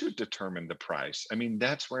 we should determine the price. I mean,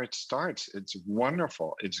 that's where it starts. It's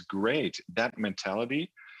wonderful. It's great, that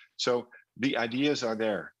mentality. So the ideas are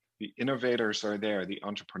there. The innovators are there. The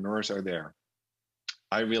entrepreneurs are there.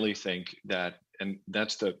 I really think that, and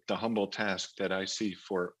that's the humble task that I see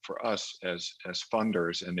for us as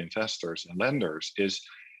funders and investors and lenders, is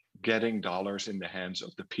getting dollars in the hands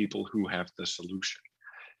of the people who have the solution.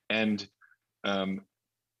 And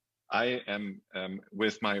I am,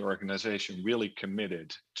 with my organization, really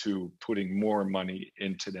committed to putting more money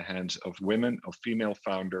into the hands of women, of female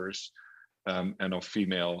founders, and of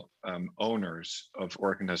female owners of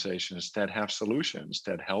organizations that have solutions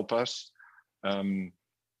that help us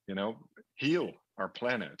heal our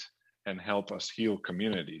planet and help us heal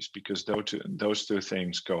communities, because those two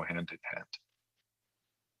things go hand in hand.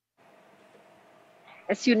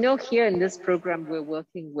 As you know, here in this program, we're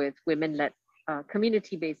working with women-led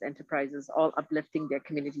community-based enterprises, all uplifting their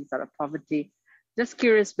communities out of poverty. Just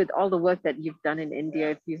curious, with all the work that you've done in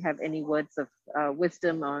India, if you have any words of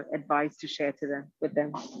wisdom or advice to share with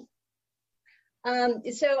them.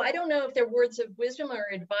 So I don't know if they're words of wisdom or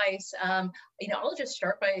advice. I'll just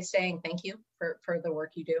start by saying thank you for the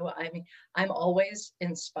work you do. I mean, I'm always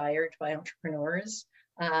inspired by entrepreneurs,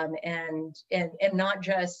 and not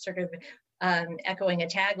just sort of echoing a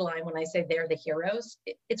tagline when I say they're the heroes.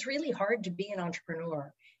 It's really hard to be an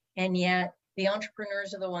entrepreneur, and yet the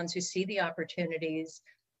entrepreneurs are the ones who see the opportunities,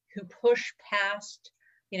 who push past,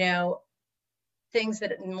 things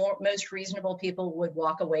that most reasonable people would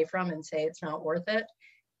walk away from and say it's not worth it.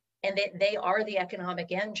 And they are the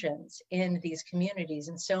economic engines in these communities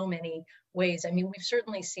in so many ways. I mean, we've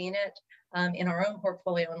certainly seen it in our own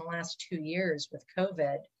portfolio in the last 2 years with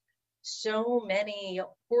COVID. So many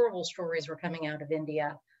horrible stories were coming out of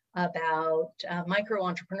India about micro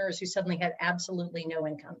entrepreneurs who suddenly had absolutely no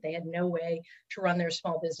income. They had no way to run their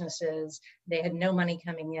small businesses. They had no money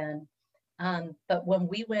coming in. But when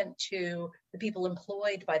we went to the people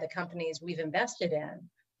employed by the companies we've invested in,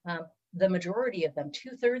 the majority of them,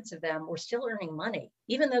 2/3 of them, were still earning money.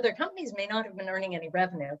 Even though their companies may not have been earning any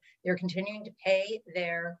revenue, they're continuing to pay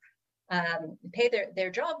their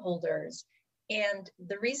job holders. And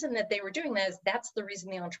the reason that they were doing that is that's the reason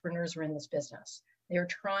the entrepreneurs were in this business. They're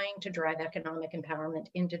trying to drive economic empowerment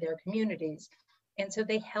into their communities. And so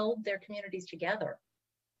they held their communities together.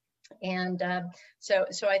 And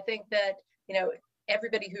so I think that,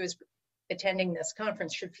 everybody who is attending this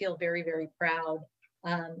conference should feel very, very proud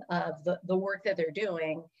of the work that they're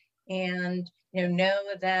doing, and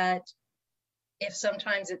know that if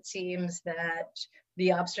sometimes it seems that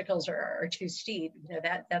the obstacles are too steep,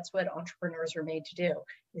 that's what entrepreneurs are made to do,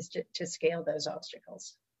 is to scale those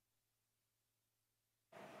obstacles.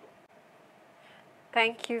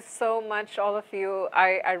 Thank you so much, all of you.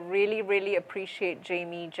 I really, really appreciate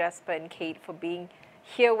Jamie, Jasper, and Kate for being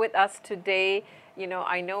here with us today.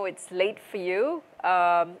 I know it's late for you,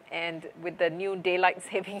 and with the new daylight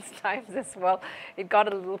savings times as well, it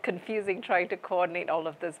got a little confusing trying to coordinate all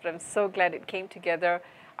of this, but I'm so glad it came together.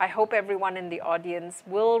 I hope everyone in the audience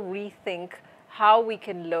will rethink how we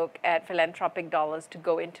can look at philanthropic dollars to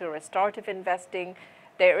go into restorative investing.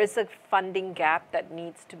 There is a funding gap that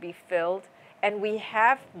needs to be filled. And we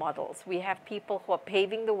have models. We have people who are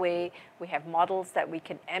paving the way. We have models that we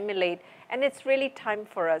can emulate. And it's really time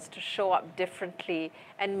for us to show up differently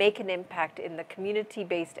and make an impact in the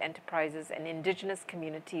community-based enterprises and indigenous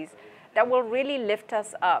communities that will really lift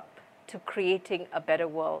us up to creating a better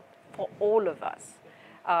world for all of us.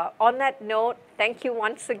 On that note, thank you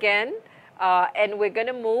once again. And we're going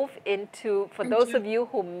to move into, for those of you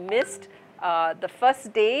who missed the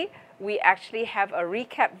first day, we actually have a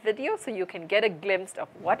recap video so you can get a glimpse of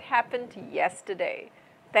what happened yesterday.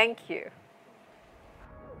 Thank you.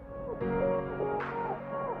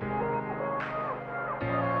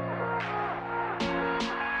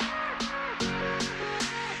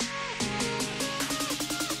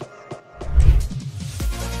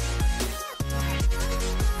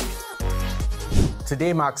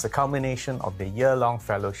 Today marks the culmination of the year-long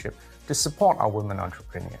fellowship to support our women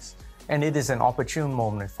entrepreneurs. And it is an opportune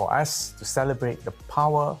moment for us to celebrate the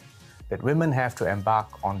power that women have to embark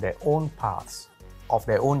on their own paths of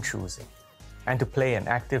their own choosing and to play an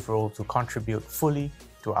active role to contribute fully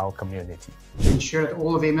to our community. Ensure that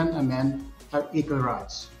all women and men have equal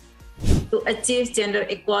rights. To achieve gender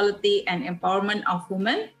equality and empowerment of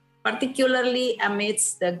women, particularly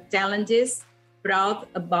amidst the challenges brought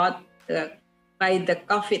about by the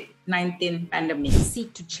COVID-19 pandemic.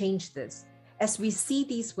 Seek to change this, as we see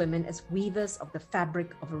these women as weavers of the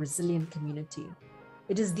fabric of a resilient community.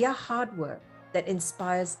 It is their hard work that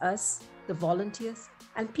inspires us, the volunteers,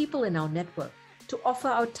 and people in our network to offer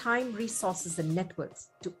our time, resources, and networks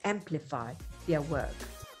to amplify their work.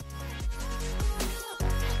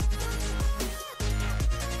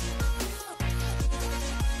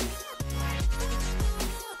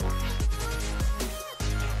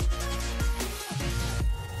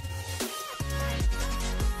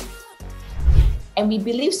 And we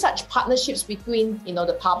believe such partnerships between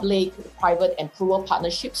the public, private, and rural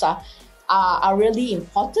partnerships are really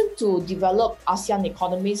important to develop ASEAN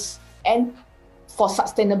economies and for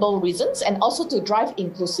sustainable reasons, and also to drive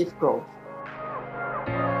inclusive growth.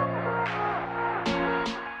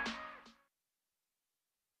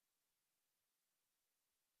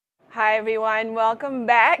 Hi everyone, welcome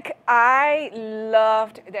back. I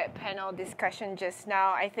loved that panel discussion just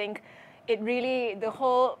now. I think it really, the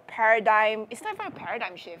whole paradigm, it's not even a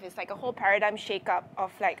paradigm shift, it's like a whole paradigm shake-up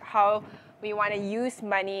of like how we want to use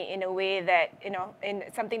money in a way that, in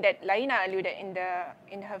something that Laina alluded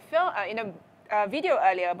in her film, in a video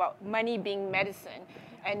earlier about money being medicine.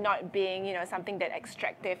 and not being, you know, something that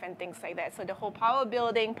extractive and things like that. So the whole power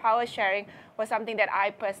building, power sharing was something that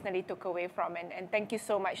I personally took away from. And thank you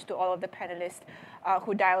so much to all of the panelists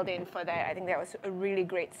who dialed in for that. I think that was a really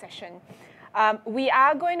great session. We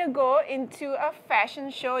are going to go into a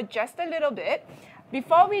fashion show just a little bit.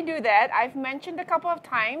 Before we do that, I've mentioned a couple of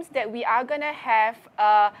times that we are going to have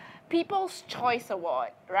a People's Choice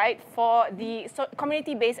Award, right, for the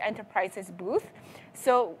community-based enterprises booth.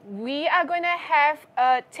 So we are going to have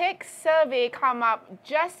a tech survey come up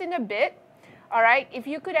just in a bit. All right, if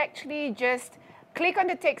you could actually just click on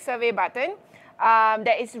the tech survey button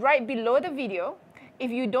that is right below the video. If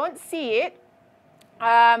you don't see it,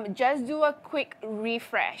 just do a quick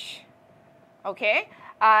refresh, okay?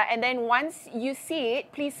 And then once you see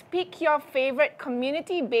it, please pick your favorite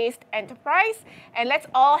community-based enterprise and let's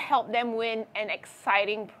all help them win an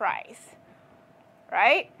exciting prize,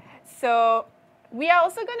 right? So we are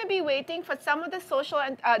also going to be waiting for some of the social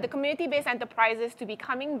and the community-based enterprises to be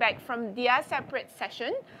coming back from their separate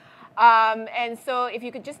session. And so if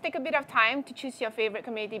you could just take a bit of time to choose your favorite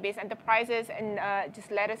community-based enterprises and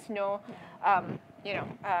just let us know, you know,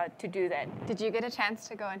 to do that. Did you get a chance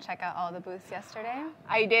to go and check out all the booths yesterday?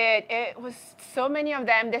 I did. It was so many of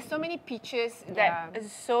them. There's so many pitches that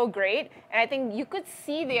is so great. And I think you could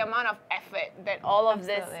see the amount of effort that all of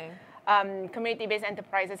this community-based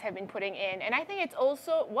enterprises have been putting in. And I think it's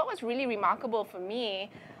also, what was really remarkable for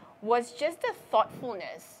me was just the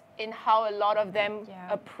thoughtfulness in how a lot of them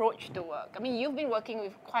approach the work. I mean, you've been working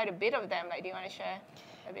with quite a bit of them. Like, do you want to share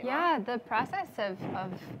a bit more? The process of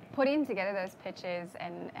putting together those pitches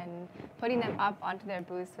and putting them up onto their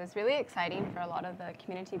booths was really exciting for a lot of the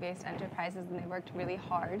community-based enterprises, and they worked really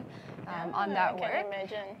hard on that work. I can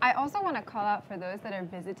imagine. I also want to call out for those that are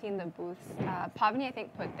visiting the booths. Pavni, I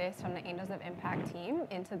think, put this from the Angels of Impact team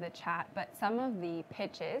into the chat, but some of the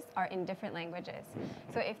pitches are in different languages.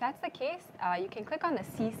 So if that's the case, you can click on the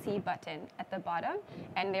CC button at the bottom,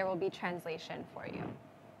 and there will be translation for you.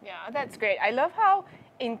 Yeah, that's great. I love how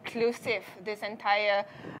inclusive this entire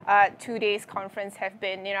 2 days conference have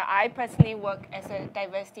been. You know, I personally work as a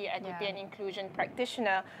diversity, equity, and inclusion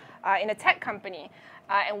practitioner in a tech company.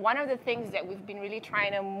 And one of the things that we've been really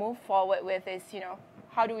trying to move forward with is, you know,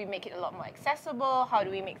 how do we make it a lot more accessible? How do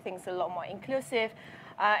we make things a lot more inclusive?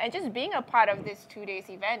 And just being a part of this 2 days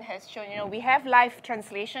event has shown, you know, we have live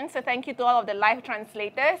translation. So thank you to all of the live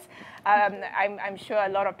translators. I'm sure a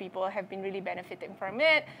lot of people have been really benefiting from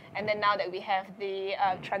it. And then now that we have the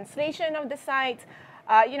translation of the site,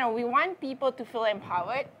 you know, we want people to feel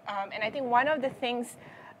empowered. And I think one of the things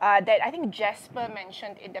that I think Jasper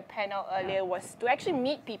mentioned in the panel earlier was to actually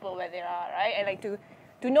meet people where they are, right? And like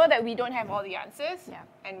to know that we don't have all the answers.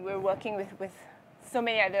 And we're working with so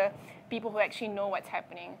many other people who actually know what's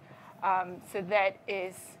happening. So that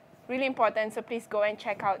is really important. So please go and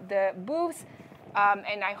check out the booths.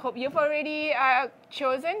 And I hope you've already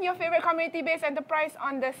chosen your favorite community-based enterprise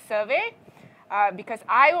on the survey, because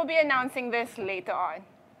I will be announcing this later on.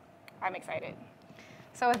 I'm excited.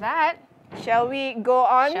 So with that, shall we go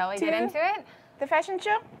on? Shall we get into it? The fashion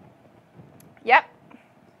show? Yep.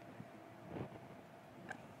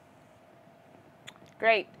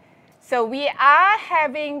 Great. So we are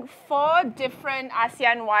having 4 different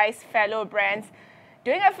ASEAN-wise fellow brands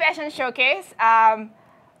doing a fashion showcase.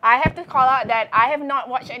 I have to call out that I have not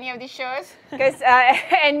watched any of these shows because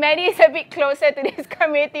and Maddie is a bit closer to these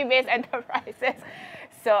community-based enterprises.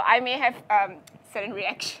 So I may have certain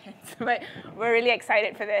reactions, but we're really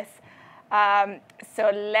excited for this. So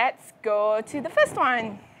let's go to the first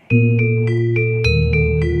one.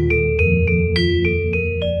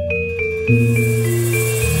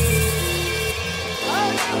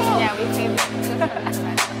 Yeah, we've seen this.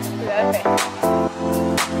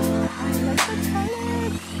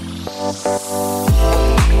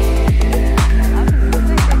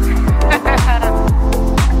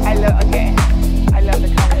 Love it. I love the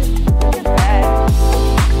colors. Look at that.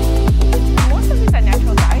 Most of these are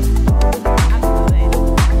natural dyes. Absolutely.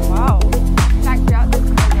 Wow. In fact, throughout this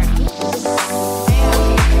program,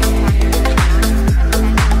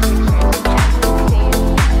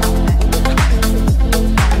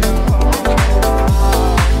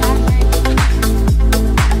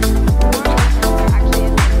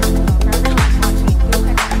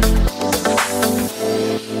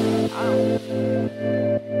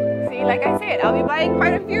 I'll be buying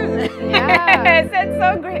quite a few. Yeah. That's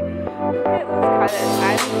so great. Look at those colors.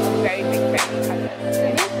 I'm a very big fan of colors.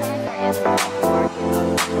 These products are in the market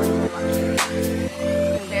of luxury.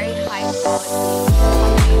 Very high quality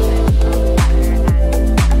combination of leather and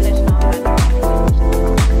traditional leather.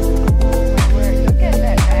 Look at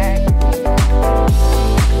that bag.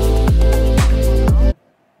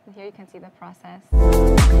 process.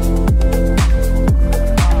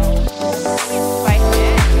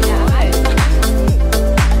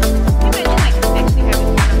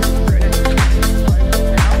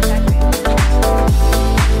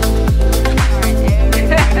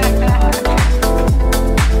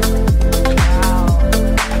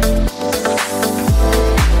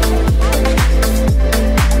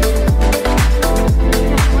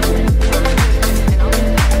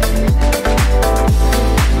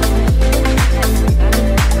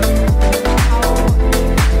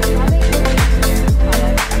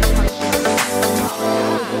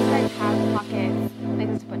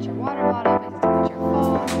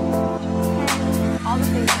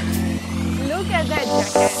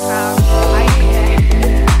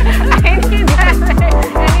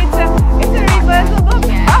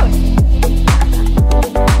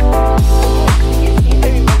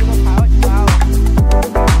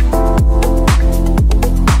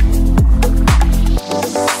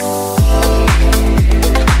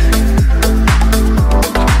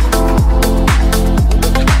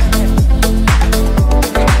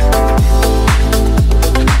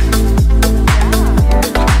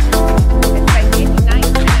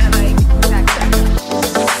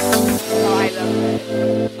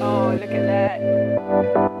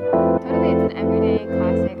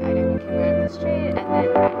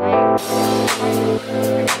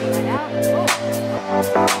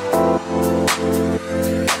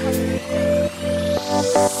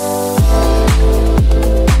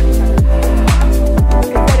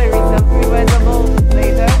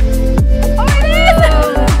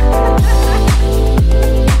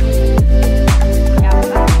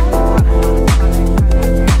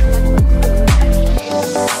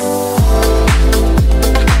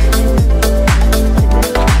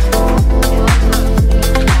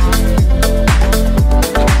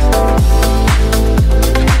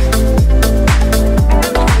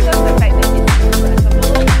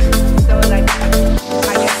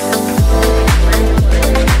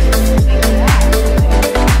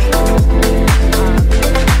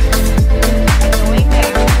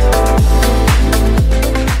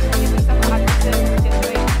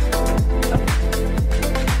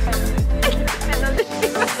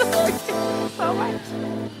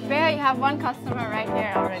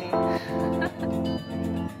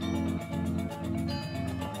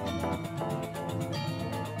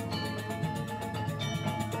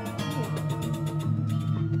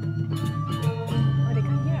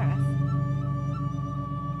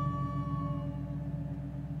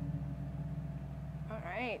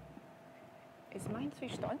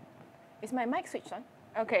 Is my mic switched on?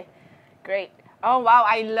 Okay, great. Oh wow,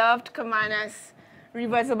 I loved Kamana's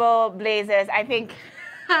reversible blazers. I think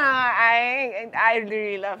I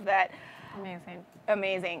really love that. Amazing.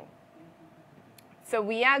 Amazing. So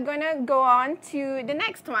we are gonna go on to the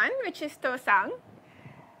next one, which is Tosang.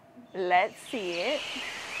 Let's see it.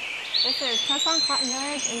 This is Tosang Cotton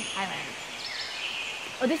Yards in Thailand.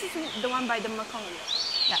 Oh, this is the one by the Mekong River.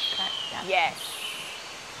 That's correct. Yeah. Yes.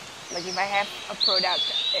 Like if I have a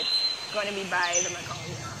product, it's gonna be by the Mekong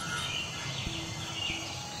River.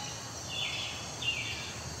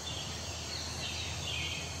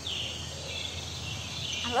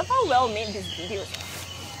 I love how well made these videos are.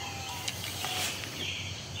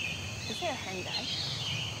 Is there a hand dye?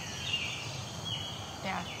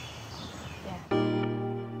 Yeah. Yeah.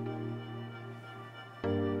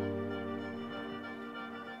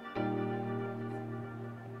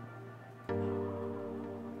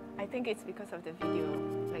 I think it's because of the video.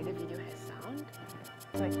 Like the video has sound,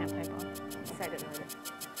 so I can't play ball. So I don't know this.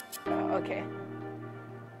 Okay.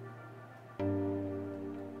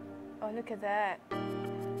 Oh, look at that.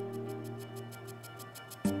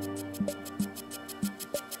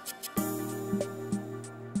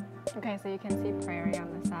 Okay, so you can see prairie on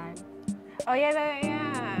the side. Oh yeah,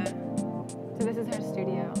 yeah. So this is her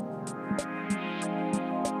studio.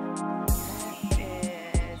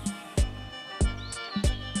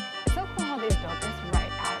 It's so cool how they built this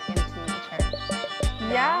right out into nature.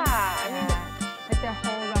 Yeah, I mean, like their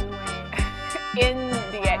whole runway in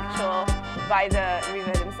the actual by the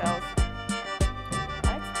river themselves.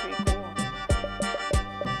 That's pretty cool.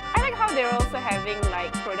 I like how they're also having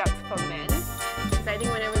like products for men. Because I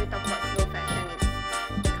think whenever we talk about slow fashion,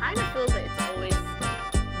 it kind of feels that it's always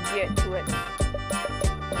geared towards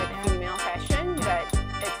like female fashion, but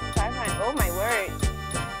it's Taiwan. Oh my word,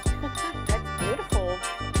 that's beautiful.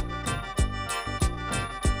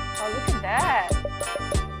 Oh, look at that.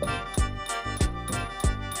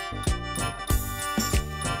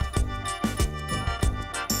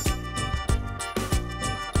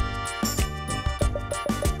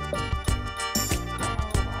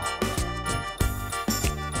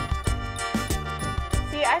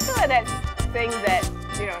 are that things that,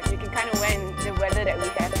 you know, you can kind of wear in the weather that we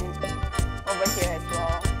have over here as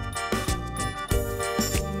well.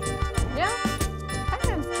 Yeah.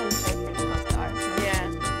 Sometimes some shapes pretty close to ours. Yeah.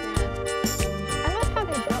 I love how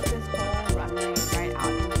they built this whole runway right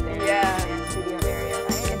out into their studio area,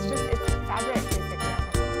 right? It's just, it's fabric basically.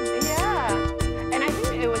 Yeah. And I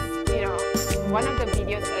think it was, you know, one of the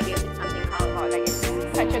videos earlier did something how about like it's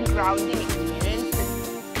such a grounding experience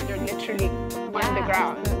because you're literally on the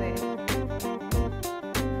ground. Absolutely.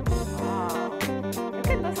 Wow. Look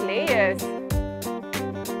at those layers.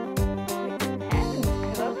 I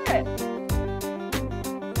love it.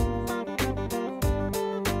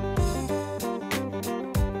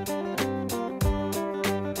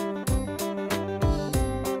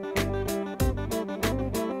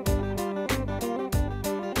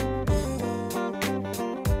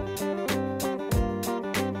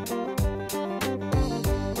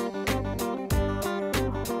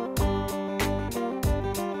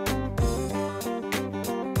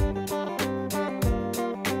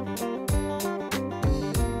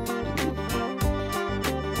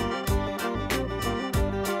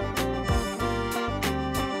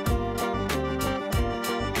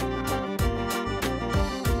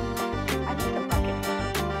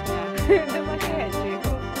 The bucket hat is really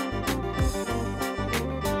cool.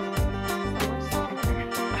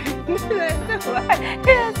 That's so much.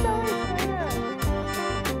 Yeah, so much fun.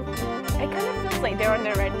 It kind of feels like they're on the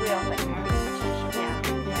runway of like Paris Fashion Show.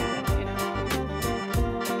 Yeah, you know.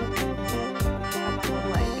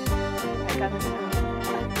 I got this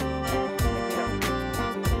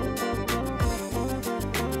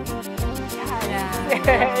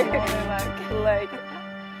like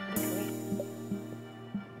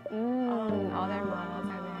all their models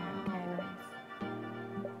are there. Okay, nice.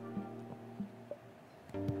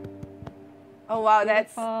 Oh wow, that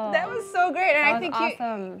was so great. And That I was think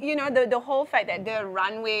awesome. you know the whole fact that the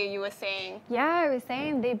runway you were saying. Yeah, I was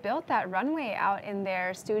saying they built that runway out in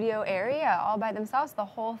their studio area all by themselves. The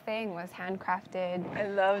whole thing was handcrafted. I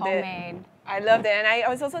loved homemade. it. I loved it, and I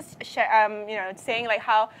was also you know, saying like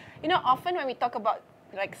how, you know, often when we talk about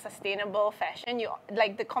like sustainable fashion,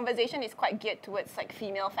 like the conversation is quite geared towards like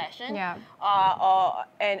female fashion, or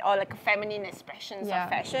like feminine expressions of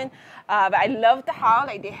fashion. But I loved how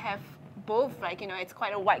like they have both, like, you know, it's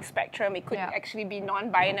quite a wide spectrum. It could actually be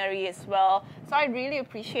non-binary as well. So I really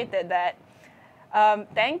appreciated that.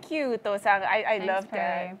 Thank you, Tosang. I loved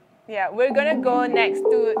that. Yeah, we're gonna go next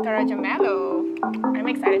to Toraja Mello. I'm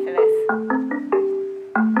excited for this.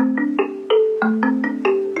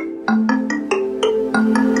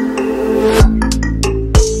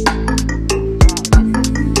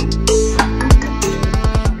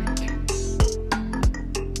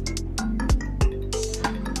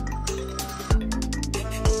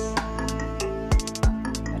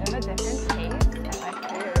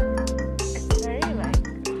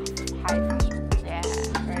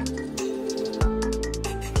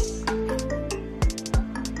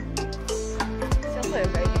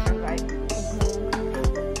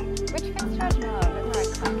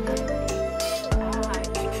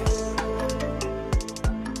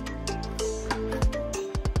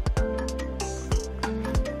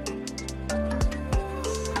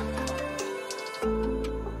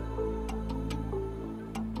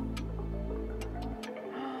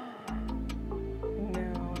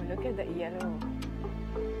 Look at the yellow.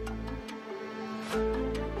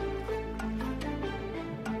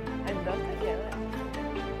 I love that yellow.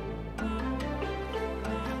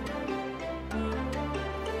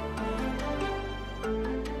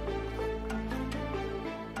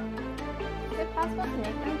 Is it possible to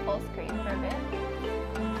make them full screen for a bit?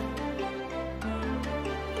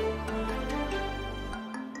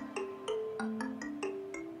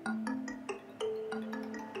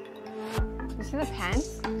 You see the pants?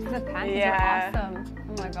 The pants are awesome.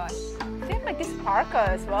 Oh my gosh. They have like this parka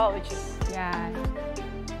as well, which is... Yeah.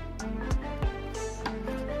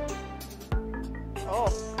 Oh,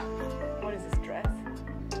 what is this dress?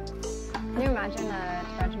 Can you imagine a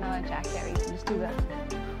Tarajamela jacket where you can just do that?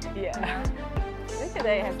 Yeah. Look at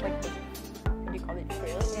that, it has like, what do you call it,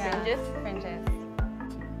 frills? Yeah. Fringes? Fringes.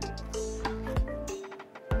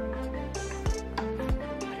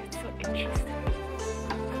 It's so interesting.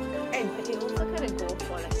 And they also kind of go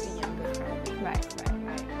for like the younger crowd. Right. So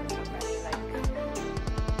really like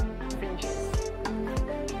fringes.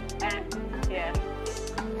 And yeah.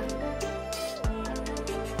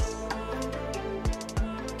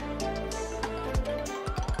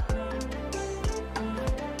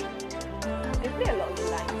 They play a lot of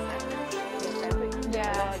lines. The fabric. Yeah.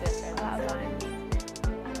 A lot of lines.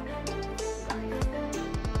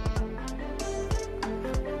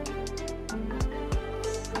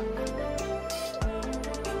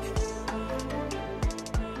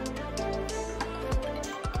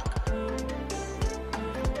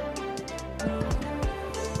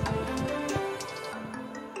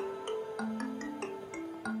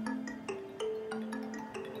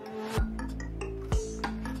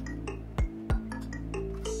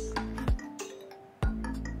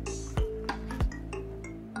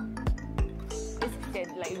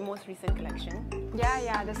 most recent collection?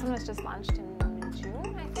 Yeah. This one was just launched in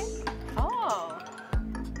June, I think. Oh.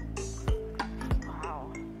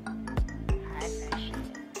 Wow. High fashion.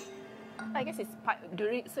 I guess it's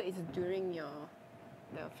during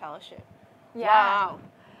the fellowship. Yeah. Wow.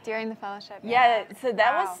 During the fellowship. Yeah, so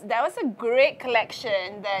that was a great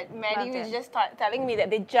collection that Maddie Loved was it. just telling me that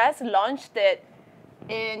they just launched it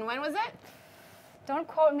in, when was it? Don't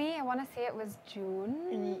quote me. I want to say it was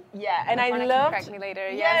June. Yeah, and I If you loved. correct me later.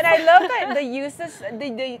 Yeah, Yes. and I love that the uses,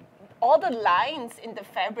 all the lines in the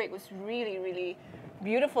fabric was really, really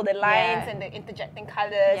beautiful. The lines and the interjecting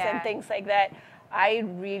colors and things like that. I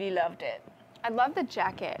really loved it. I love the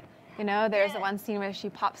jacket. You know, there's the one scene where she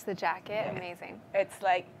pops the jacket. Amazing. It's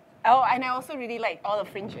like, oh, and I also really like all the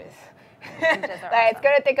fringes. Fringes are Like, it's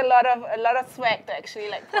gonna take a lot of swag to actually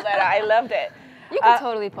like pull that out. I loved it. You can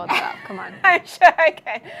totally pull that off. Come on. I'm sure I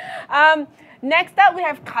can. Next up, we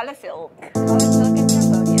have Color Silk. Color Silk in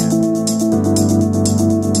Cambodia.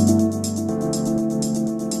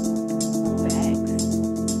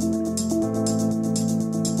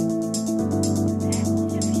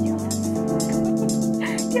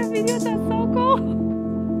 Your videos are so cool.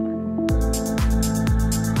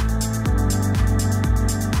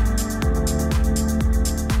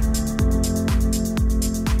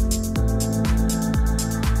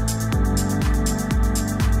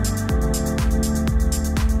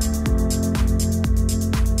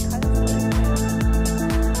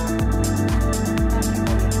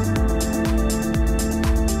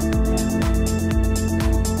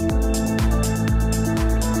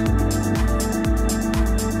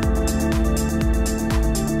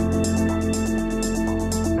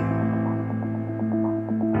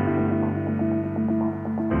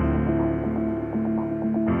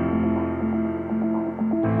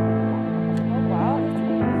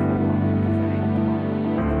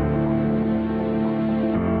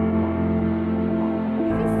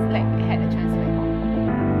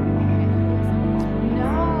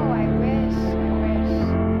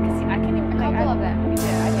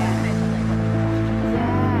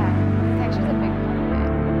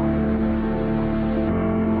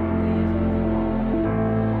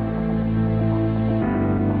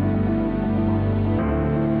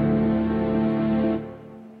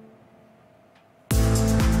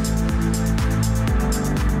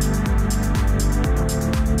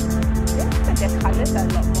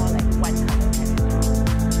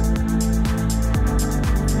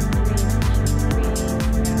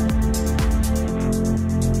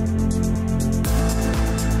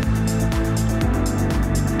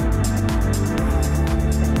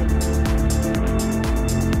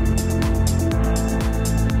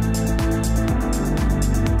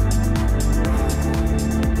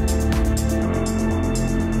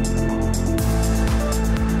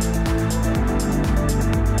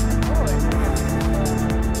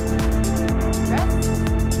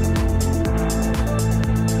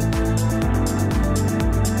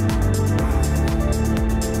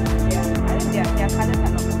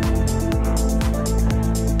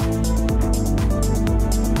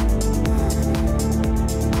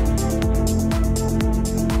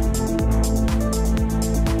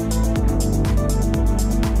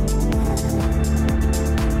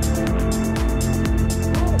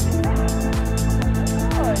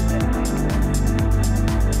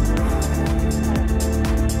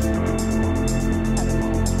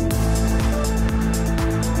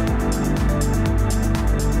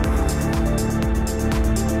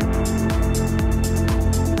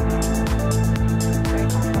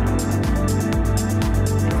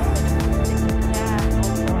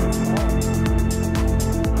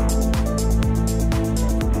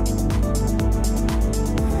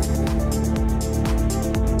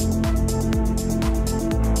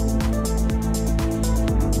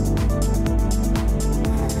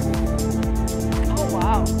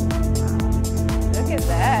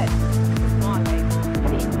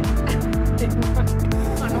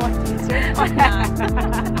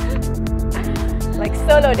 Like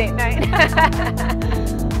solo date night.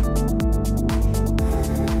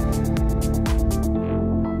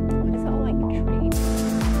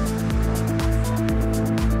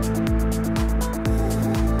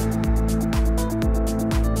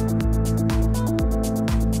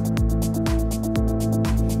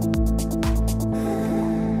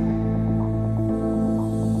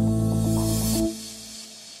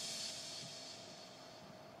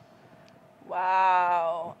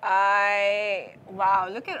 Wow,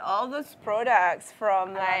 look at all those products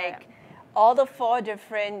from like all the 4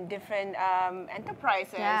 different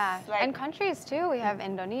enterprises. Yeah, like, and countries too. We have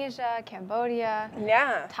Indonesia, Cambodia,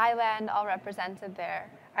 Thailand, all represented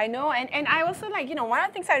there. I know, and I also like, you know, one of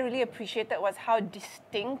the things I really appreciated was how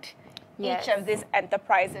distinct each of these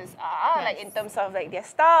enterprises are, like in terms of like their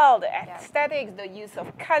style, the aesthetics, the use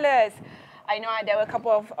of colors. I know there were a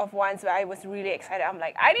couple of ones where I was really excited. I'm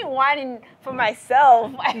like, I need one for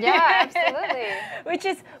myself. Yeah,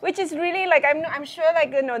 absolutely. which is really like, I'm sure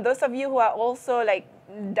like, you know, those of you who are also like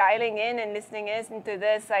dialing in and listening into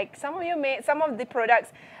this, like some of you some of the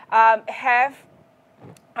products have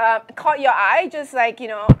caught your eye, just like, you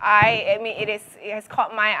know, I mean, it has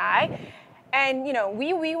caught my eye. And, you know,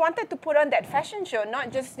 we wanted to put on that fashion show,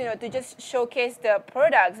 not just, you know, to just showcase the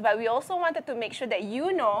products, but we also wanted to make sure that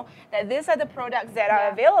you know that these are the products that are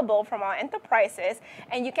available from our enterprises.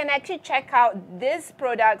 And you can actually check out these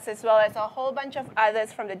products as well as a whole bunch of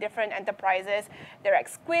others from the different enterprises. They're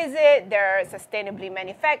exquisite, they're sustainably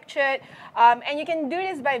manufactured. And you can do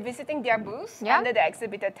this by visiting their booths under the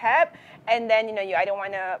exhibitor tab. And then, you know, you either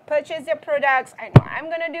want to purchase their products. I know I'm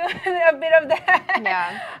going to do a bit of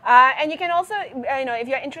that. And you can also, you know, if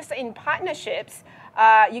you're interested in partnerships,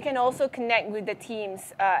 you can also connect with the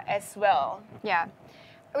teams as well. Yeah.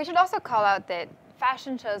 We should also call out that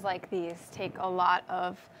fashion shows like these take a lot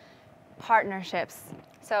of partnerships.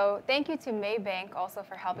 So thank you to Maybank also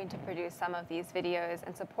for helping to produce some of these videos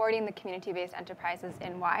and supporting the community-based enterprises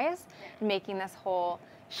in WISE, making this whole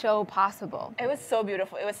show possible. It was so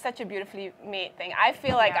beautiful. It was such a beautifully made thing. I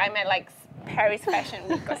feel like I'm at like Paris Fashion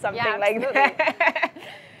Week or something like that.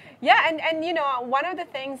 Yeah, and you know, one of the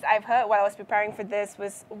things I've heard while I was preparing for this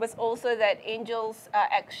was also that Angels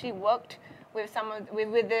actually worked with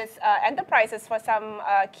with these enterprises for some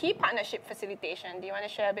key partnership facilitation. Do you want to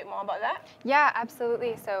share a bit more about that? Yeah,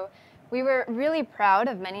 absolutely. So we were really proud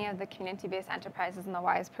of many of the community-based enterprises in the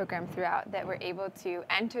WISE program throughout that were able to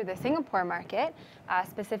enter the Singapore market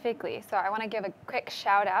specifically. So I want to give a quick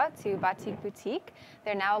shout out to Batik Boutique.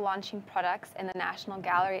 They're now launching products in the National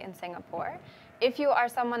Gallery in Singapore. If you are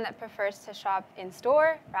someone that prefers to shop in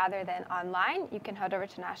store rather than online, you can head over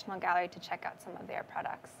to National Gallery to check out some of their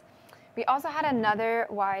products. We also had another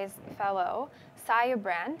WISE fellow, Saya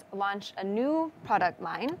Brand, launch a new product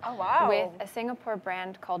line with a Singapore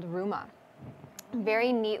brand called Ruma.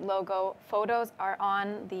 Very neat logo. Photos are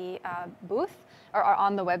on the booth, or are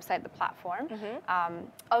on the website, the platform,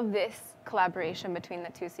 of this collaboration between the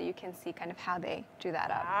two, so you can see kind of how they drew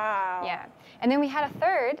that up. Wow. Yeah. And then we had a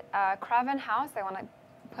third, Craven House. I want to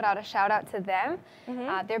put out a shout out to them.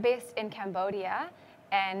 They're based in Cambodia,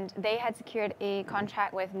 and they had secured a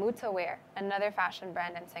contract with Mutawear, another fashion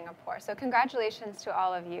brand in Singapore. So congratulations to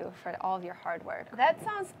all of you for all of your hard work. That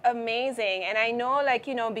sounds amazing. And I know, like,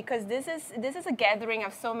 you know, because this is a gathering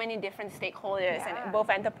of so many different stakeholders and both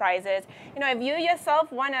enterprises. You know, if you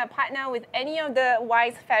yourself want to partner with any of the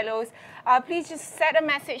WISE fellows, please just set a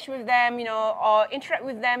message with them, you know, or interact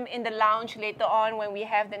with them in the lounge later on when we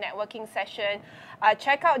have the networking session.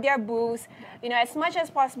 Check out their booths. You know, as much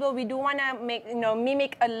as possible, we do want to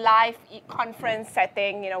mimic a live conference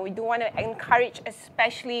setting. You know, we do want to encourage,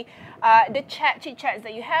 especially the chit chats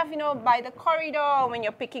that you have, you know, by the corridor when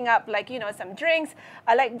you're picking up, like, you know, some drinks.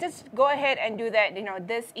 Like, just go ahead and do that. You know,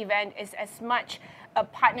 this event is as much a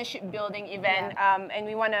partnership building event, and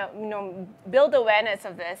we want to, you know, build awareness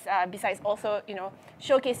of this. Besides also, you know,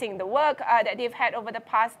 showcasing the work that they've had over the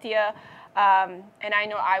past year. And I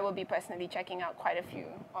know I will be personally checking out quite a few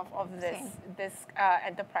of this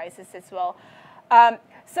enterprises as well.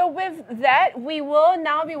 So with that, we will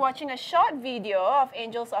now be watching a short video of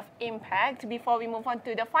Angels of Impact before we move on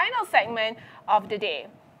to the final segment of the day.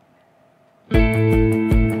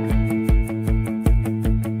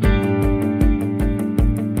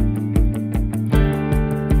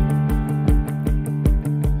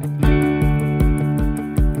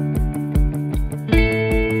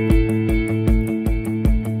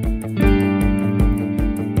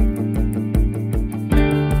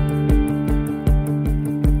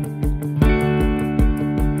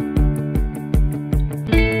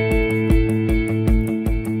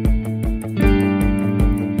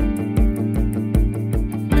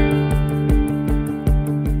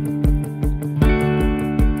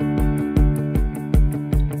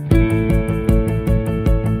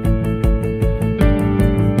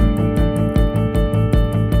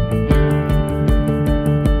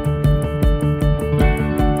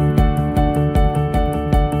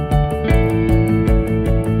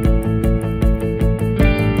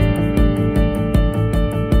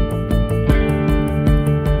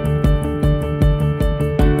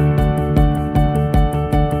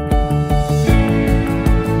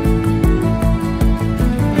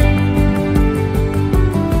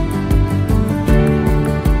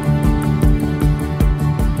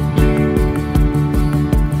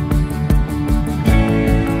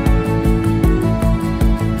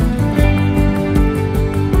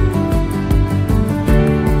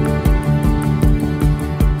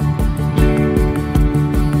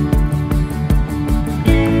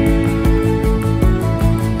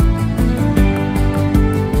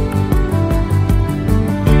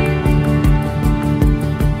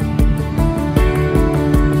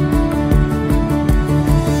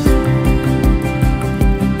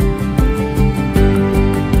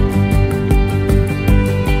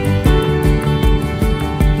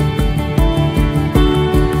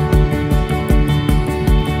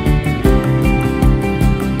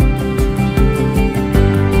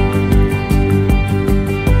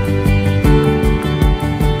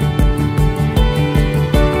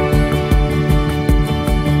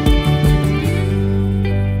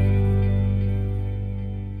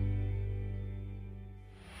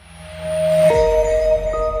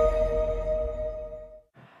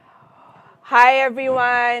 Hi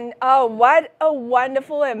everyone. Oh, what a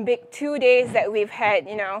wonderful and big 2 days that we've had,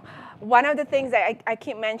 you know. One of the things that I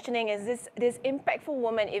keep mentioning is this Impactful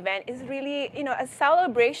Woman event is really, you know, a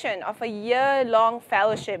celebration of a year-long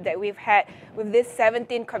fellowship that we've had with this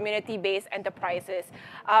 17 community-based enterprises.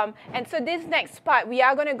 And so this next part, we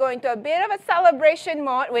are going to go into a bit of a celebration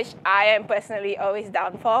mode, which I am personally always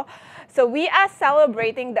down for. So we are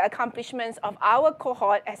celebrating the accomplishments of our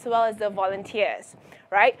cohort as well as the volunteers.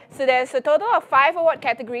 Right? So there's a total of 5 award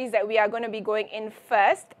categories that we are going to be going in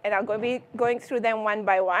first, and I'm going to be going through them one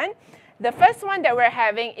by one. The first one that we're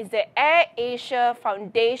having is the Air Asia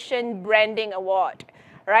Foundation Branding Award.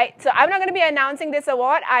 Right? So I'm not going to be announcing this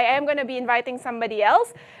award. I am going to be inviting somebody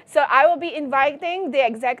else. So I will be inviting the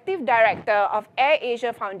Executive Director of Air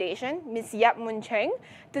Asia Foundation, Ms. Yap Mun Cheng,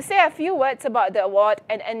 to say a few words about the award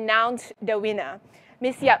and announce the winner.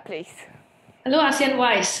 Ms. Yap, please. Hello, ASEAN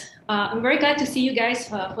Wise. I'm very glad to see you guys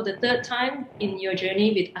for the 3rd time in your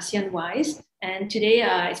journey with ASEAN Wise. And today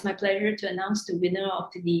it's my pleasure to announce the winner of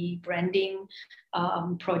the branding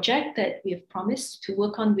project that we have promised to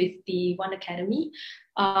work on with the One Academy.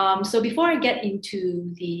 So before I get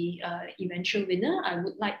into the eventual winner, I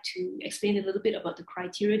would like to explain a little bit about the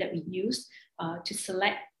criteria that we used to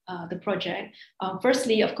select the project.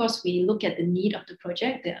 Firstly, of course, we look at the need of the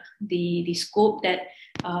project, the scope that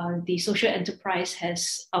the social enterprise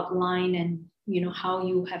has outlined, and how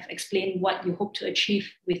you have explained what you hope to achieve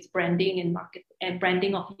with branding and market and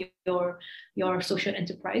branding of your social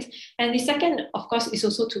enterprise. And the second, of course, is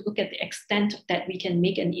also to look at the extent that we can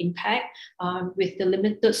make an impact with the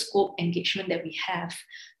limited scope engagement that we have.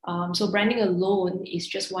 So branding alone is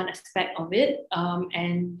just one aspect of it,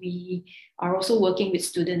 and we are also working with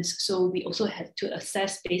students. So we also have to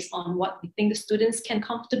assess based on what we think the students can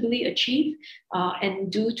comfortably achieve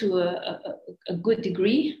and do to a good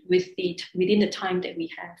degree within the time that we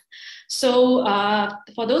have. So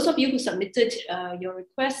for those of you who submitted your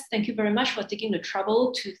request, thank you very much for taking the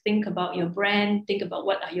trouble to think about your brand, think about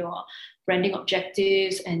what are your branding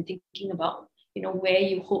objectives, and thinking about where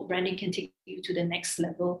you hope branding can take you to the next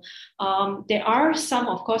level. There are some,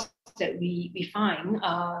 of course, that we find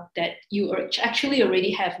that you actually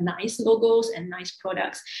already have nice logos and nice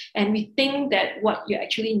products. And we think that what you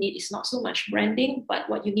actually need is not so much branding, but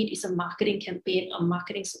what you need is a marketing campaign or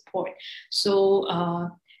marketing support. So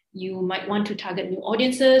you might want to target new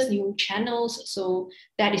audiences, new channels. So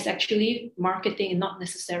that is actually marketing and not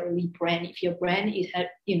necessarily brand. If your brand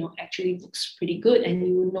actually looks pretty good and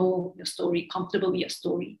you know your story, comfortable with your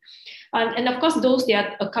story. And of course, there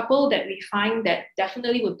are a couple that we find that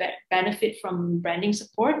definitely would benefit from branding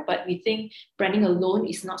support, but we think branding alone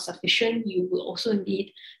is not sufficient. You will also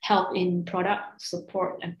need help in product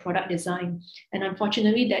support and product design. And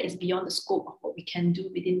unfortunately, that is beyond the scope of what we can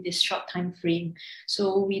do within this short time frame.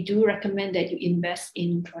 So we do recommend that you invest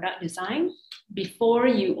in product design before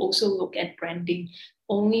you also look at branding,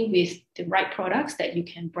 only with the right products that you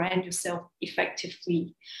can brand yourself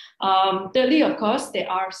effectively. Thirdly, of course, there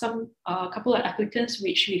are a couple of applicants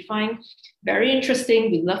which we find very interesting.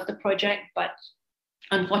 We love the project, but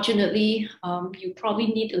unfortunately, you probably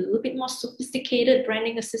need a little bit more sophisticated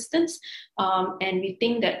branding assistance. And we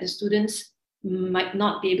think that the students might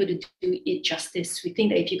not be able to do it justice. We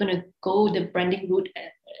think that if you're going to go the branding route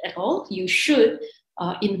at all, you should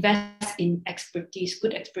invest in expertise,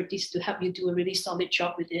 good expertise to help you do a really solid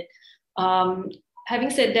job with it. Having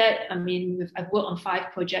said that, I've worked on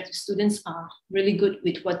 5 projects. Students are really good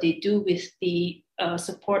with what they do with the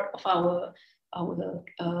support of our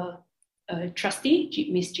trustee,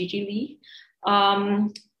 Ms. Jiggee Lee.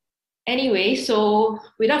 Anyway, so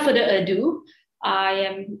without further ado, I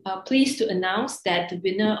am pleased to announce that the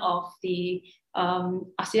winner of the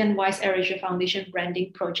ASEAN Wise Air Asia Foundation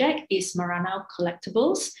branding project is Maranao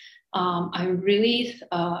Collectibles. I really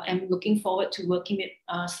am looking forward to working with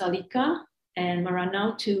Salika and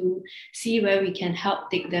Maranao to see where we can help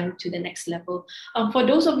take them to the next level. For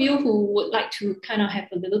those of you who would like to kind of have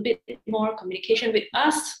a little bit more communication with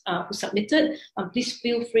us who submitted, please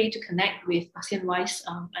feel free to connect with ASEAN Wise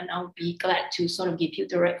and I'll be glad to sort of give you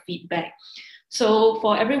direct feedback. So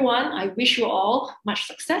for everyone, I wish you all much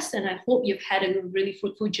success, and I hope you've had a really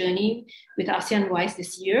fruitful journey with ASEAN Wise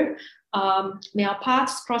this year. May our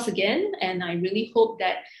paths cross again, and I really hope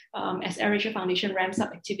that as Air Asia Foundation ramps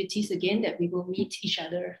up activities again, that we will meet each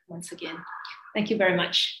other once again. Thank you very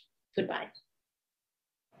much. Goodbye.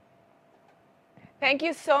 Thank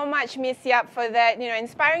you so much, Ms. Yap, for that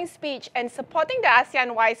inspiring speech and supporting the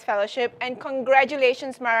ASEAN Wise Fellowship. And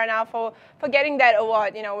congratulations, Maranao, for getting that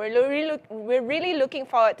award. We're really looking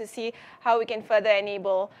forward to see how we can further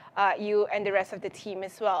enable you and the rest of the team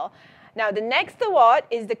as well. Now, the next award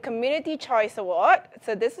is the Community Choice Award.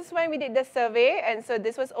 So this is when we did the survey, and so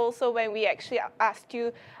this was also when we actually asked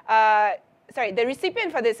you, the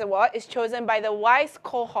recipient for this award is chosen by the WISE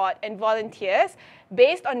cohort and volunteers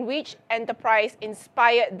based on which enterprise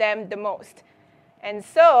inspired them the most. And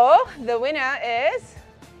so the winner is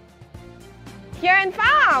Here and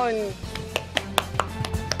Found.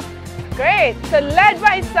 Great. So led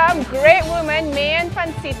by some great women, May and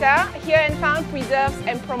Fansita, Here and Found preserves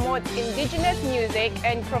and promotes indigenous music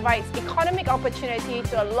and provides economic opportunity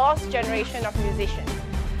to a lost generation of musicians.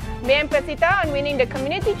 May and Fansita on winning the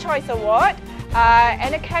Community Choice Award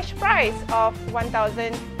and a cash prize of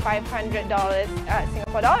 $1,500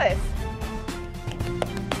 Singapore dollars.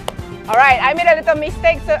 All right, I made a little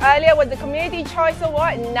mistake. So earlier was the Community Choice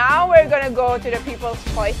Award. Now we're going to go to the People's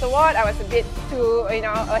Choice Award. I was a bit too,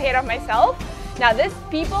 ahead of myself. Now this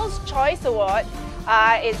People's Choice Award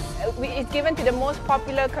is given to the most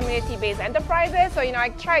popular community-based enterprises. So, I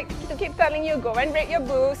tried to keep telling you, go and rate your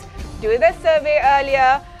booths, do the survey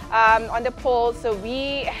earlier on the poll. So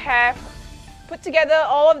we have put together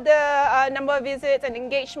all of the number of visits and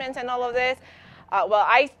engagements and all of this. Well,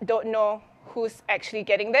 I don't know who's actually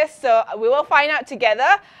getting this, so we will find out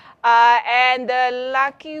together. And the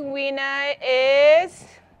lucky winner is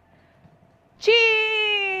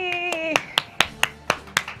Chi.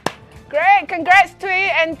 Great, congrats to you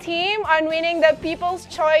and team on winning the People's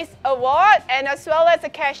Choice Award, and as well as a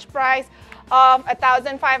cash prize of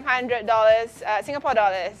 $1,500 Singapore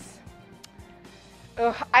dollars.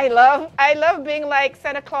 I love being like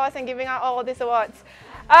Santa Claus and giving out all of these awards.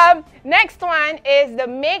 Next one is the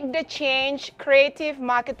Make the Change Creative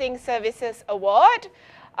Marketing Services Award.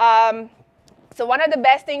 So one of the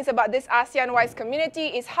best things about this ASEAN-wise community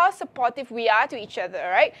is how supportive we are to each other,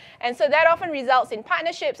 right? And so that often results in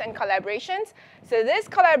partnerships and collaborations. So this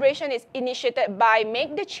collaboration is initiated by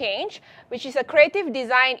Make the Change, which is a creative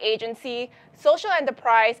design agency, social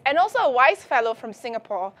enterprise, and also a WISE Fellow from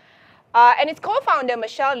Singapore. And its co-founder,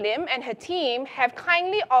 Michelle Lim, and her team have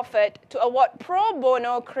kindly offered to award pro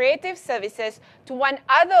bono creative services to one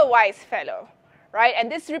other WISE Fellow, right?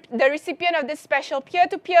 And the recipient of this special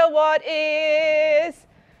peer-to-peer award is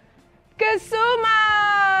Kasuma.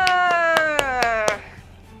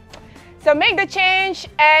 So Make the Change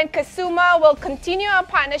and Kasuma will continue our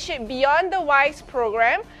partnership beyond the WISE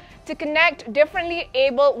program to connect differently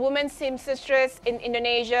abled women seamstresses in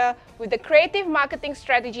Indonesia with the creative marketing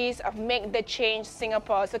strategies of Make the Change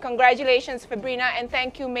Singapore. So congratulations, Fabrina, and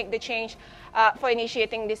thank you, Make the Change, for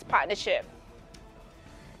initiating this partnership.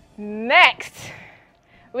 Next,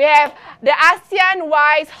 we have the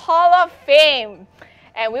ASEAN-wise Hall of Fame,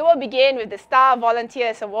 and we will begin with the Star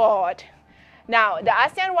Volunteers Award. Now, the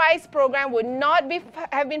ASEAN-wise program would not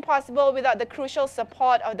have been possible without the crucial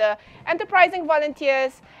support of the enterprising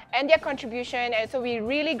volunteers and their contribution, and so we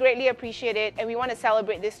really greatly appreciate it, and we want to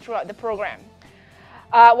celebrate this throughout the program.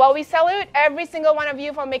 While we salute every single one of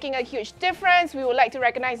you for making a huge difference, we would like to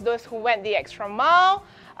recognize those who went the extra mile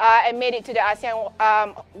and made it to the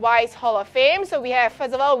ASEAN-wise Hall of Fame. So we have,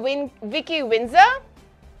 first of all, Vicky Windsor.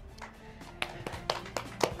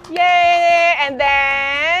 Yay! And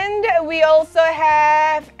then we also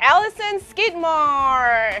have Alison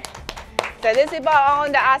Skidmore. So this is about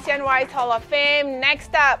on the ASEAN-wise Hall of Fame.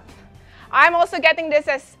 Next up, I'm also getting this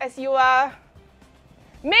as you are.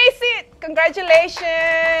 Maysit,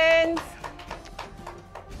 congratulations.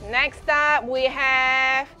 Next up, we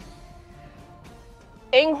have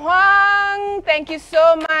Ing Huang. Thank you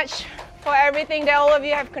so much for everything that all of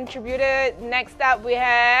you have contributed. Next up, we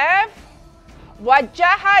have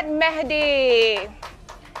Wajahat Mehdi.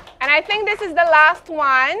 And I think this is the last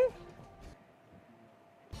one.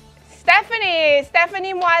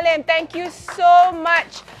 Stephanie Mualim, thank you so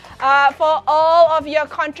much for all of your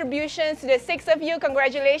contributions to the 6 of you.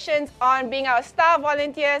 Congratulations on being our star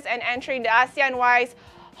volunteers and entering the ASEAN-wise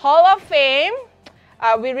Hall of Fame.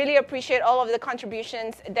 We really appreciate all of the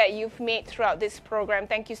contributions that you've made throughout this program.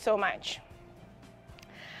 Thank you so much.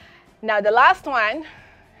 Now the last one,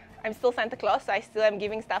 I'm still Santa Claus, so I still am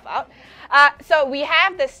giving stuff out. So we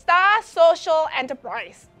have the Star Social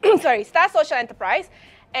Enterprise. Star Social Enterprise.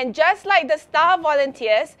 And just like the Star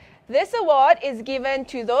Volunteers, this award is given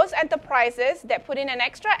to those enterprises that put in an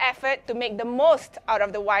extra effort to make the most out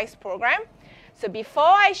of the WISE program. So before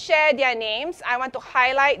I share their names, I want to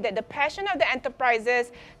highlight that the passion of the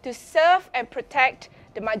enterprises to serve and protect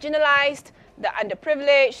the marginalized, the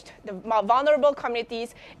underprivileged, the more vulnerable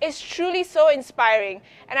communities is truly so inspiring.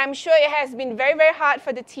 And I'm sure it has been very, very hard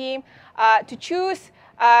for the team to choose.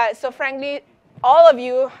 So frankly, all of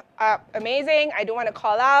you are amazing. I don't want to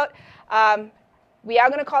call out. We are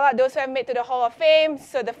going to call out those who have made to the Hall of Fame.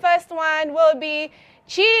 So the first one will be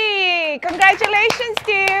Chi. Congratulations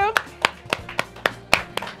to you.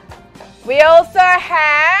 We also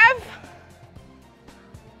have,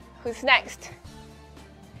 who's next?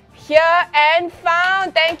 Here and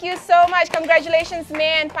Found. Thank you so much. Congratulations,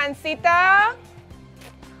 May and Pansita.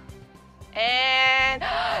 And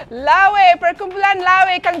Lawe, Perkumpulan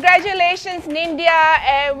Lawe. Congratulations, Nindya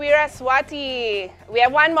and Wiraswati. We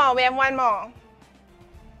have one more.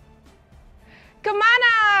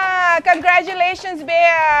 Kamana, congratulations,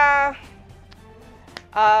 Bea.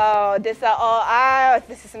 Oh, these are all,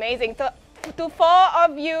 this is amazing. To 4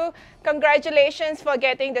 of you, congratulations for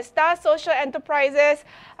getting the Star Social Enterprises.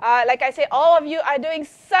 Like I said, all of you are doing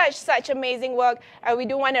such amazing work, and we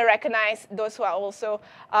do want to recognize those who are also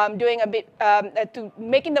doing a bit,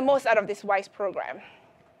 making the most out of this WISE program.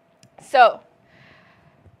 So,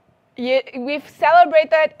 we've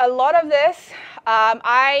celebrated a lot of this.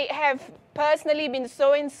 I have personally been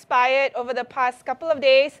so inspired over the past couple of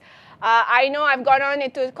days. I know I've gone on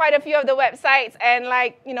into quite a few of the websites and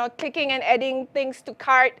clicking and adding things to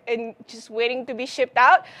cart and just waiting to be shipped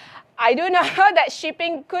out. I do know that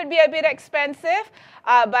shipping could be a bit expensive,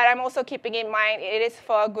 but I'm also keeping in mind it is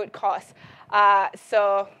for a good cause.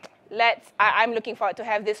 So I'm looking forward to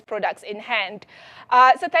have these products in hand.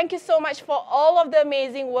 So thank you so much for all of the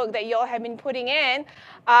amazing work that you all have been putting in.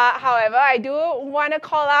 However, I do want to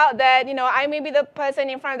call out that, I may be the person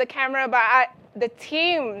in front of the camera, but the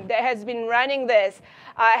team that has been running this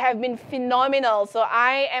have been phenomenal. So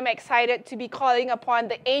I am excited to be calling upon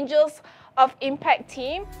the Angels of Impact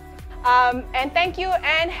team. And thank you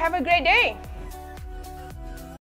and have a great day.